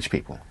with the rich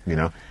people,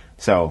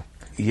 So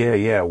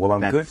Yeah. Well,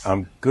 I'm good.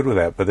 I'm good with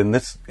that. But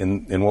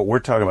in what we're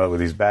talking about with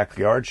these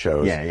backyard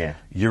shows,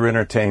 you're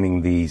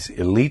entertaining these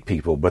elite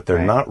people, but they're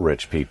not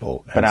rich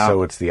people, and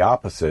so it's the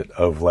opposite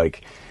of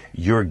like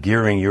you're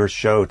gearing your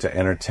show to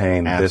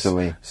entertain this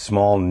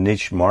small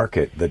niche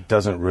market that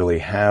doesn't really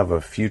have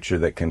a future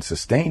that can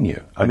sustain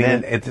you. I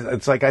mean,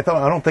 it's like I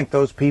don't think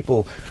those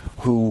people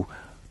who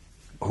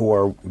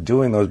are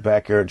doing those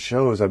backyard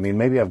shows. I mean,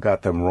 maybe I've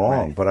got them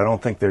wrong, but I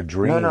don't think they're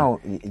dreaming. No,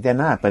 they're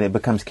not. But it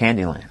becomes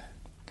Candyland.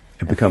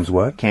 It becomes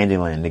what?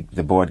 Candyland,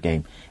 the board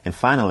game. And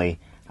finally,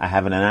 I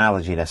have an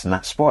analogy that's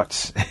not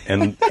sports.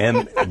 and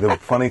the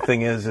funny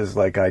thing is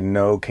like I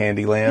know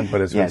Candyland,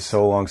 but it's been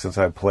so long since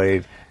I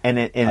played. And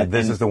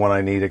this is the one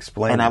I need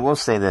explained. And I will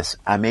say this: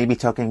 I may be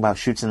talking about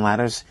Chutes and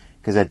Ladders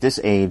because at this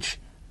age,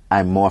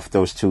 I morphed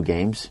those two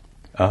games.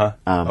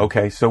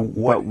 Okay, so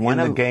what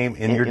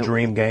in your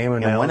dream game?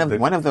 And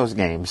one of those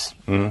games,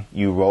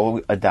 you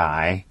roll a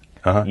die,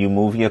 you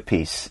move your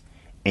piece,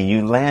 and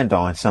you land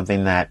on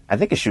something that I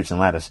think is Chutes and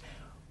Ladders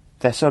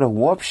that sort of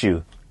warps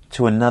you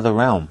to another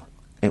realm.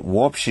 It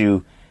warps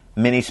you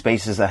many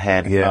spaces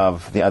ahead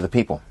of the other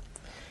people.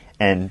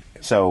 And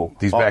so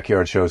these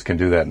backyard shows can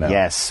do that now.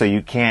 Yes, so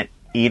you can't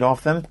eat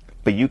off them,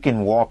 but you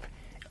can warp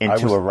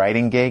into a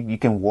writing gig. You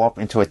can warp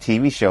into a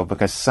TV show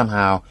because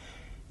somehow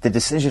the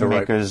decision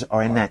makers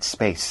are in that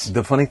space.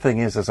 The funny thing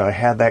is I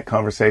had that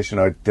conversation.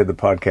 I did the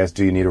podcast,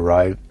 Do You Need a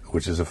Ride?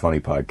 Which is a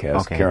funny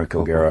podcast. Okay, Karen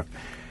Kilgara. Cool.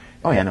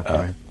 Oh, yeah, no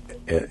problem.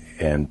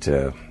 And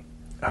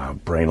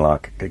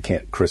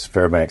Brainlock, Chris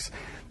Fairbanks,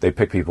 they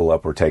pick people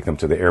up or take them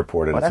to the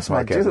airport, and it's a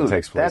podcast that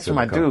takes place. That's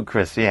my dude,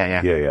 Chris.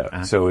 Yeah.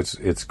 Yeah. So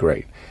it's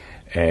great,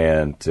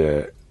 and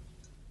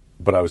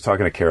but I was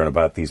talking to Karen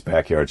about these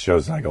backyard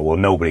shows, and I go, well,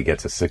 nobody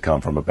gets a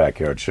sitcom from a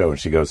backyard show, and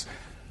she goes,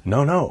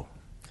 no.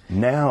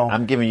 Now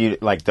I'm giving you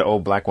like the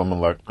old black woman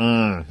look, you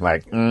know?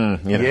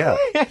 Yeah.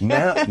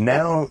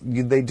 Now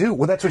they do.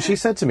 Well, that's what she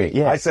said to me.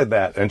 Yeah. I said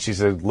that, and she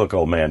said, "Look,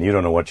 old man, you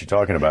don't know what you're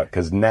talking about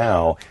because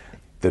now."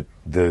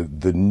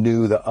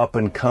 The up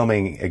and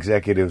coming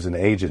executives and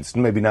agents,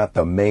 maybe not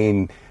the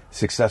main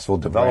successful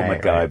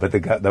development guy, but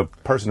the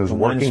person who's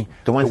working,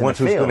 the ones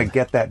who's going to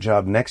get that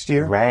job next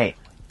year, right?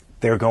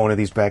 They're going to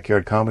these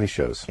backyard comedy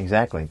shows,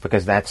 exactly,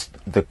 because that's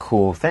the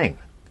cool thing.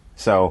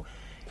 So,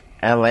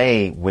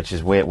 L.A., which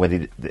is where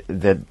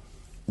the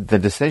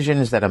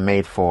decisions that are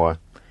made for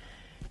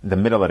the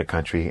middle of the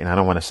country, and I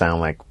don't want to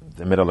sound like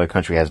the middle of the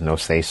country has no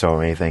say so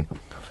or anything.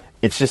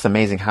 It's just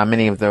amazing how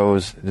many of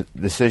those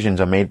decisions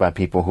are made by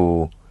people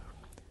who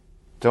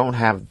don't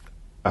have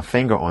a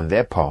finger on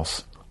their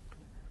pulse.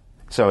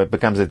 So it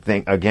becomes a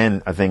thing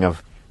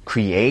of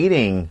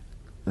creating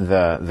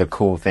the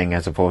cool thing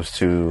as opposed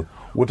to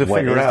to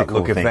figure out.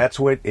 Look,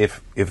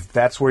 if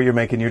that's where you're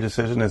making your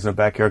decision is a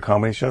backyard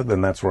comedy show,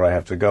 then that's where I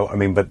have to go. I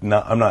mean, but no,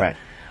 I'm not. Right.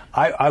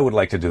 I would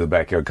like to do the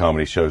backyard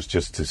comedy shows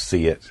just to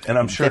see it, and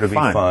I'm sure it'd be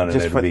fun.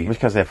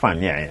 Because they're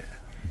fun. Yeah.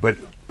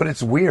 But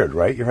it's weird,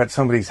 right? You're at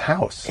somebody's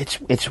house.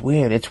 It's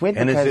weird. It's weird.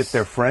 And because is it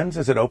their friends?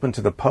 Is it open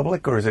to the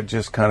public, or is it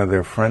just kind of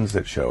their friends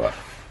that show up?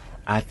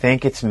 I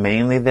think it's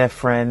mainly their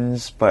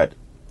friends, but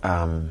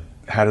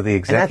how do the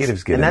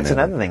executives get in there? And that's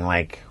another thing.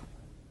 Like,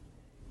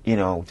 you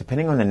know,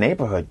 depending on the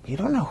neighborhood, you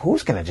don't know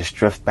who's going to just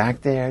drift back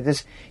there.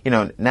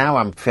 Now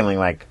I'm feeling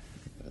like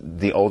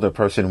the older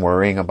person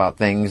worrying about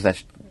things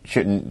that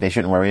they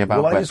shouldn't worry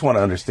about. Well, I just want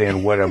to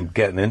understand what I'm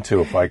getting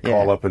into if I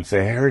call up and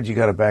say, hey, I heard you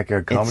got a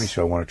backyard comedy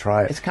show. I want to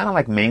try it. It's kind of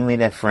like mainly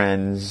their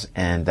friends.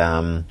 And,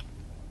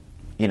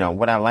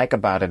 what I like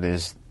about it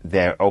is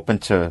they're open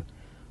to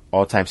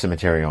all types of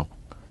material.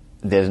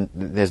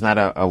 There's not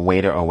a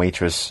waiter or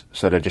waitress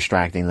sort of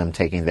distracting them,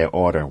 taking their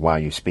order while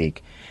you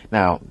speak.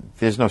 Now,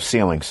 there's no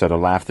ceiling, so the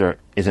laughter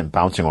isn't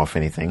bouncing off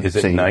anything. Is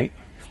it at night?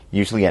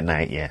 Usually at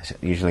night, yes.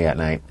 Usually at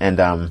night.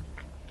 And,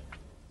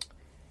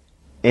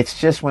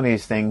 it's just one of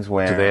these things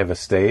where... Do they have a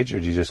stage,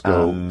 or do you just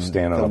go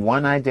stand on The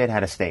one I did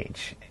had a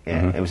stage.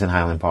 Yeah, It was in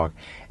Highland Park.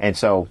 And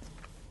so,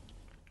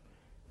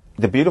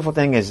 the beautiful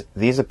thing is,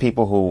 these are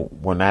people who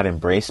were not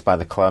embraced by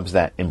the clubs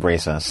that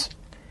embrace us.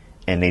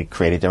 And they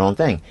created their own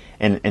thing.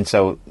 And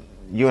so,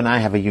 you and I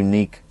have a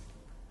unique...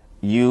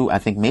 I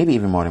think maybe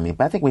even more than me,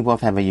 but I think we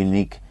both have a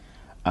unique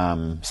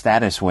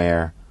status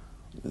where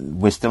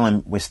we're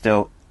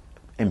still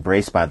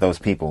embraced by those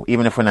people.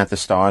 Even if we're not the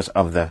stars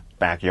of the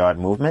backyard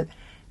movement...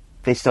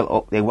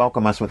 They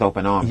welcome us with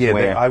open arms.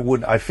 Yeah,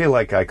 I feel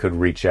like I could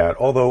reach out.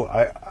 Although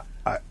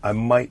I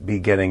might be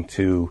getting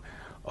to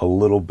a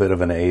little bit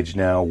of an age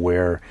now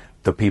where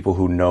the people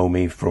who know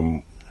me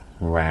from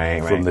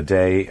the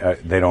day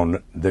they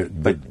don't.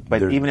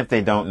 But even if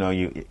they don't know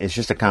you, it's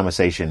just a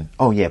conversation.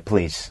 Oh yeah,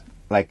 please.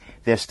 Like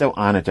they're still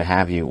honored to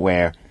have you.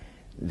 Where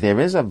there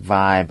is a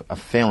vibe, a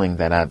feeling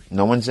that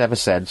no one's ever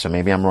said. So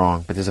maybe I'm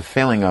wrong, but there's a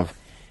feeling of,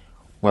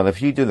 well,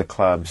 if you do the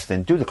clubs,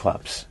 then do the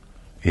clubs.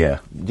 Yeah.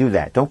 Do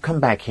that. Don't come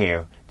back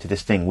here to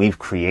this thing we've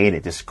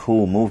created, this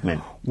cool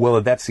movement.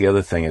 Well, that's the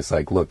other thing. It's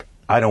like, look,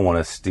 I don't want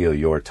to steal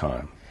your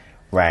time.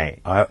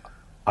 Right.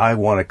 I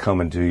want to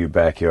come and do your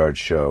backyard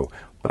show,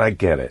 but I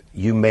get it.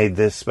 You made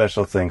this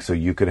special thing so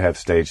you could have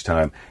stage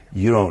time.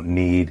 You don't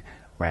need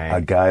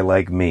a guy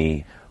like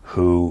me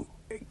who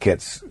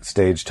gets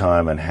stage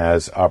time and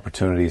has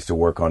opportunities to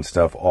work on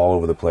stuff all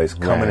over the place,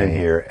 coming in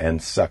here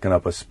and sucking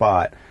up a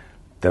spot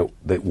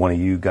that one of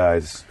you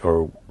guys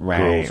or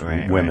girls,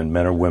 women,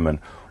 men or women,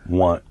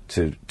 want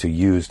to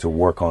use to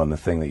work on the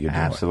thing that you're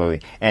doing.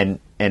 Absolutely. And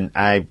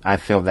I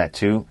feel that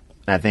too.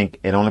 I think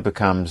it only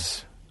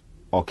becomes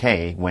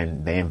okay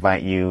when they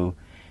invite you,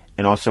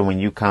 and also when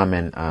you come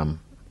and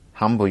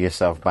humble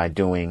yourself by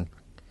doing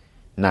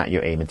not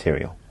your A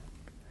material.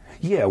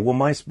 Yeah, well,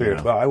 my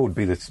spirit, I would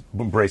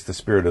embrace the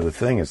spirit of the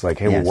thing. It's like,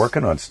 hey, we're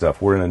working on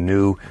stuff. We're in a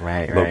new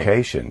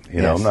location.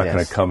 You know, I'm not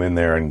going to come in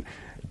there and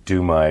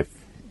do my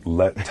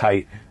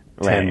tight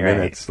 10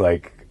 minutes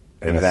like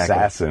an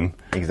assassin.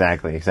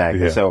 Exactly.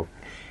 Yeah. So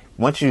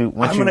once I'm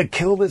going to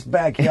kill this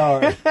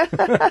backyard.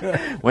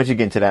 Once you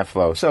get into that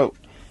flow. So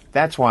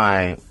that's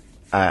why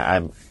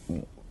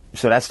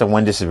so that's the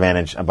one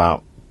disadvantage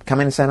about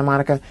coming to Santa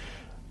Monica.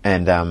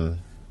 And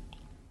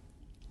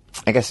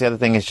I guess the other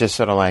thing is just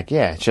sort of like,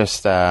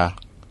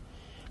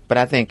 but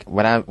I think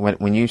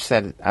when you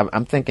said,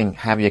 I'm thinking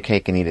have your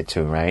cake and eat it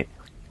too, right?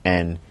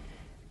 And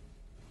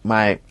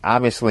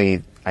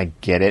obviously I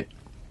get it,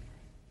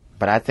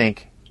 but I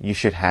think you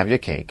should have your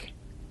cake,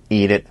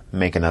 eat it,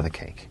 make another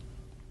cake.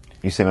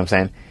 You see what I'm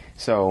saying?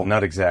 So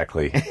not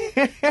exactly.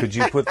 Could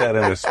you put that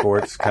in a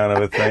sports kind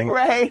of a thing?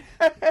 Right.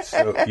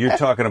 So you're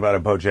talking about a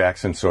Bo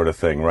Jackson sort of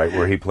thing, right?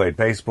 Where he played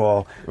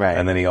baseball,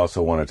 and then he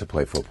also wanted to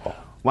play football.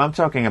 What I'm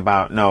talking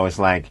about, it's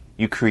like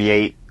you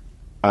create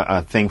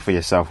a thing for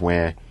yourself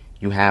where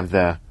you have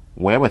the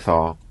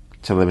wherewithal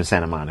to live in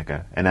Santa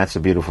Monica, and that's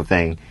a beautiful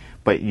thing.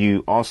 But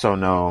you also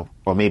know,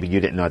 or maybe you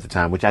didn't know at the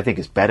time, which I think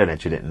is better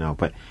that you didn't know.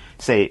 But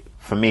say,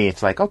 for me,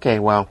 it's like, okay,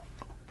 well,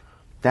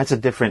 that's a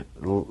different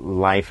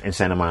life in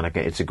Santa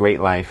Monica. It's a great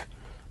life,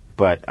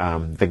 but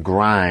the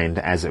grind,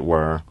 as it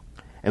were,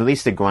 at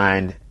least the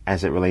grind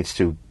as it relates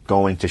to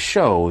going to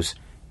shows,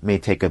 may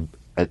take a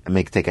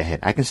hit.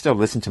 I can still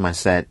listen to my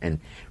set and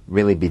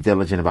really be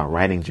diligent about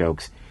writing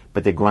jokes,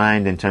 but the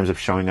grind in terms of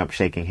showing up,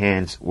 shaking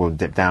hands will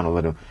dip down a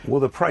little. Well,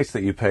 the price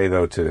that you pay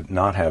though to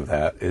not have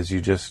that is you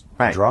just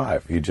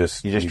drive. You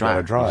just drive.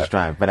 Gotta drive. You just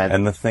drive.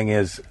 And the thing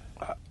is,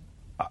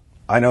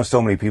 I know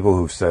so many people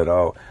who've said,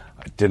 "Oh,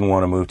 I didn't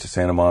want to move to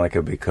Santa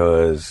Monica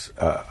because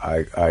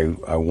I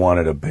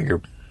wanted a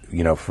bigger,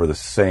 for the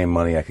same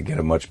money I could get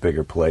a much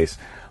bigger place."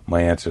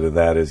 My answer to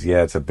that is,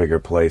 it's a bigger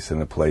place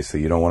and a place that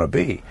you don't want to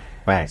be.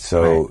 Right.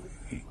 So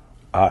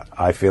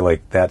I feel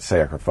like that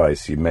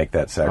sacrifice, you make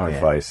that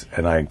sacrifice,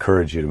 and I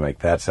encourage you to make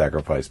that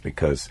sacrifice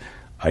because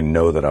I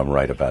know that I'm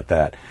right about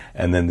that.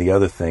 And then the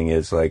other thing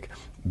is like,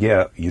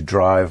 you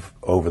drive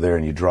over there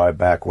and you drive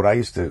back. When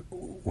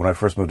I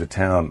first moved to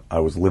town, I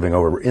was living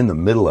over in the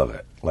middle of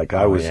it. Like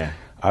I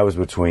was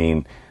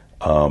between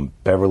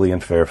Beverly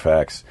and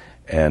Fairfax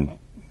and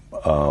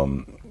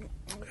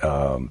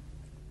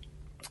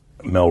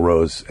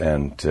Melrose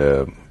and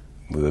the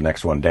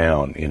next one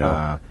down,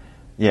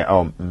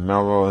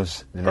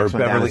 Melrose. The next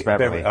one down is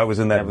Beverly. I was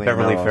in that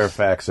Beverly,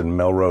 Fairfax, and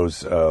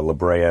Melrose, La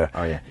Brea.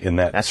 Oh, yeah. In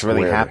that That's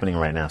really happening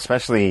right now,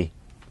 especially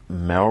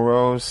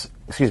Fairfax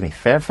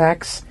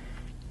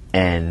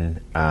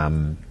and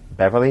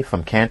Beverly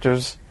from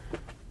Cantors.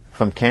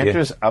 From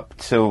Cantors up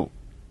to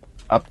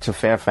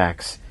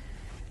Fairfax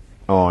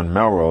on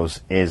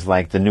Melrose is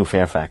like the new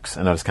Fairfax.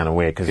 I know it's kind of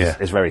weird because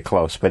it's very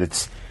close, but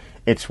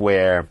it's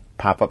where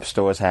pop-up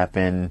stores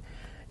happen.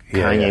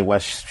 Kanye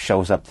West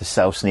shows up to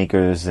sell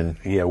sneakers and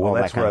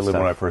that's where I lived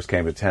when I first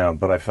came to town.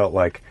 But I felt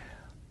like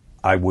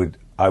I would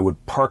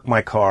park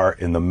my car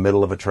in the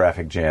middle of a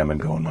traffic jam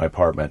and go in my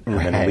apartment, and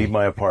then leave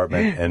my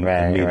apartment and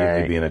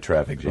immediately be in a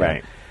traffic jam.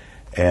 Right.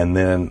 And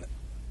then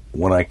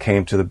when I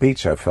came to the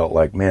beach, I felt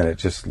like, man, it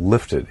just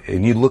lifted.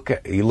 And you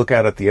look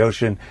out at the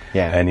ocean,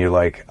 and you're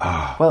like,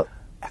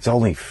 it's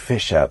only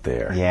fish out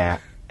there. Yeah.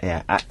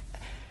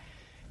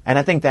 And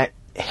I think that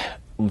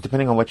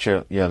depending on what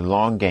your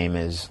long game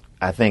is.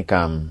 I think,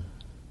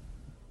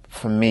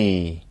 for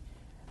me,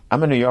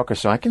 I'm a New Yorker,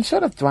 so I can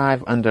sort of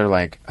thrive under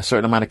like a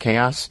certain amount of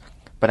chaos.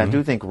 But I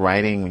do think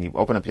writing, when you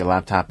open up your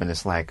laptop and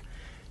it's like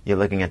you're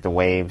looking at the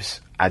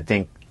waves, I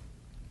think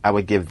I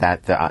would give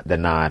that the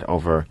nod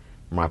over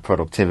my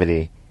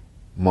productivity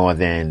more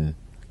than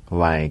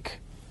like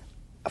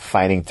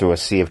fighting through a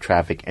sea of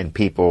traffic and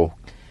people.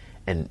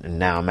 And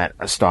now I'm at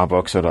a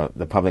Starbucks or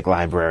the public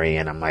library,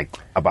 and I'm like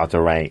about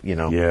to write.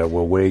 Yeah,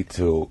 well, wait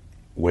till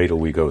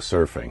we go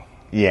surfing.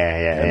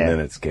 And then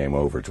it's game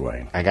over,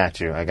 Dwayne. I got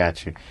you.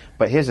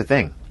 But here's the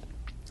thing,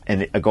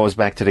 and it goes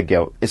back to the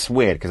guilt. It's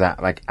weird because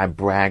I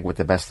brag with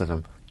the best of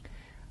them.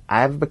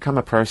 I've become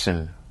a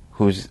person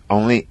who's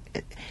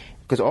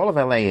because all of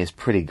LA is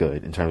pretty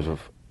good in terms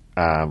of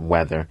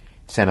weather.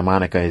 Santa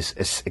Monica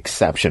is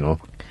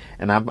exceptional,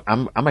 and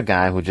I'm a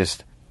guy who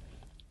just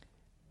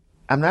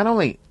I'm not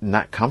only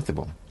not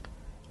comfortable.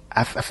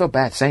 I feel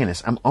bad saying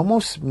this. I'm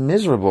almost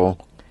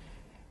miserable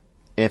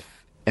if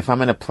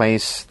I'm in a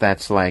place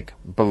that's like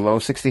below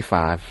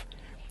 65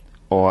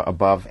 or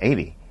above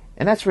 80.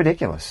 And that's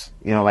ridiculous.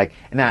 You know, like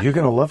now You're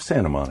going to love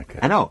Santa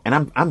Monica. I know,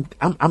 and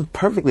I'm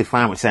perfectly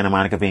fine with Santa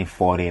Monica being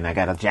 40 and I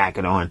got a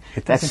jacket on.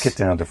 It doesn't get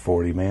down to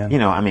 40, man. You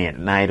know, I mean, at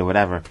night or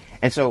whatever.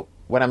 And so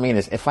what I mean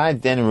is, if I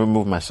then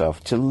remove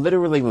myself to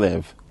literally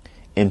live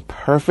in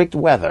perfect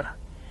weather,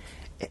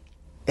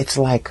 it's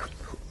like,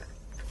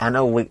 I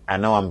know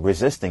I'm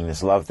resisting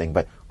this love thing,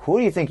 but who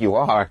do you think you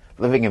are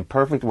living in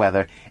perfect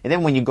weather? And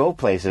then when you go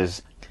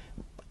places,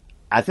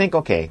 I think,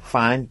 okay,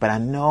 fine, but I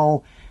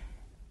know,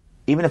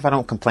 even if I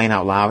don't complain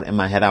out loud, in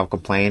my head I'll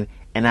complain.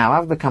 And now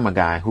I've become a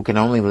guy who can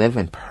only live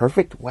in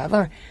perfect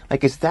weather.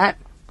 Like, is that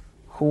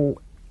who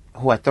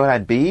I thought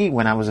I'd be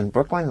when I was in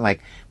Brooklyn?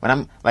 Like, when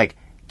I'm like,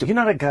 you're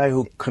not a guy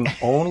who can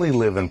only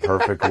live in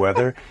perfect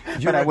weather.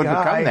 But I would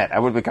become that. I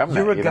would become that.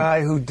 You're a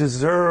guy who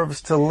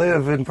deserves to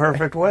live in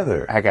perfect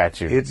weather. I got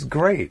you. It's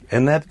great.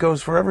 And that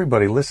goes for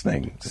everybody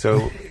listening.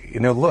 So,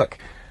 look,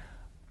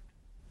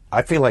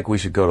 I feel like we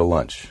should go to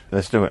lunch.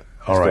 Let's do it.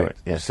 All right. Do it.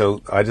 Yes.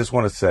 So I just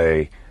want to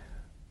say,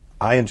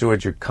 I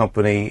enjoyed your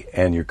company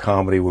and your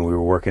comedy when we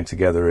were working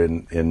together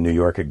in New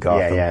York at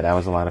Gotham. Yeah, that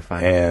was a lot of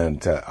fun.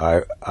 And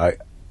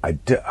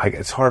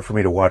it's hard for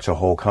me to watch a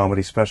whole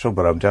comedy special,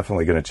 but I'm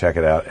definitely going to check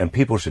it out. And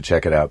people should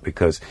check it out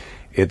because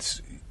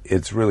it's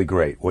really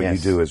great. What you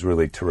do is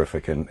really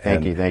terrific.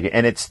 Thank you.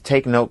 And it's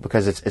take note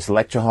because it's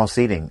lecture hall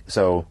seating.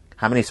 So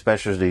how many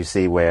specials do you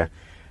see where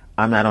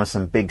I'm not on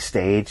some big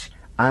stage?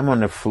 I'm on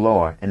the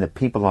floor and the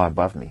people are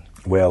above me.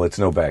 Well, it's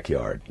no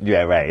backyard.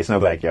 Yeah, right. It's no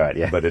backyard,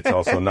 yeah. But it's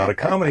also not a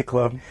comedy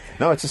club.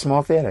 No, it's a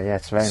small theater. Yeah,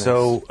 it's very nice.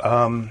 So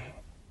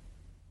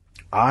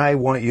I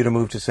want you to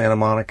move to Santa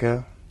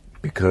Monica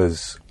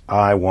because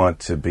I want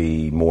to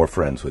be more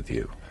friends with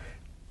you.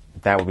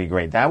 That would be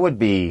great.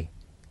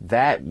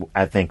 That,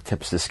 I think,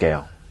 tips the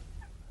scale.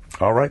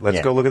 All right,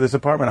 let's go look at this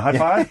apartment. High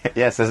five?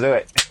 Yes, let's do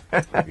it.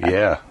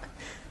 Yeah.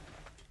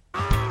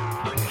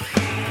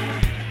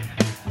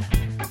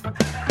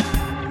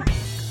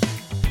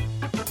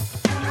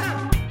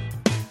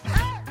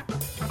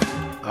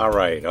 All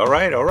right.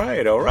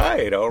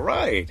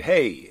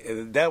 Hey,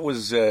 that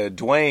was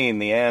Dwayne,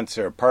 The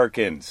Answer,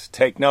 Perkins.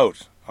 Take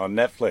note on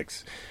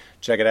Netflix.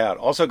 Check it out.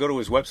 Also, go to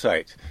his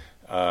website,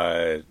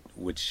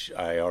 which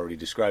I already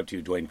described to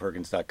you,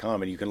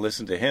 DwaynePerkins.com, and you can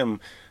listen to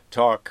him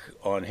talk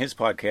on his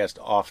podcast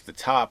Off the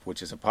Top,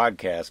 which is a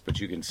podcast,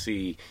 but you can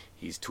see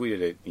he's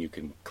tweeted it. You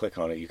can click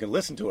on it. You can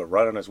listen to it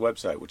right on his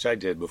website, which I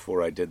did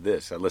before I did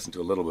this. I listened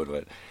to a little bit of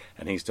it,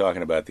 and he's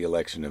talking about the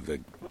election of the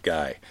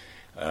guy.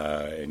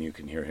 And you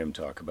can hear him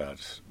talk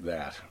about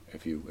that.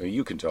 If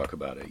you can talk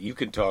about it. You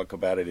can talk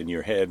about it in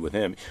your head with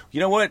him.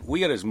 You know what? We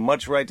got as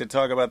much right to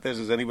talk about this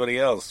as anybody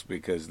else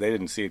because they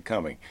didn't see it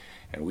coming,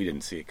 and we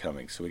didn't see it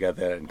coming. So we got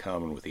that in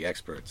common with the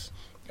experts.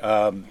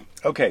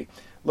 Okay,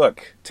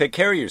 look, take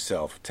care of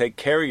yourself. Take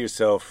care of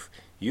yourself.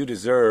 You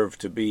deserve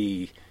to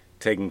be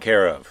taken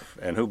care of,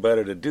 and who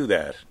better to do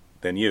that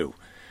than you?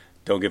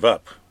 Don't give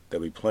up.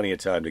 There'll be plenty of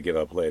time to give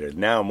up later.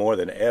 Now more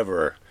than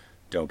ever,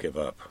 don't give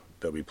up.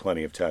 There'll be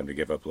plenty of time to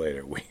give up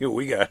later. We're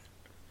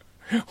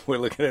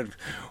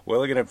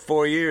looking at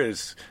 4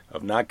 years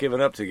of not giving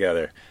up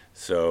together.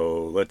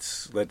 So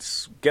let's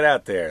get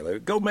out there.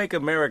 Go make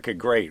America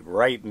great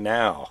right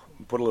now.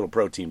 Put a little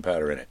protein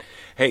powder in it.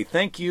 Hey,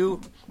 thank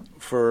you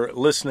for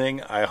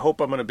listening. I hope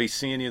I'm going to be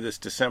seeing you this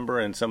December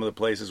in some of the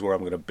places where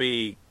I'm going to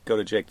be.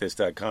 Go to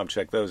Jakethis.com.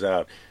 Check those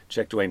out.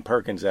 Check Dwayne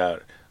Perkins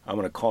out. I'm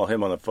going to call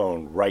him on the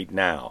phone right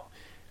now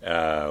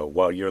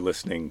while you're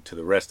listening to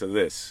the rest of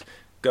this.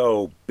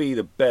 Go be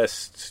the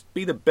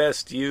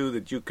best you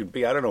that you could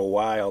be. I don't know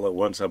why all at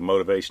once I'm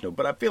motivational,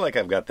 but I feel like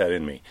I've got that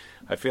in me.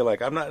 I feel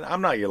like I'm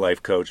not your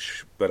life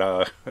coach, but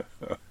I'll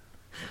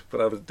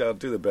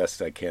do the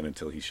best I can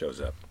until he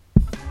shows up.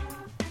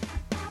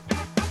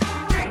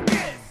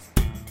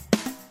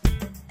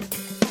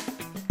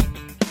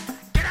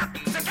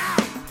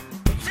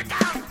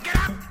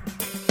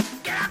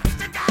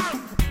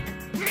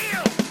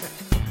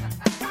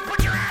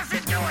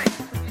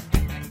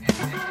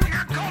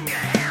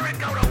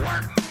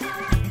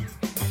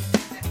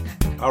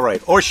 All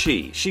right, or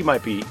she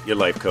might be your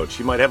life coach.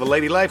 She might have a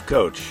lady life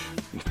coach.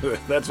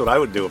 That's what I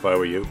would do if I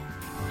were you. Is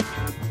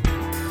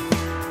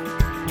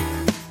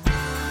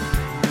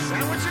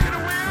that what you're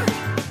gonna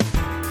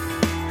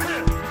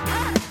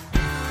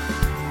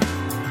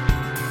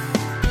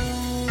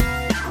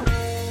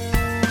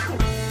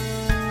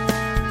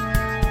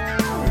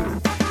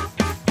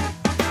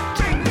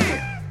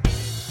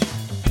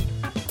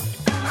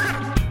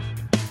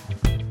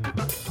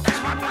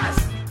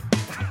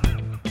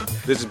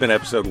This has been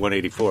episode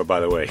 184, by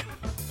the way.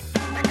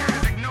 That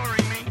guy's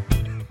ignoring me.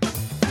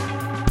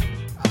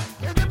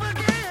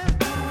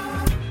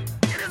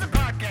 It is a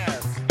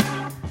podcast.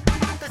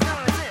 That's not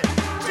what I said.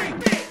 Take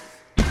this.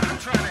 I'm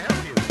trying to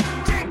help you.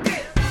 Take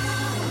this.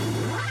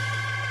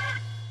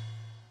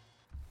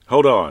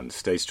 Hold on.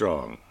 Stay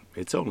strong.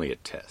 It's only a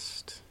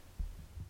test.